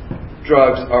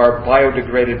drugs are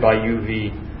biodegraded by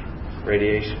UV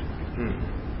radiation.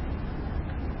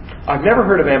 I've never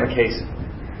heard of amikacin.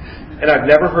 And I've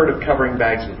never heard of covering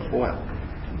bags with foil.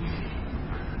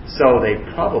 So they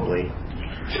probably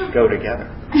go together.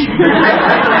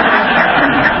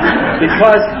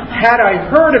 Because had I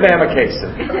heard of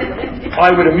amikacin,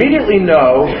 I would immediately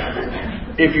know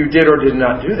if you did or did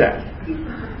not do that.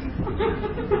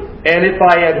 And if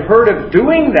I had heard of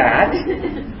doing that,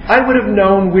 I would have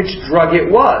known which drug it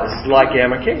was, like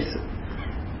amikacin.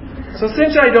 So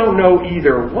since I don't know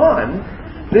either one,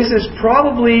 this is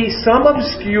probably some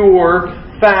obscure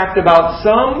fact about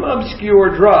some obscure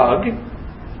drug,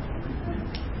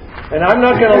 and I'm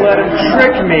not going to let him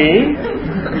trick me,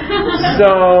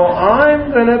 so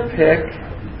I'm going to pick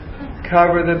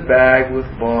cover the bag with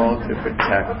foil to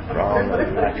protect from the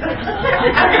light.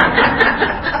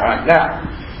 Alright, now,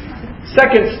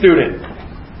 second student.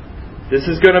 This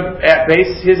is going to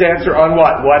base his answer on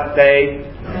what? What they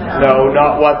know,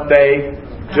 not what they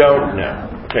don't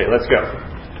know. Okay, let's go.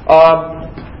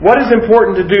 What is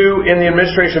important to do in the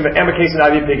administration of amikacin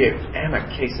IV pig?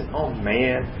 Amikacin, oh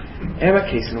man.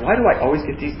 Amikacin, why do I always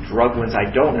get these drug ones I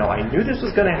don't know? I knew this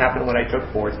was going to happen when I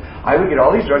took boards. I would get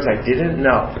all these drugs I didn't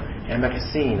know.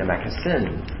 Amikacin,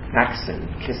 Maxin,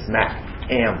 Kismac,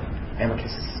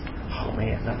 Amicus. Oh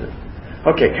man, nothing.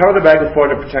 Okay, cover the bag with foil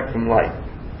to protect from light.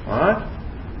 What?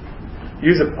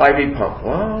 Use an IV pump.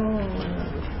 Whoa.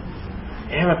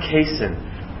 Amikacin.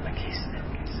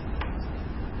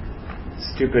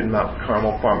 Stupid Mount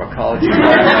Carmel pharmacology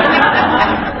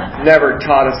never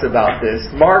taught us about this.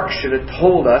 Mark should have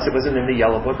told us. It wasn't in the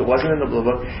yellow book. It wasn't in the blue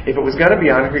book. If it was going to be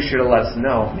on here, he should have let us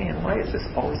know. Man, why is this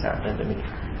always happening to me?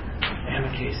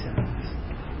 Amikacin.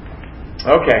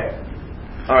 Okay.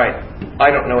 All right. I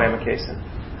don't know amikacin.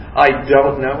 I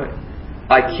don't know it.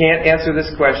 I can't answer this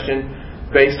question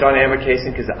based on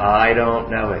amikacin because I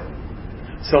don't know it.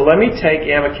 So let me take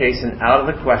amikacin out of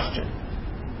the question.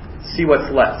 See what's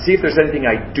left. See if there's anything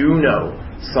I do know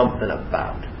something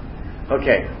about.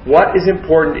 Okay, what is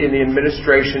important in the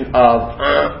administration of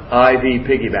IV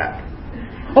piggyback?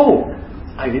 Oh,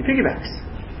 IV piggybacks.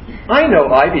 I know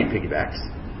IV piggybacks.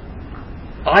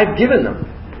 I've given them.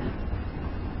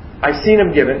 I've seen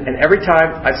them given, and every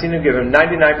time I've seen them given,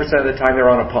 99% of the time they're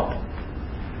on a pump.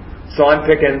 So I'm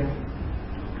picking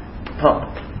pump.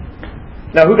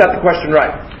 Now, who got the question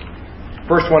right?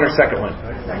 First one or second one?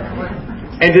 Second one.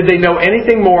 And did they know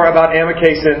anything more about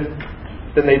amikacin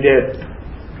than they did?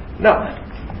 No.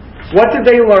 What did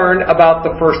they learn about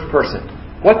the first person?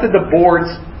 What did the boards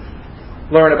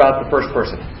learn about the first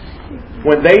person?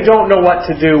 When they don't know what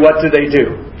to do, what do?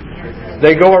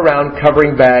 They go around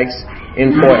covering bags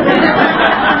in foil.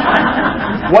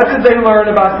 What did they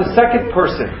learn about the second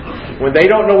person? When they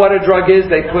don't know what a drug is,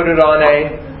 they put it on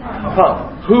a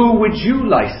pump. Who would you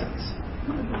license?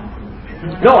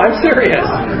 No, I'm serious.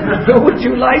 Who would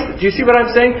you license? Do you see what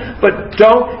I'm saying? But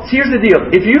here's the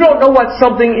deal. If you don't know what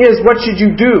something is, what should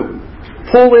you do?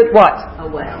 Pull it what?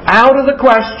 Away. Out of the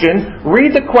question,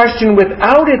 read the question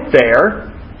without it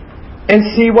there, and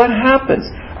see what happens.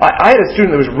 I had a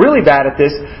student that was really bad at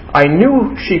this. I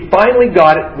knew she finally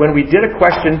got it when we did a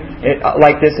question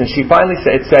like this, and she finally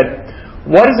said,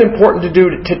 what is important to do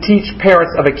to teach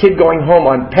parents of a kid going home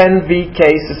on Pen VK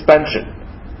suspension?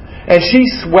 And she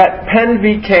sweat Pen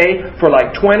VK for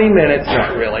like 20 minutes,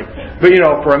 not really, but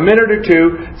for a minute or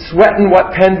two, sweating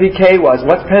what Pen VK was.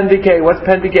 What's Pen VK? What's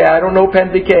Pen VK? I don't know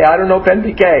Pen VK. I don't know Pen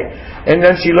VK. And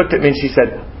then she looked at me and she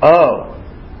said, oh,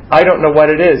 I don't know what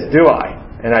it is, do I?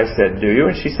 And I said, do you?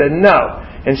 And she said, no.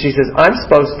 And she says, I'm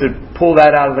supposed to pull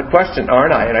that out of the question, aren't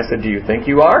I? And I said, do you think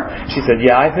you are? She said,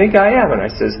 yeah, I think I am. And I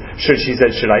says, she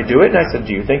said, should I do it? And I said,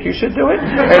 do you think you should do it?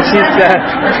 And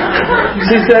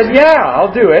she said, yeah,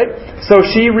 I'll do it. So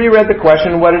she reread the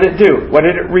question. What did it do? What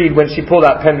did it read when she pulled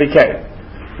out Pen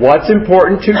VK? What's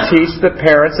important to teach the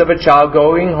parents of a child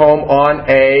going home on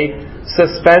a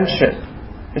suspension?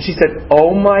 And she said,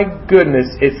 oh my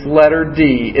goodness, it's letter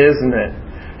D, isn't it?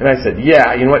 And I said,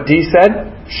 yeah. You know what D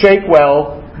said? Shake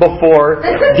well before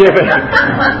giving.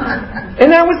 And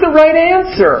that was the right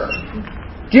answer.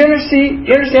 Do you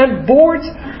understand? Boards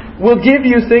will give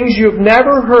you things you've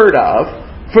never heard of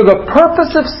for the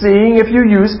purpose of seeing if you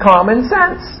use common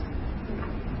sense.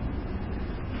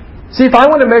 See, if I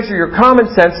want to measure your common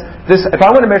sense, if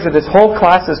I want to measure this whole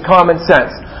class's common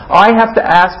sense, I have to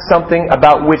ask something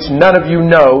about which none of you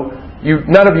know,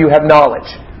 none of you have knowledge.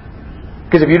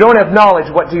 Because if you don't have knowledge,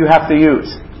 what do you have to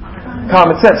use?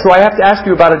 Common sense. So I have to ask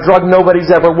you about a drug nobody's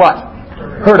ever what?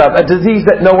 Heard of. A disease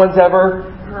that no one's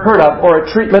ever heard of. Or a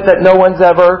treatment that no one's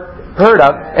ever heard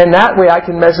of. And that way I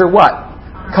can measure what?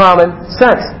 Common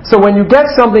sense. So when you get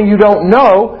something you don't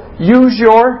know, use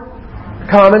your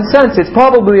common sense. It's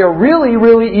probably a really,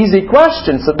 really easy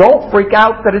question. So don't freak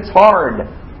out that it's hard.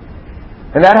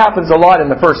 And that happens a lot in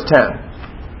the first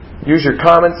 10. Use your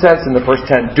common sense in the first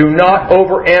 10. Do not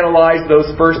overanalyze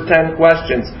those first 10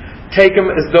 questions. Take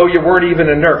them as though you weren't even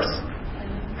a nurse.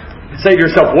 Say to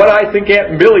yourself, what I think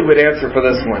Aunt Billy would answer for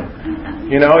this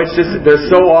one. You know, it's just,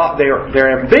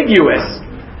 they're ambiguous,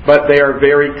 but they are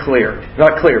very clear.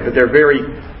 Not clear, but they're very,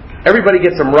 everybody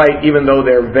gets them right even though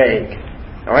they're vague.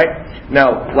 Alright?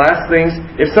 Now, last things,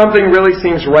 if something really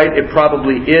seems right, it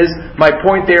probably is. My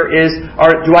point there is,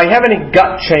 do I have any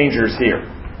gut changers here?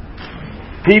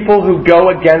 People who go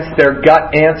against their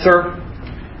gut answer,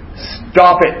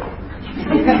 stop it.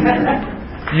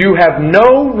 You have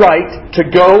no right to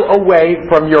go away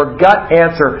from your gut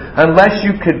answer unless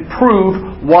you could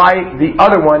prove why the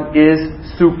other one is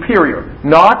superior.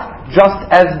 Not just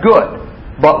as good,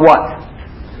 but what?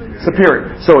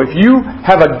 Superior. So if you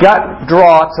have a gut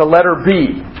draw to letter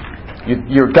B,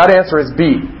 your gut answer is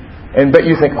B, but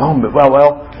you think, oh,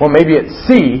 well, maybe it's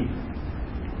C.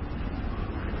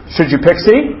 Should you pick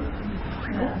C?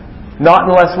 Not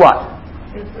unless what?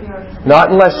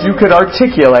 Not unless you could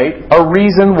articulate a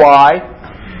reason why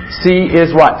C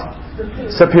is what?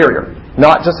 Superior.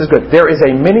 Not just as good. There is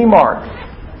a mini mark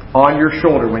on your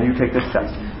shoulder when you take this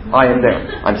test. I am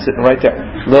there. I'm sitting right there.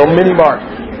 Little mini mark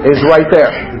is right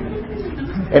there.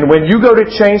 And when you go to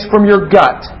change from your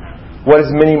gut, what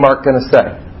is mini mark going to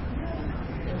say?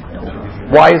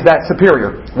 Why is that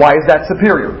superior? Why is that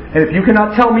superior? And if you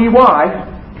cannot tell me why,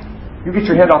 you get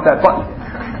your hand off that button.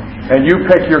 And you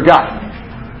pick your gut.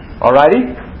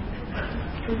 Alrighty?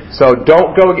 So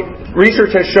don't go...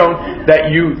 Research has shown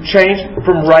that you change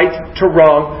from right to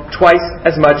wrong twice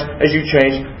as much as you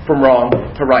change from wrong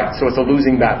to right. So it's a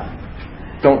losing battle.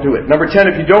 Don't do it. Number 10,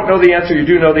 if you don't know the answer, you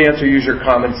do know the answer, use your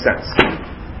common sense.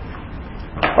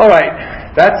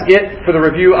 Alright, that's it for the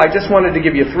review. I just wanted to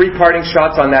give you 3 parting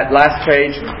shots on that last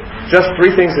page. Just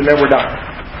 3 things and then we're done.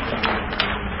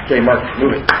 Okay, Mark,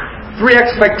 move it. 3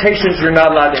 expectations you're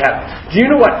not allowed to have. Do you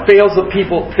know what fails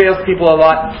people a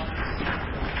lot?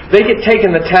 They get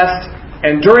taken the test,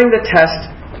 and during the test,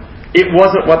 it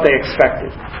wasn't what they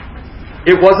expected.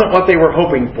 It wasn't what they were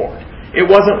hoping for. It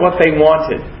wasn't what they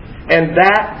wanted. And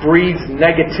that breeds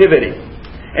negativity.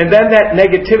 And then that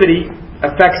negativity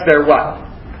affects their what?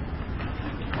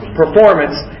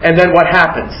 Performance. And then what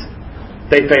happens?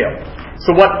 They fail.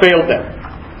 So what failed them?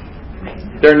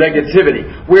 Their negativity.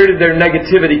 Where did their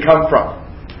negativity come from?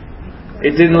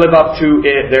 It didn't live up to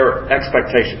their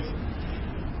expectations.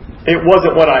 It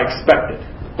wasn't what I expected.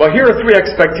 Well, here are 3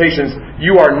 expectations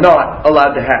you are not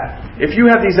allowed to have. If you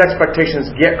have these expectations,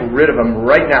 get rid of them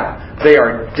right now. They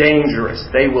are dangerous.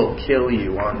 They will kill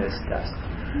you on this test.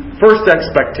 First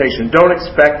expectation, don't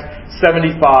expect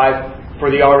 75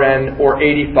 for the RN or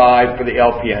 85 for the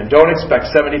LPN. Don't expect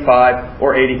 75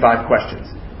 or 85 questions.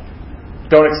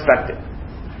 Don't expect it.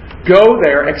 Go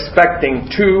there expecting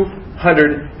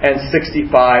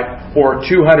 265 or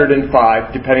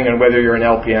 205, depending on whether you're an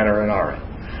LPN or an RN.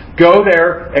 Go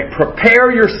there and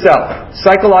prepare yourself,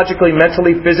 psychologically,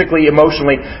 mentally, physically,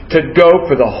 emotionally, to go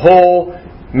for the whole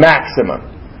maximum.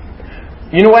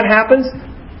 You know what happens?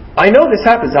 I know this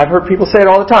happens. I've heard people say it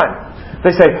all the time.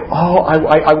 They say, oh,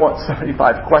 I want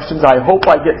 75 questions. I hope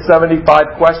I get 75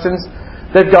 questions.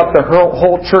 They've got the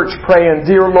whole church praying,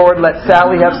 dear Lord, let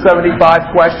Sally have 75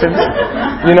 questions.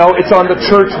 You know, it's on the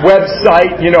church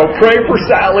website. You know, pray for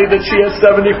Sally that she has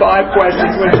 75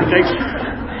 questions when she takes...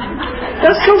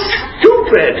 That's so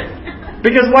stupid.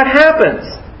 Because what happens?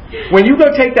 When you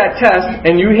go take that test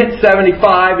and you hit 75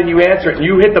 and you answer it and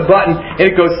you hit the button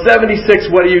and it goes 76,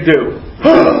 what do?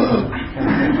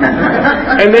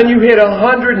 And then you hit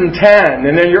 110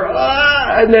 and then you're...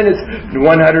 and then it's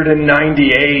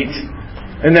 198.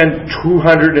 And then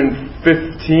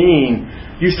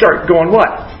 215. You start going,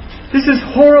 what? This is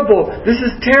horrible. This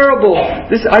is terrible.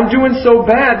 I'm doing so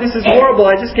bad. This is horrible.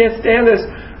 I just can't stand this.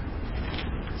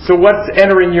 So what's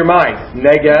entering your mind?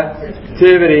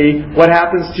 Negativity. What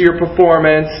happens to your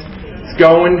performance? It's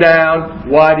going down.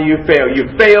 Why do you fail?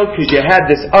 You failed because you had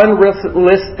this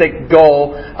unrealistic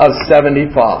goal of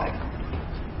 75.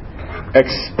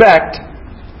 Expect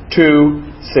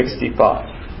 265.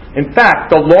 In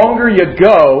fact, the longer you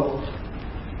go,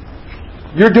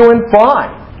 you're doing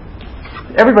fine.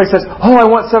 everybody says, oh, I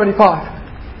want 75.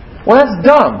 Well, that's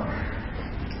dumb.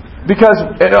 Because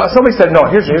somebody said, no,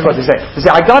 here's what they say. They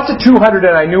say, I got to 200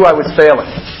 and I knew I was failing.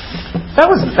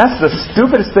 That's the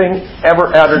stupidest thing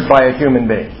ever uttered by a human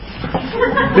being.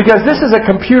 Because this is a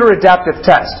computer adaptive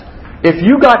test. If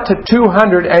you got to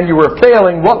 200 and you were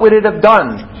failing, what would it have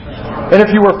done? And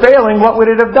if you were failing, what would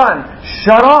it have done?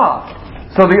 Shut off.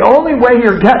 So the only way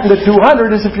you're getting to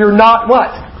 200 is if you're not what?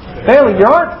 Failing. You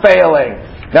aren't failing.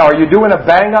 Now, are you doing a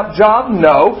bang-up job?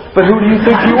 No. But who do you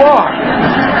think you are?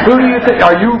 Who do you think?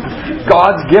 Are you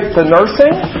God's gift to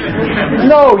nursing?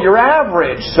 No, you're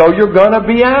average. So you're going to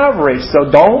be average.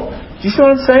 So don't. Do you see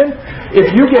what I'm saying?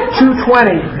 If you get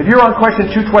 220, if you're on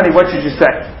question 220, what should you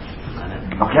say?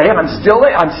 Okay, I'm still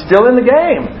in the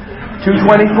game.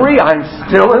 223, I'm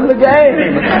still in the game.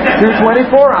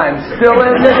 224, I'm still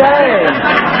in the game.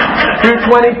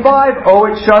 225,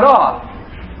 oh, it shut off.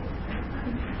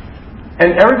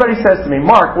 And everybody says to me,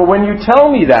 Mark, well, when you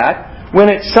tell me that, when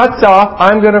it shuts off,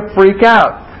 I'm going to freak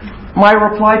out. My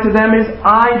reply to them is,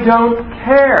 I don't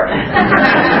care.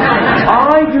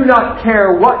 I do not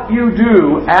care what you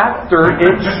do after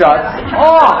it shuts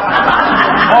off.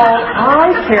 All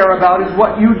I care about is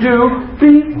what you do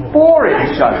before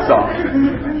it shuts off.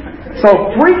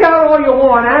 So freak out all you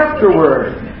want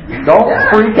afterward. Don't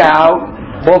freak out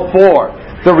before.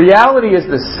 The reality is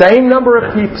the same number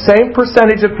of people, same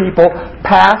percentage of people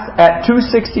pass at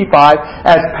 265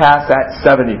 as pass at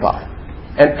 75.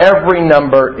 And every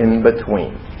number in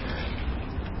between.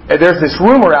 There's this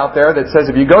rumor out there that says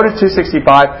if you go to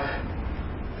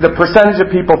 265, the percentage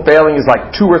of people failing is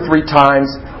like 2 or 3 times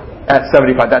at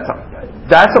 75.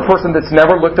 That's a person that's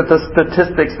never looked at the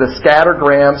statistics, the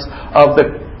scattergrams of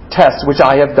the tests, which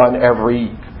I have done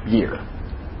every year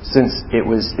since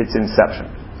its inception.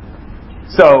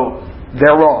 So,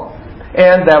 they're wrong.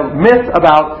 And the myth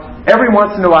about every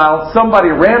once in a while somebody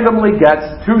randomly gets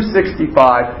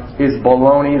 265 is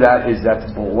baloney. That's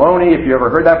baloney. If you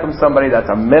ever heard that from somebody, that's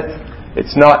a myth.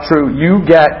 It's not true.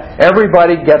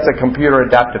 Everybody gets a computer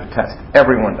adaptive test.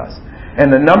 Everyone does. And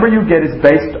the number you get is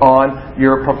based on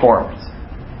your performance.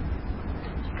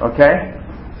 Okay?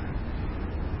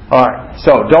 Alright,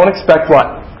 so don't expect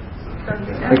what?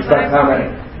 Expect how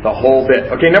many? The whole bit.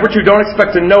 Okay, number 2, don't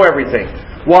expect to know everything.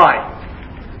 Why?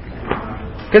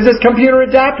 Because it's computer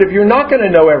adaptive. You're not going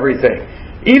to know everything.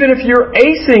 Even if you're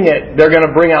acing it, they're going to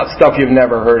bring out stuff you've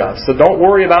never heard of. So don't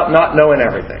worry about not knowing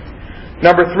everything.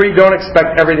 Number 3, don't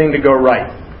expect everything to go right.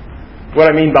 What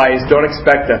I mean by is don't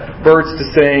expect the birds to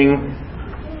sing,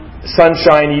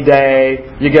 sunshiny day,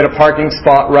 you get a parking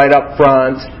spot right up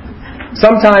front.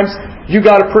 Sometimes you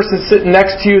got a person sitting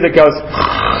next to you that goes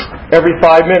every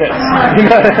 5 minutes. You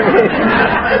know what I mean?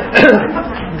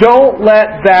 Don't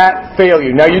let that fail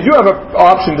you. Now, you do have an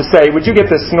option to say, would you get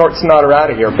this snotter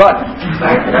out of here? But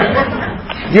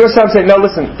you also have to say, no,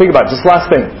 listen, think about it. Just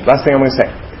last thing I'm going to say.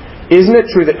 Isn't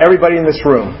it true that everybody in this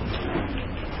room,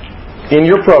 in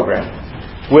your program,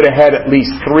 would have had at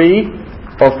least 3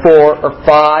 or 4 or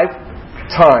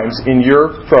 5 times in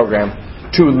your program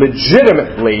to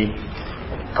legitimately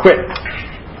quit?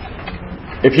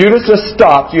 If you'd have just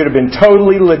stopped, you'd have been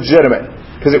totally legitimate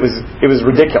because it was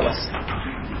ridiculous.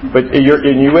 But you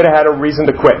would have had a reason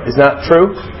to quit. Isn't that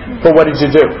true? But what did you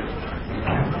do?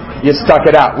 You stuck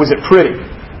it out. Was it pretty?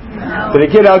 Did it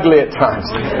get ugly at times?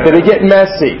 Did it get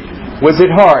messy? Was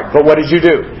it hard? But what did you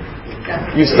do?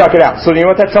 You stuck it out. So you know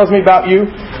what that tells me about you?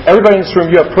 Everybody in this room,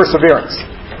 you have perseverance.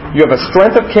 You have a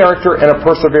strength of character and a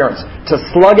perseverance to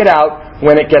slug it out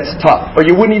when it gets tough. Or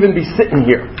you wouldn't even be sitting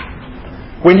here.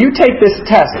 When you take this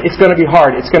test, it's going to be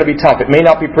hard. It's going to be tough. It may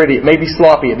not be pretty. It may be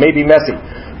sloppy. It may be messy.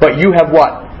 But you have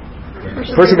what?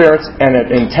 Perseverance and an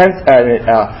intense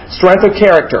strength of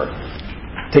character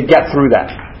to get through that.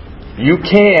 You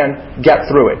can get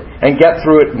through it. And get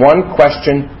through it one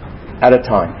question at a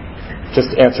time.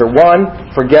 Just answer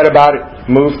one, forget about it,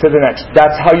 move to the next.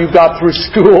 That's how you got through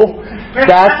school.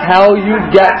 That's how you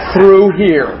get through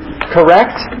here.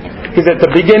 Correct? Because at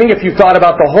the beginning, if you thought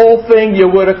about the whole thing, you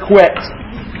would have quit.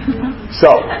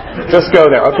 So, just go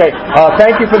there. Okay.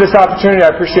 Thank you for this opportunity. I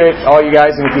appreciate all you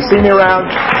guys. And if you see me around,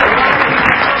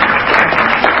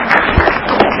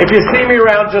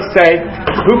 just say,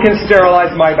 who can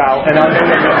sterilize my bowel? And I'm in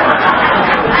the middle.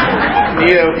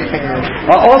 You.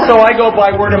 Also, I go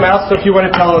by word of mouth, so if you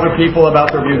want to tell other people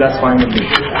about the review, that's fine with me.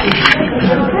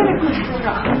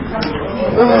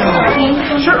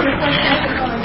 Sure.